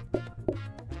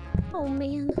 Oh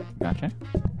man. Gotcha.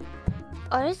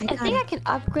 I think I can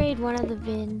upgrade one of the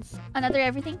bins. Another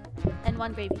everything? And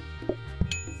 1 gravy.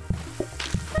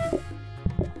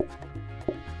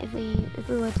 If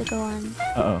we were to go on.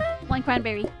 Uh 1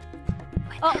 cranberry.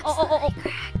 Oh. oh.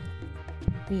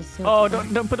 Oh,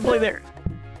 don't put the plate there.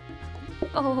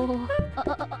 Oh.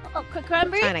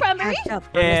 Cranberry? Trying to Cranberry? catch up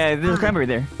on Yeah, this there's a time. cranberry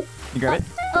there. You grab it?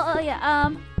 Yeah.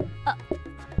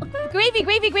 Gravy.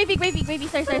 Sorry.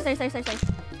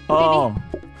 Oh.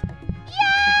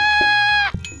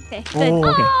 Okay, good.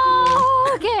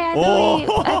 Oh, okay. Oh, okay.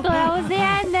 Oh. I thought I was the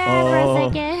end there for Oh. a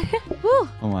second. Whew.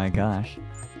 Oh my gosh.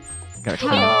 Gotta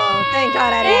clean. Oh, thank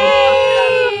God I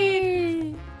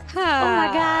didn't. Oh my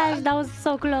gosh, that was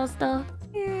so close though.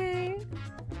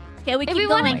 Okay, we If keep we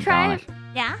going. want to try gosh.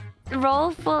 Yeah?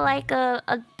 roll for like a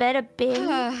better bin,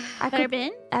 Better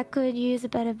bin? I could use a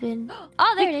better bin.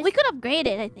 Oh, there it is. We could upgrade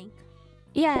it, I think.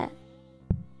 Yeah.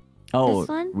 Oh, This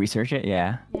one? research it?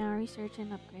 Yeah. Yeah, research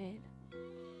and upgrade.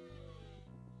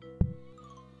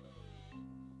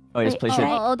 Oh, just Wait, place Oh, it.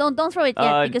 oh, don't throw it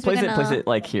yet because place we're it, gonna... place it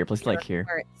like here. Place it like here.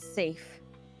 Where it's safe.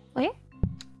 Where?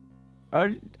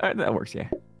 That works, yeah.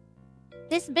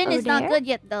 This bin Over is not there? good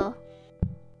yet, though.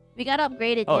 We gotta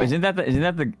upgrade it. Oh, yet. isn't that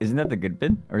the good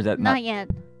bin, or is that Not not? yet.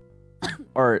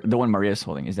 Or the one Maria's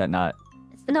holding, is that not?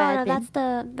 It's the No, bad no, bin. that's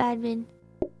the bad bin.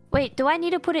 Wait, do I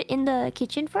need to put it in the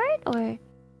kitchen for it or?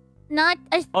 Not.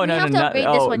 Oh we no, have no, to no. upgrade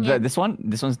Oh, this one yet. this one.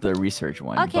 This one's the research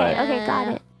one. Okay, but okay, got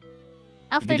it.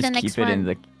 After you the just next keep it one. in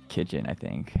the kitchen, I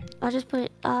think. I'll just put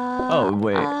it. Oh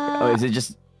wait. Oh, is it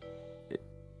just?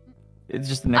 It's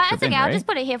just an extra it's okay. bin, I'll right? just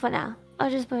put it here for now. I'll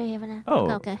just put it here for now.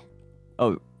 Oh. Okay.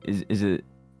 Oh, is it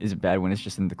bad when it's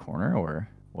just in the corner or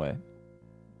what?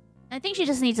 I think she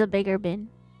just needs a bigger bin.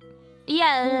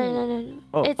 Yeah, no.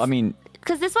 Oh, It's- I mean,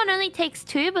 Because this one only takes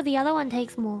 2, but the other one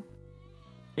takes more.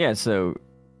 yeah. So,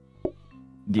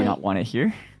 do you not want it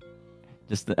here?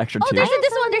 Just the extra Oh, 2?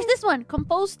 there's this one.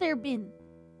 Composter bin.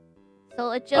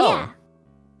 So it just. Oh. Yeah.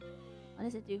 What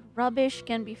does it do? Rubbish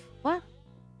can be. What?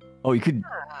 Oh, you could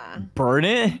burn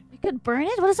it. You could burn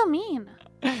it? What does that mean?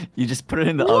 You just put it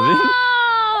in the oven.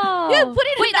 Whoa! Yeah, put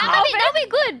it in Wait, the that'll be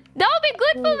good. That would be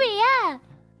good for me, yeah.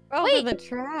 Over Wait. the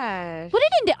trash. Put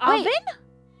it in the Wait. oven?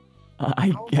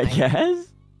 I guess.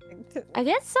 I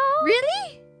guess so.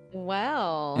 Really?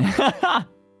 Well.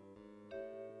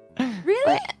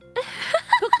 Really?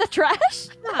 Cook the trash?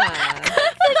 Huh.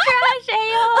 The trash,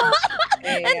 Ayo.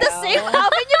 In the same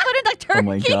oven you put in the turkey? Oh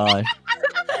my gosh.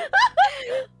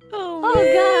 Oh,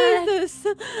 Jesus.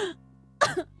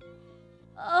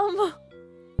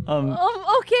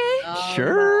 Okay.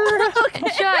 Sure. Okay.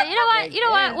 Sure. You know what? You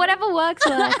know what? Whatever works,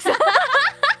 works.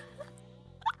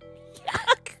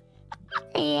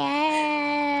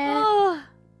 Yeah. Oh.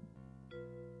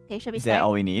 Okay, should we Is start? that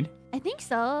all we need? I think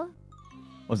so.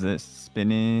 What's this?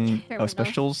 Spinning. Terminal. Oh,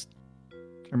 specials.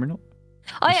 Terminal.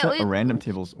 Oh yeah. Set a random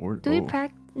tables or. Do we oh.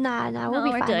 prac? Nah, we'll No, be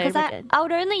we're fine. good, Because we're I good.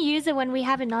 would only use it when we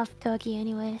have enough turkey,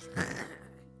 anyways.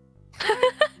 Are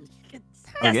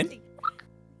we good?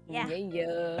 Yeah.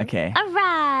 Yeah. Okay. All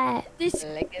right.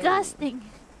 Disgusting.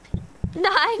 No,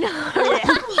 I know.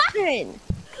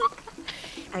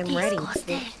 I'm ready.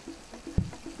 Disgusting.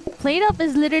 Plate Up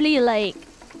is literally like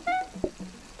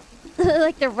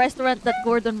like the restaurant that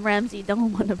Gordon Ramsay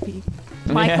don't want to be.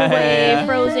 Microwave, Yeah.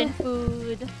 frozen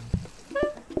food,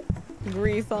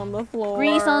 Grease on the floor.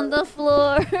 grease on the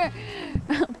floor,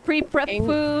 pre-prep Ang-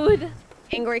 food.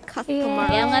 Angry customer. Yeah.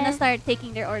 Okay, I'm gonna start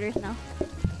taking their orders now.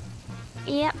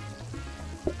 Yep.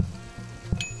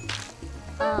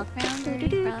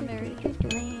 Cranberry,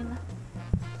 plain.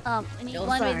 I need Oh,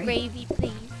 one sorry. with gravy,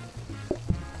 please.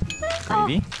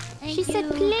 Gravy. Thank She said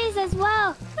you. please as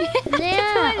well.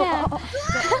 Yeah.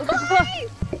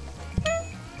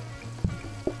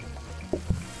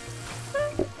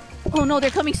 Oh no, they're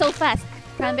coming so fast.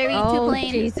 Cranberry, 2 Oh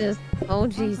plain. Jesus. Oh One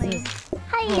Jesus. plain.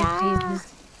 Hiya.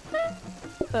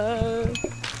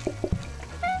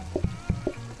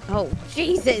 Oh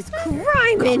Jesus.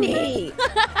 Criminy.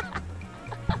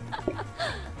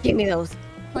 Give me those.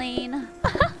 Plain.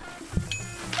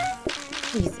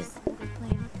 Jesus.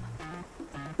 Plain.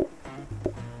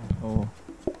 Oh.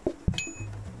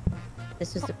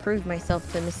 This was to prove myself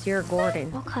to Monsieur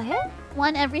Gordon. Okay.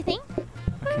 One everything.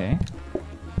 Okay.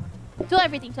 2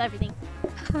 everything. 2 everything.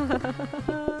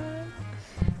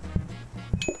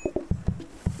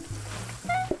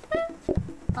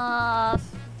 Uh,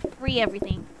 3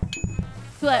 everything.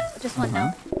 2 just one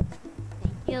now.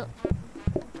 Thank you.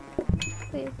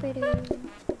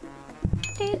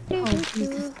 Oh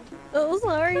Jesus. Oh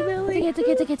sorry, Millie. It's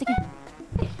okay.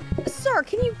 Sir,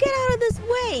 can you get out of this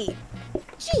way?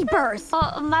 Jeepers.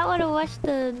 Oh, might want to wash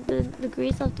the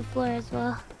grease off the floor as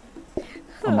well.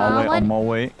 On my way. one- On my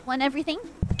way. 1 everything.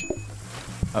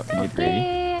 Oh, you need gravy.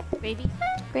 Okay. Gravy.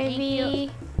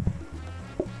 Gravy.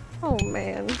 Oh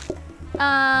man.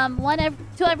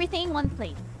 2 everything. 1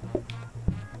 plate.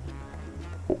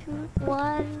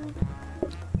 1.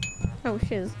 Oh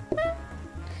shiz.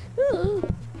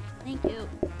 Thank you.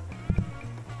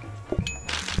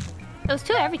 It was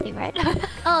 2 everything, right?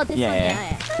 Oh, this Yeah, one.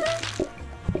 yeah.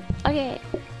 Yeah. Okay.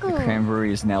 The Cool.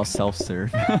 cranberry is now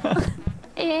self-serve.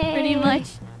 Yay. Pretty much.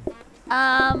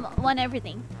 1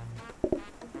 everything.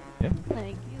 Yeah.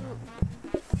 Thank you.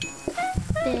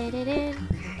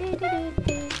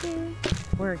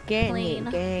 We're getting Plain.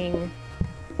 it, gang.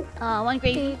 1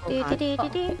 gravy.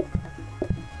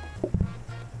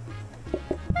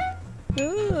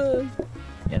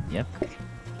 Yep.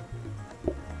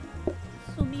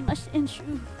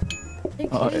 Sumimasen.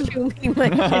 Oh, Chew me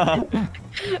like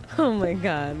shit. Oh my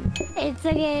god. It's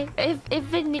okay. If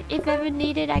ever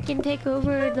needed, I can take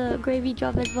over the gravy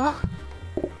job as well.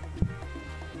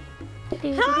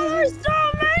 There's so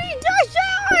many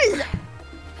dishes!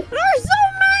 There's so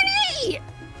many!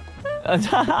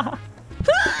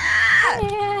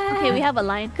 Okay, we have a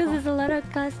line. Because there's a lot of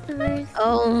customers.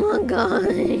 Oh my god.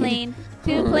 Plain.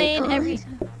 2 plain every.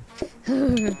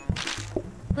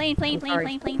 Plain, plain, I'm plain, sorry.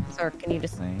 plain, plain. Sir, can you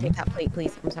just Plain. take that plate,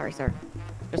 please? I'm sorry, sir.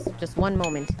 Just one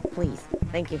moment, please.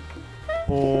 Thank you.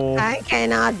 Oh. I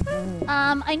cannot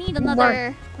I need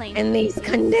another plane. in these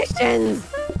conditions.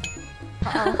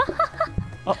 Uh-oh.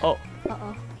 Uh-oh.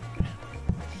 Uh-oh.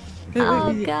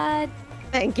 Oh god.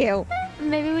 Thank you.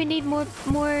 Maybe we need more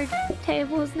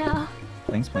tables now.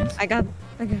 Planes, planes. I got.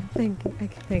 Thank you.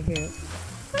 Thank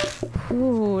you.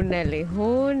 Ooh, Nelly.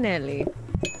 Ooh, Nelly.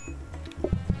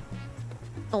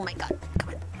 Oh my god. Come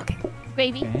on. Okay.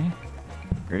 Gravy. Okay.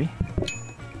 Gravy.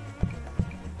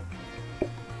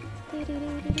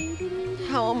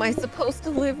 How am I supposed to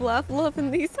live, laugh, love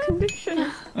in these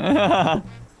conditions?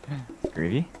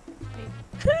 Gravy.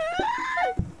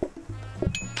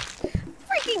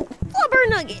 Freaking flubber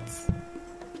nuggets.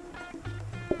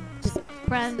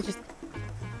 Grand. Just.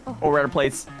 Oh, we're out of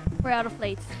plates. We're out of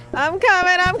plates. I'm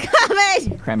coming. I'm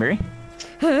coming. Cranberry.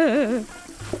 There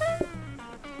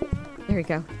we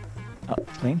go. Oh,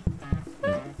 plane.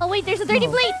 Oh wait, there's a dirty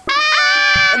plate.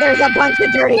 There's a bunch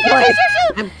of dirty plates.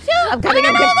 I'm coming.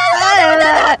 I'm coming.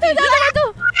 The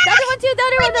other one too. The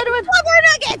other one. Flubber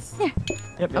nuggets.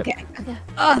 Yep, yep. Okay.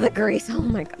 Oh, the grease. Oh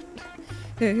my god.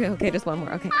 Okay, just one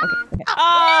more. Okay.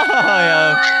 Oh,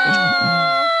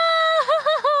 yeah.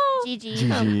 GG.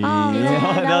 GG. Oh, man,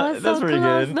 that was that's so pretty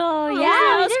close, good. though. Yeah, Yeah,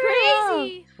 that we was did it well.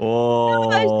 crazy. Oh.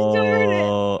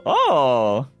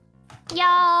 Oh. Yo.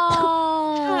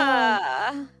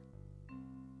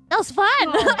 That was fun.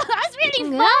 That was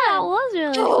really Yeah, fun. that was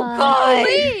really Oh fun. god.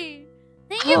 Wait.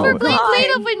 Thank you Oh, for playing God. Play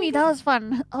Up with me. That was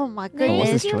fun. Oh my What was goodness.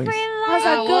 his Thank you choice? for That was a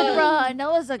inviting good me. run. That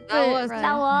was a good was- run.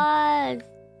 That was.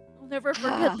 I'll never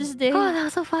forget this day. Oh, that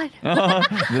was so fun.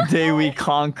 The day we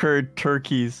conquered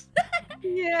turkeys.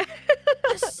 Yeah.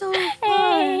 That's so fun.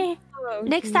 Hey. Oh,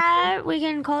 Next geez. time we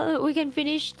can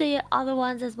finish the other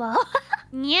ones as well.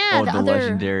 Yeah, Oh, the the other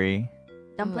legendary.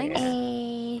 dumplings.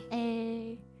 Hey.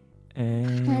 Eh.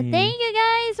 Hey. Thank you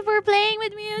guys for playing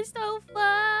with me. It's so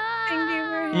fun. Thank you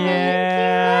very much.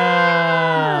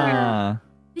 Yeah.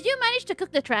 Did you manage to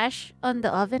cook the trash on the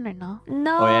oven or no?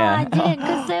 No, Oh, yeah. I didn't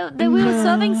because we were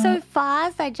serving so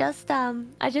fast. I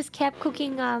just kept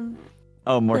cooking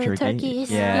Oh, more The turkey.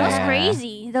 turkeys. Yeah. It was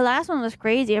crazy. The last one was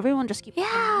crazy. Everyone just keep.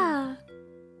 Yeah.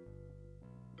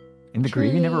 And the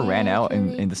gravy never Truly, ran out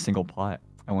truly. in the single pot.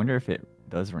 I wonder if it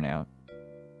does run out.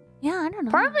 Yeah, I don't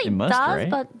know. Probably It must, does, right?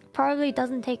 but probably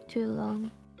doesn't take too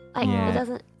long. Like Yeah. it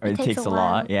doesn't. Or it takes a while.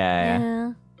 lot. Yeah.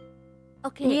 Yeah.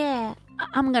 Okay. Yeah.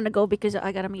 I'm gonna go because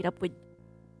I gotta meet up with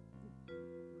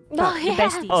Oh, the yeah.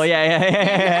 besties. Oh, yeah.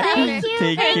 Thank you.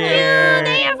 Take Thank care.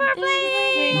 Thank you for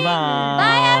playing. Bye.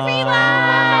 Bye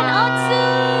everyone. Otsu.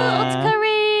 Otsu.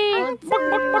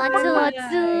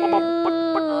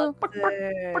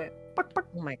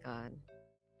 Oh my god.